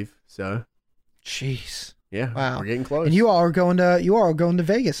 22nd, I believe. So Jeez. yeah, Wow. we're getting close. And you all are going to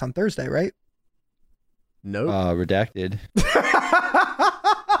Vegas on Thursday, right? nope. redacted.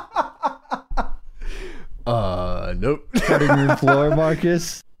 Nope. Cutting room floor,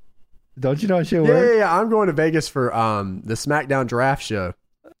 Marcus. Don't you know how shit Yeah, works? yeah. I'm going to Vegas for the SmackDown draft show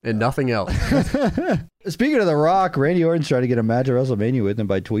and nothing else. Speaking of The Rock, Randy Orton's trying to get a match at WrestleMania with him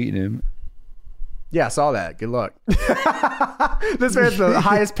by tweeting him. Yeah, I saw that. Good luck. This man's the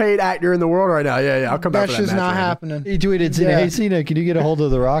highest paid actor in the world right now. Yeah, I'll come back That's for that just match, not Randy. happening. He tweeted, Cena, Yeah. "Hey Cena, can you get a hold of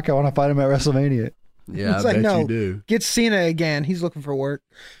The Rock? I want to fight him at WrestleMania." Yeah, It's I like, bet no. you do. Get Cena again. He's looking for work.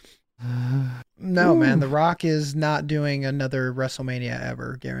 No, man. The Rock is not doing another WrestleMania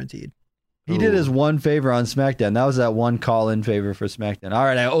ever, guaranteed. He did his one favor on SmackDown. That was that one call-in favor for SmackDown. All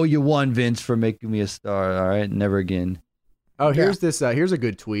right, I owe you one, Vince, for making me a star. All right, never again. Oh, here's this. Here's a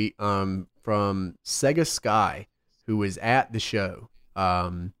good tweet from Sega Sky, who was at the show.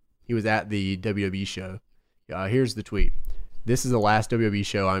 He was at the WWE show. Here's the tweet. This is the last WWE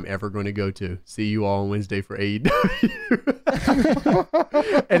show I'm ever going to go to. See you all on Wednesday for AEW.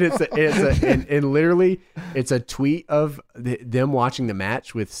 And literally it's a tweet of them watching the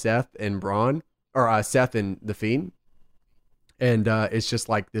match with Seth and Braun, or Seth and the Fiend. And it's just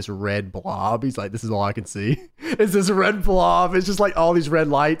like this red blob. He's like, this is all I can see. It's this red blob. It's just like all these red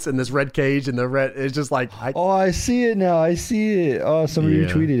lights and this red cage and the red. It's just like, Oh, I see it now. I see it. Oh, somebody Yeah.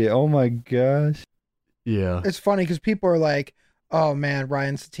 retweeted it. Oh my gosh. yeah. It's funny because people are like, oh man,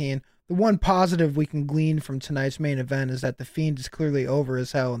 Ryan Satine. The one positive we can glean from tonight's main event is that the Fiend is clearly over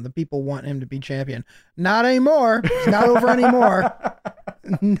as hell and the people want him to be champion. Not anymore. It's not over anymore.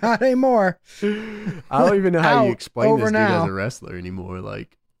 Not anymore. I don't even know how you Out, explain over this dude now. as a wrestler anymore.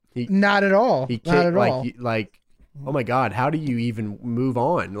 Like Not at all. he Not kicked at all. like oh my god, how do you even move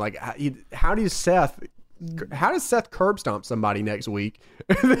on? Like how does Seth curb stomp somebody next week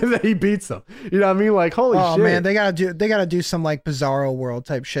and then he beats them? You know what I mean? Like holy Oh shit. man, they gotta do some like Bizarro World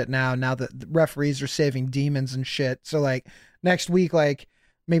type shit now that the referees are saving demons and shit. So like next week, like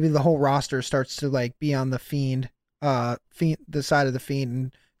maybe the whole roster starts to like be on the Fiend, the side of the Fiend,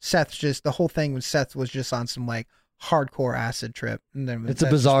 and the whole thing with Seth was just on some like hardcore acid trip, and then It's a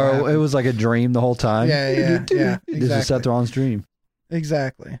that's just what bizarro. It happened. was like a dream the whole time. Yeah, This is Seth exactly. Rollins' dream.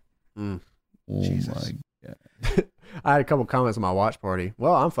 Exactly. Oh Jesus. my. I had a couple comments on my watch party.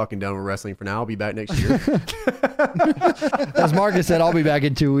 Well, I'm fucking done with wrestling for now. I'll be back next year. As Marcus said, I'll be back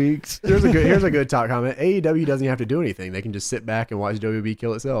in 2 weeks. Here's a good top comment. AEW doesn't have to do anything. They can just sit back and watch WWE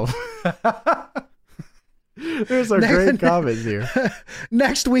kill itself. There's some great comments here.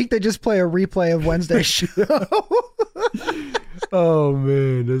 Next week they just play a replay of Wednesday's show. Oh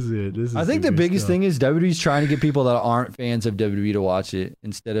man, this is it. This is I think the biggest thing is WWE's trying to get people that aren't fans of WWE to watch it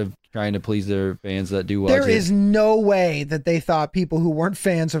instead of trying to please their fans that do watch There it. is no way that they thought people who weren't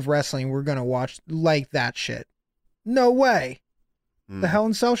fans of wrestling were gonna watch like that shit. No way. The Hell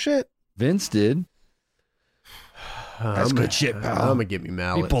in Cell shit. Vince did. That's good shit, pal. I'm gonna get me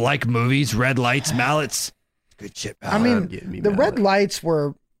mallet. People like movies, red lights, mallets. Good shit, pal. I I'm mean, getting me the mallet. red lights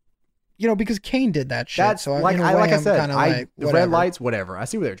were, because Kane did that shit. That's so like in a I way, like I I'm said. kinda like, The whatever. red lights, whatever. I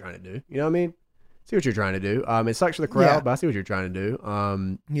see what they're trying to do. You know what I mean? See what you're trying to do. It sucks for the crowd, Yeah. but I see what you're trying to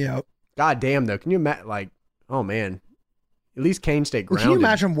do. Yeah. God damn though, can you imagine? Like, oh man, at least Kane stayed Well, grounded.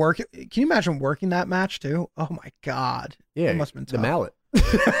 Can you imagine working that match too? Oh my god. Yeah, It must have been the tough. mallet.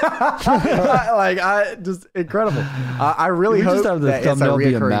 I just incredible. I really We just hope have the that it's a thumbnail be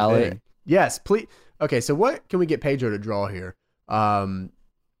a reoccurring mallet. thing. Yes, please. Okay, so what can we get Pedro to draw here?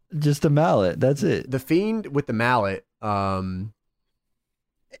 Just a mallet. That's it. The Fiend with the mallet.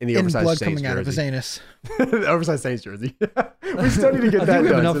 In the And oversized blood Saints coming out of his jersey. anus. The oversized Saints jersey. We still need to get I that think we have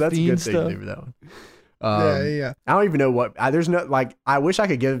done. enough So that's a good Fiend thing to stuff. do for that one. Yeah. I don't even know what. There's no like. I wish I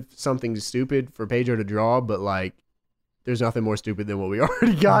could give something stupid for Pedro to draw, but like, there's nothing more stupid than what we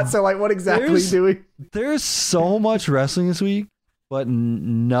already got. So like, what exactly There's- do we? There's so much wrestling this week, but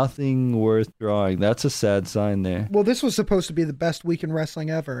nothing worth drawing. That's a sad sign there. Well, this was supposed to be the best week in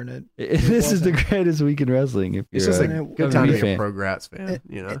wrestling ever, and it This is the wasn't. greatest week in wrestling. If It's you're just a a good time to be a fan. pro Grats fan.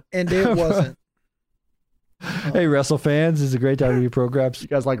 You know, and it wasn't. Hey, Wrestle fans, it's a great time to be pro graps. you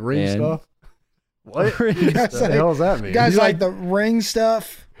guys like ring And- stuff. What? guys What the like- hell does that mean? You guys You like like- the ring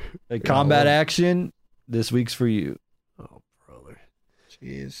stuff? Like combat action, this week's for you. Oh, brother.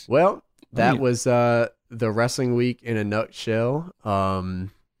 Jeez. Well, that mean- was the wrestling week in a nutshell.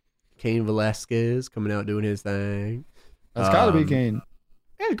 Cain Velasquez coming out doing his thing. That's gotta be Um, Kane.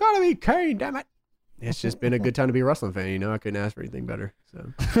 It's gotta be Kane, damn it. It's just been a good time to be a wrestling fan. You know, I couldn't ask for anything better.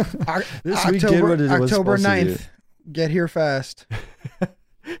 So This week did what it was October supposed to do. 9th. Get here fast.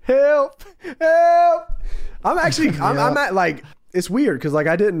 help. I'm actually, I'm at like, it's weird because like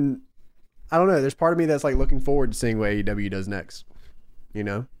I don't know. There's part of me that's like looking forward to seeing what AEW does next. You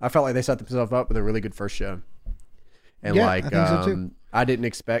know, I felt like they set themselves up with a really good first show, and Yeah, like I think so, too. I didn't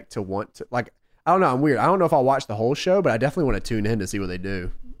expect to want to like. I don't know. I'm weird. I don't know if I'll watch the whole show, but I definitely want to tune in to see what they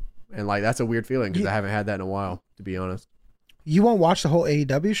do. And like that's a weird feeling because I haven't had that in a while, to be honest. You won't watch the whole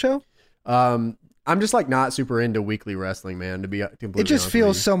AEW show? I'm just like not super into weekly wrestling, man. To be completely It just honest feels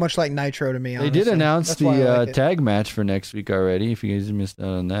with you. so much like Nitro to me. They did honestly. announce That's why I the like it. tag match for next week already. If you guys missed out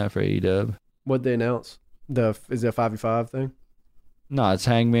on that for AEW. What they announce? Is it a 5v5 thing? No, it's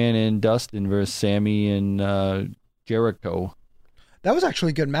Hangman and Dustin versus Sammy and Jericho. That was actually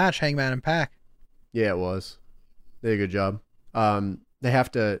a good match, Hangman and Pac. Yeah, it was. They did a good job. They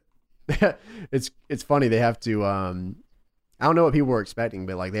have to. it's funny. They have to. I don't know what people were expecting,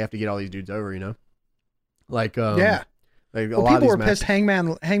 but like they have to get all these dudes over. You know, like Yeah. Like a Well, lot of people these were matches.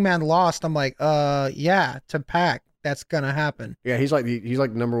 pissed Hangman lost. I'm like, yeah, to Pac. That's gonna happen. Yeah, he's like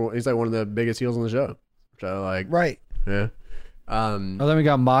number one. He's like one of the biggest heels on the show. So like, Right. yeah. Oh, then we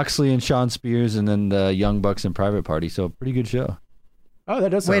got Moxley and Sean Spears, and then the Young Bucks and Private Party. So pretty good show. Oh, that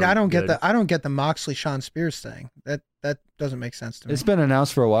does. Wait, sound I don't good. get the Moxley Sean Spears thing. That doesn't make sense to me. It's been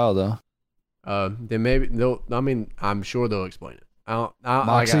announced for a while though. Then maybe they'll. I mean, I'm sure they'll explain it.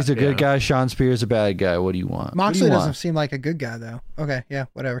 Moxley's a good guy. Sean Spears a bad guy. What do you want? Moxley What do you doesn't want? seem like a good guy though. Okay, yeah,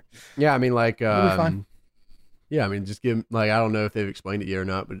 whatever. Yeah, I mean, like, It'll be fine. yeah, I mean, just give like I don't know if they've explained it yet or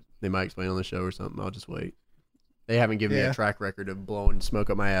not, but they might explain it on the show or something. I'll just wait. They haven't given me Yeah. a track record of blowing smoke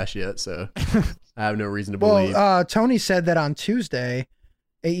up my ass yet, so I have no reason to Well, believe. Tony said that on Tuesday,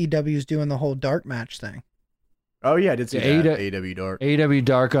 AEW is doing the whole dark match thing. Oh yeah, I did see Yeah, that. AEW Dark. AEW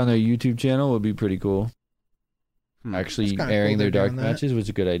Dark on their YouTube channel would be pretty cool. Actually That's kinda airing cool their they're dark doing that. matches was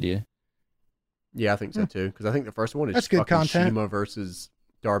a good idea. Yeah, I think so too. Because I think the first one is That's good fucking content. Shima versus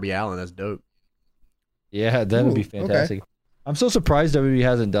Darby Allin. That's dope. Yeah, that would be Ooh, okay. fantastic. I'm so surprised WWE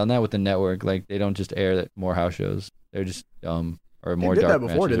hasn't done that with the network. Like they don't just air more house shows. They're just or more They did dark that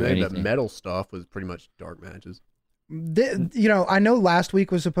before, matches didn't or they? The anything. metal stuff was pretty much dark matches. You know, I know last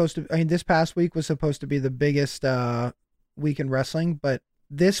week was supposed to. I mean, this past week was supposed to be the biggest week in wrestling, but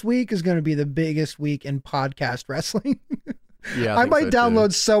this week is going to be the biggest week in podcast wrestling. Yeah, I think might so, too.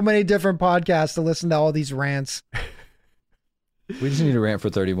 download so many different podcasts to listen to all these rants. We just need to rant for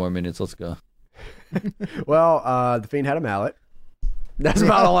 30 more minutes. Let's go. Well, the Fiend had a mallet. That's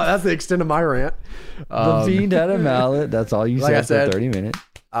about all. That's the extent of my rant. The Fiend had a mallet. That's all you like I said for said, 30 minutes.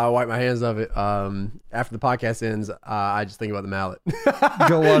 I wipe my hands of it. After the podcast ends, I just think about the mallet.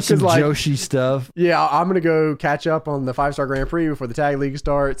 Go watch some 'Cause, like, Joshi stuff. Yeah, I'm gonna go catch up on the 5-star Grand Prix before the tag league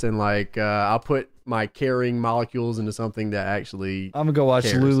starts, and like I'll put my carrying molecules into something that actually. I'm gonna go watch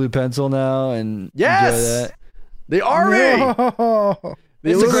cares. Lulu Pencil now and Yes! enjoy that. The army. No. The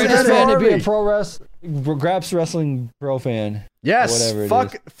It's the greatest Illuminati fan to be a Army. Graps Wrestling Pro fan. Yes.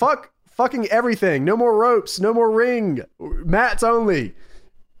 whatever it Fucking everything. No more ropes. No more ring. Mats only.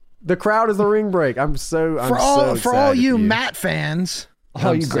 The crowd is the ring break. I'm so For all excited you Matt fans. All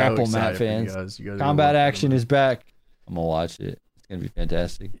I'm you so grapple excited mat for you fans. guys. You guys are Combat gonna love action it. is back. I'm gonna watch it. It's gonna be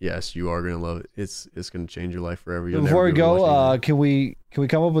fantastic. Yes, you are gonna love it. It's gonna change your life forever. You'll Before we never be able to go, watch can we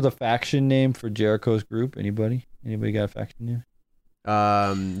come up with a faction name for Jericho's group? Anybody got a faction name?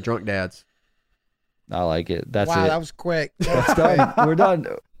 anything. Drunk dads. I like it. That's wow, it. that was quick. That's done. We're done.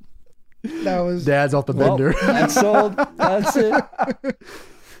 That was. Dads off the bender. That's sold. That's it.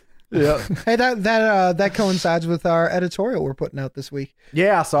 Yeah. Hey, that coincides with our editorial we're putting out this week.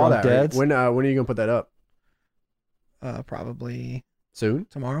 Yeah, I saw Drunk that. dads? When are you gonna put that up? Probably Soon.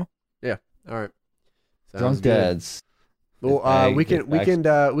 tomorrow. All right. Sounds Drunk good. dads. Well, Hey, we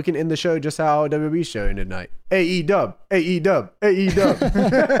can end the show just how WWE's show ended tonight. AE dub, AE dub, AE dub.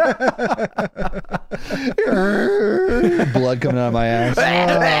 Blood coming out of my ass.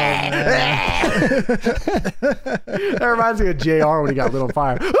 That reminds me of JR when he got lit on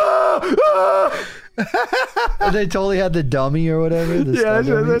fire. They totally had the dummy or whatever. The Yeah, stun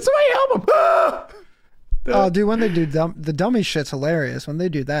dummy. somebody help him. Oh, dude, when they do the dummy shit's hilarious. When they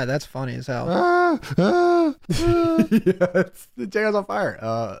do that, that's funny as hell. The JR's on fire.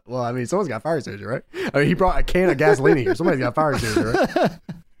 Well, I mean, someone's got fire extinguisher, right? I mean, he brought a can of gasoline here. Somebody's got fire extinguisher, right?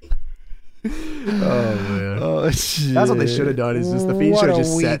 Oh man. Oh shit. That's what they should have done. Is just the Fiend What should have a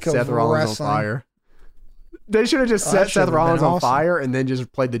just set week of Seth Rollins wrestling. on fire. They should have just Oh, set that Seth should've been Rollins on awesome. fire and then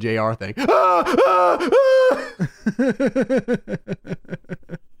just played the JR thing.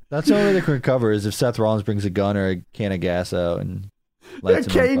 That's the only way they can recover is if Seth Rollins brings a gun or a can of gas out and lights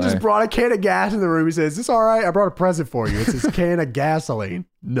him on Kane just fire. brought a can of gas in the room. He says, "Is this all right? I brought a present for you. It's this can of gasoline."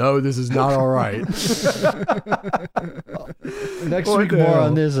 No, this is not all right. Next What week the more hell?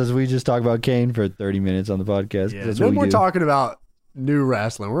 on this as we just talk about Kane for 30 minutes on the podcast. Yeah, That's no what we more do. talking about new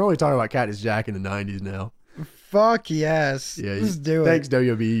wrestling. We're only talking about Cactus Jack in the 90s now. Fuck yes. Yeah, Let's do thanks it.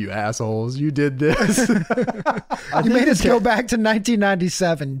 WWE, you assholes. You did this. You made us go back to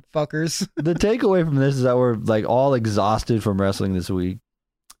 1997, fuckers. The takeaway from this is that we're like all exhausted from wrestling this week.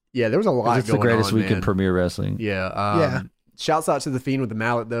 Yeah, there was a lot It's the going greatest on, week in man. Premier Wrestling. Yeah. Yeah. Shouts out to the Fiend with the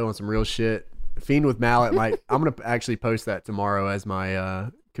mallet though on some real shit. Fiend with mallet. Like I'm gonna actually post that tomorrow as my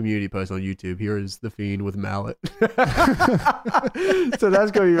community post on YouTube. Here is the Fiend with mallet. So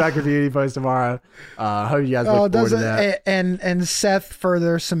that's gonna be my community post tomorrow. Hope you guys look forward to that. And Seth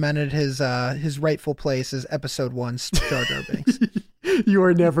further cemented his rightful place as episode 1 Jar Jar Binks. You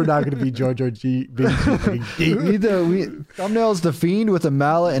are never not gonna be Jar Jar G. Thumbnail's the Fiend with a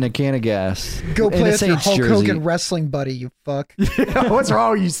mallet and a can of gas. Go And play a with your Saints Hulk jersey. Hogan wrestling buddy, you fuck. Yeah, what's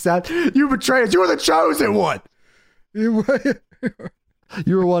wrong with you, Seth? You betrayed us. You were the chosen one. You were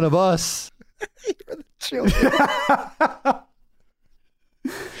You were one of us. the children.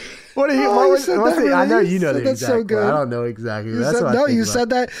 What are you? Oh, what you was, said what's that the, I know really? you know the That's exact so quote. good. I don't know exactly. You That's said, what I no, think you about. said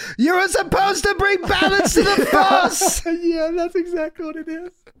that. You were supposed to bring balance to the force. Yeah, that's exactly what it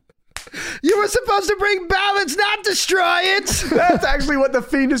is. You were supposed to bring balance, not destroy it. That's actually what the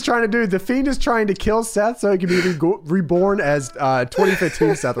Fiend is trying to do. The Fiend is trying to kill Seth so he can be reborn as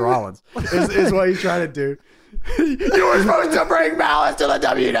 2015 Seth Rollins. Is what he's trying to do. You were supposed to bring balance to the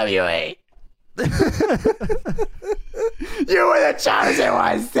WWE. You were the chosen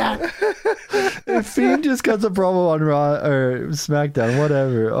one, Seth. If Fiend just cuts a promo on Raw or SmackDown,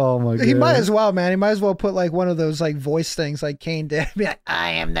 whatever. Oh my god. He might as well, man. He might as well put like one of those like voice things like Kane did. Be like,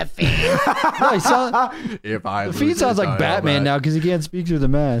 I am the Fiend. No, If I the lose Fiend sounds this, like I'll Batman back. now because he can't speak through the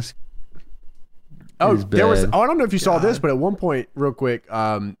mask. Oh, He's there was. bad. Oh, I don't know if you saw this, God. but at one point, real quick,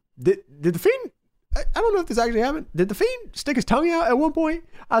 did the Fiend? I don't know if this actually happened. Did the Fiend stick his tongue out at one point?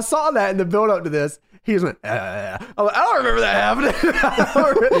 I saw that in the build up to this. He just went. I'm like, I don't remember that happening. I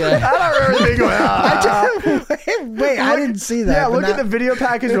don't remember anything going. Wait, I didn't see that. Yeah, but look now- at the video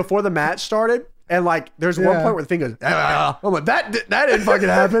package before the match started, and like, there's one Yeah. point where the Fiend goes. I'm like, that didn't fucking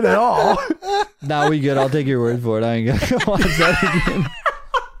happen at all. Nah, we good. I'll take your word for it. I ain't gonna watch that again.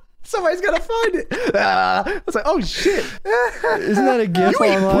 Somebody's gotta find it. I was like, oh shit. Isn't that a GIF You eat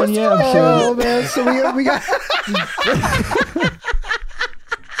online? pussy? Yeah, I'm Oh sure. man, so we got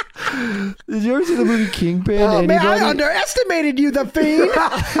Did you ever see the movie Kingpin? oh, man, I Anybody? underestimated you, the Fiend.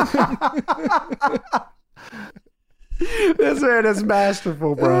 This man is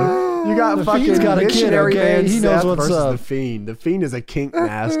masterful, bro. You got The fucking Fiend's got a kid, missionary okay? man He knows Seth what's versus up. the Fiend. The Fiend is a kink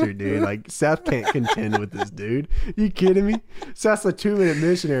master, dude. Like Seth can't contend with this dude. You kidding me? Seth's a 2-minute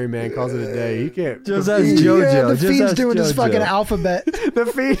missionary man. Calls it a day. He can't. Just the as Fiend, JoJo. Yeah, the Just Fiend's ask doing his JoJo. fucking alphabet.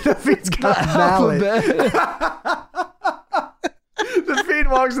 the Fiend's got a mallet. The Fiend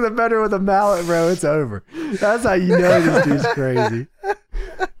walks in the bedroom with a mallet, bro. It's over. That's how you know this dude's crazy.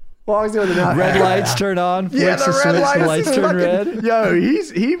 Walks in with the Red lights turn on. Yeah, Flicks the red switch, lights, the lights turn red. Yo,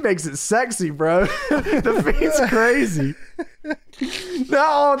 he makes it sexy, bro. The Fiend's crazy. Now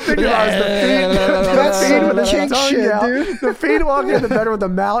all I'm thinking about is the Fiend. That's The Fiend some with his kink tongue shit, out. dude. The Fiend walking in the bed with the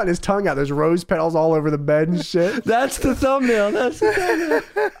mallet and his tongue out. There's rose petals all over the bed and shit. That's the thumbnail. That's the thumbnail.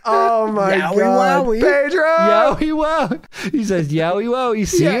 Oh my Yowie god, wowie. Pedro! Yowie wow. He says, yowie wow. He's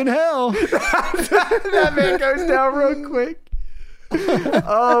seeing hell. That man goes down real quick.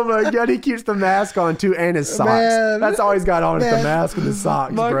 Oh my god, he keeps the mask on too and his socks. Man. That's all he's got on is the Man. mask and the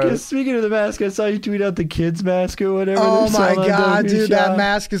socks, Marcus, bro. speaking of the mask, I saw you tweet out the kids' mask or whatever. Oh they're my selling on god, WWE dude, Shop. that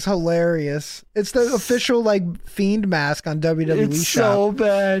mask is hilarious. It's the official like Fiend mask on WWE It's Shop. so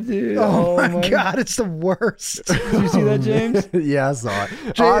bad, dude. Oh, my god, it's the worst. Did you see that, James? Yeah, I saw it.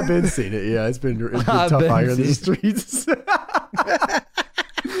 Oh, I've been seeing it. Yeah, it's been I've tough been out here in the seeing streets.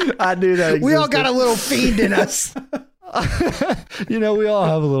 I knew that existed. We all got a little fiend in us. You know, we all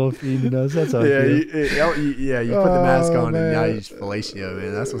have a little fiend in us. That's how I Yeah, feel. you put the mask Oh, on and now man. you just fellatio,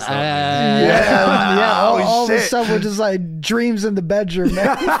 man. That's what's up. Yeah. Yeah, Oh, all of a shit. sudden we're just like dreams in the bedroom,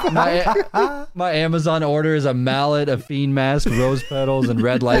 man. My Amazon order is a mallet, a fiend mask, rose petals, and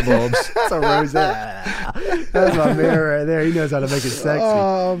red light bulbs. That's a rose. That's my man right there. He knows how to make it sexy.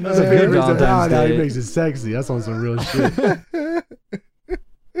 Oh That's a man. good Good reason. Valentine's Now he Day. makes it sexy. That's on some real shit.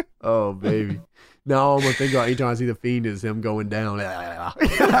 Oh, baby. Now I'm gonna think about anytime I see the Fiend is him going down.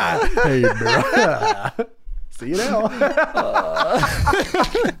 Hey, bro. See you now.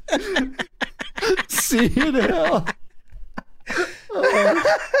 See you now.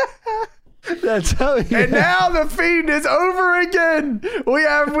 That's how he. And now the Fiend is over again. We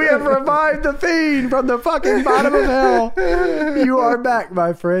have revived the Fiend from the fucking bottom of hell. You are back,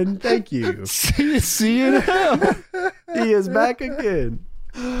 my friend. Thank you. See you now. He is back again.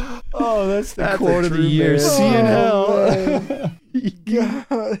 Oh, that's the That's quote a of the true year. man. See you Oh, now.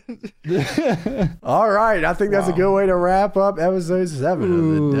 All right, I think that's a good way to wrap up episode 7 of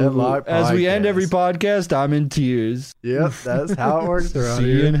the Deadlock Podcast. As we end every podcast, I'm in tears. Yep, that's how it works around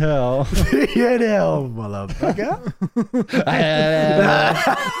See you in here. hell. See you in hell, motherfucker.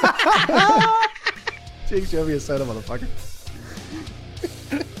 Jake, show me a soda, motherfucker.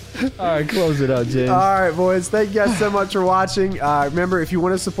 All right, close it out, James. All right, boys. Thank you guys so much for watching. Remember, if you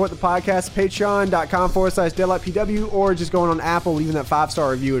want to support the podcast, patreon.com/DeadlockPW, or just going on Apple, leaving that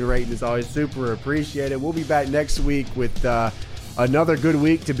 5-star review and rating is always super appreciated. We'll be back next week with another good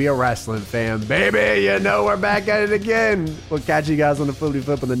week to be a wrestling fan. Baby, you know we're back at it again. We'll catch you guys on the Flippity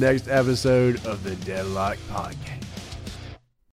Flip on the next episode of the Deadlock Podcast.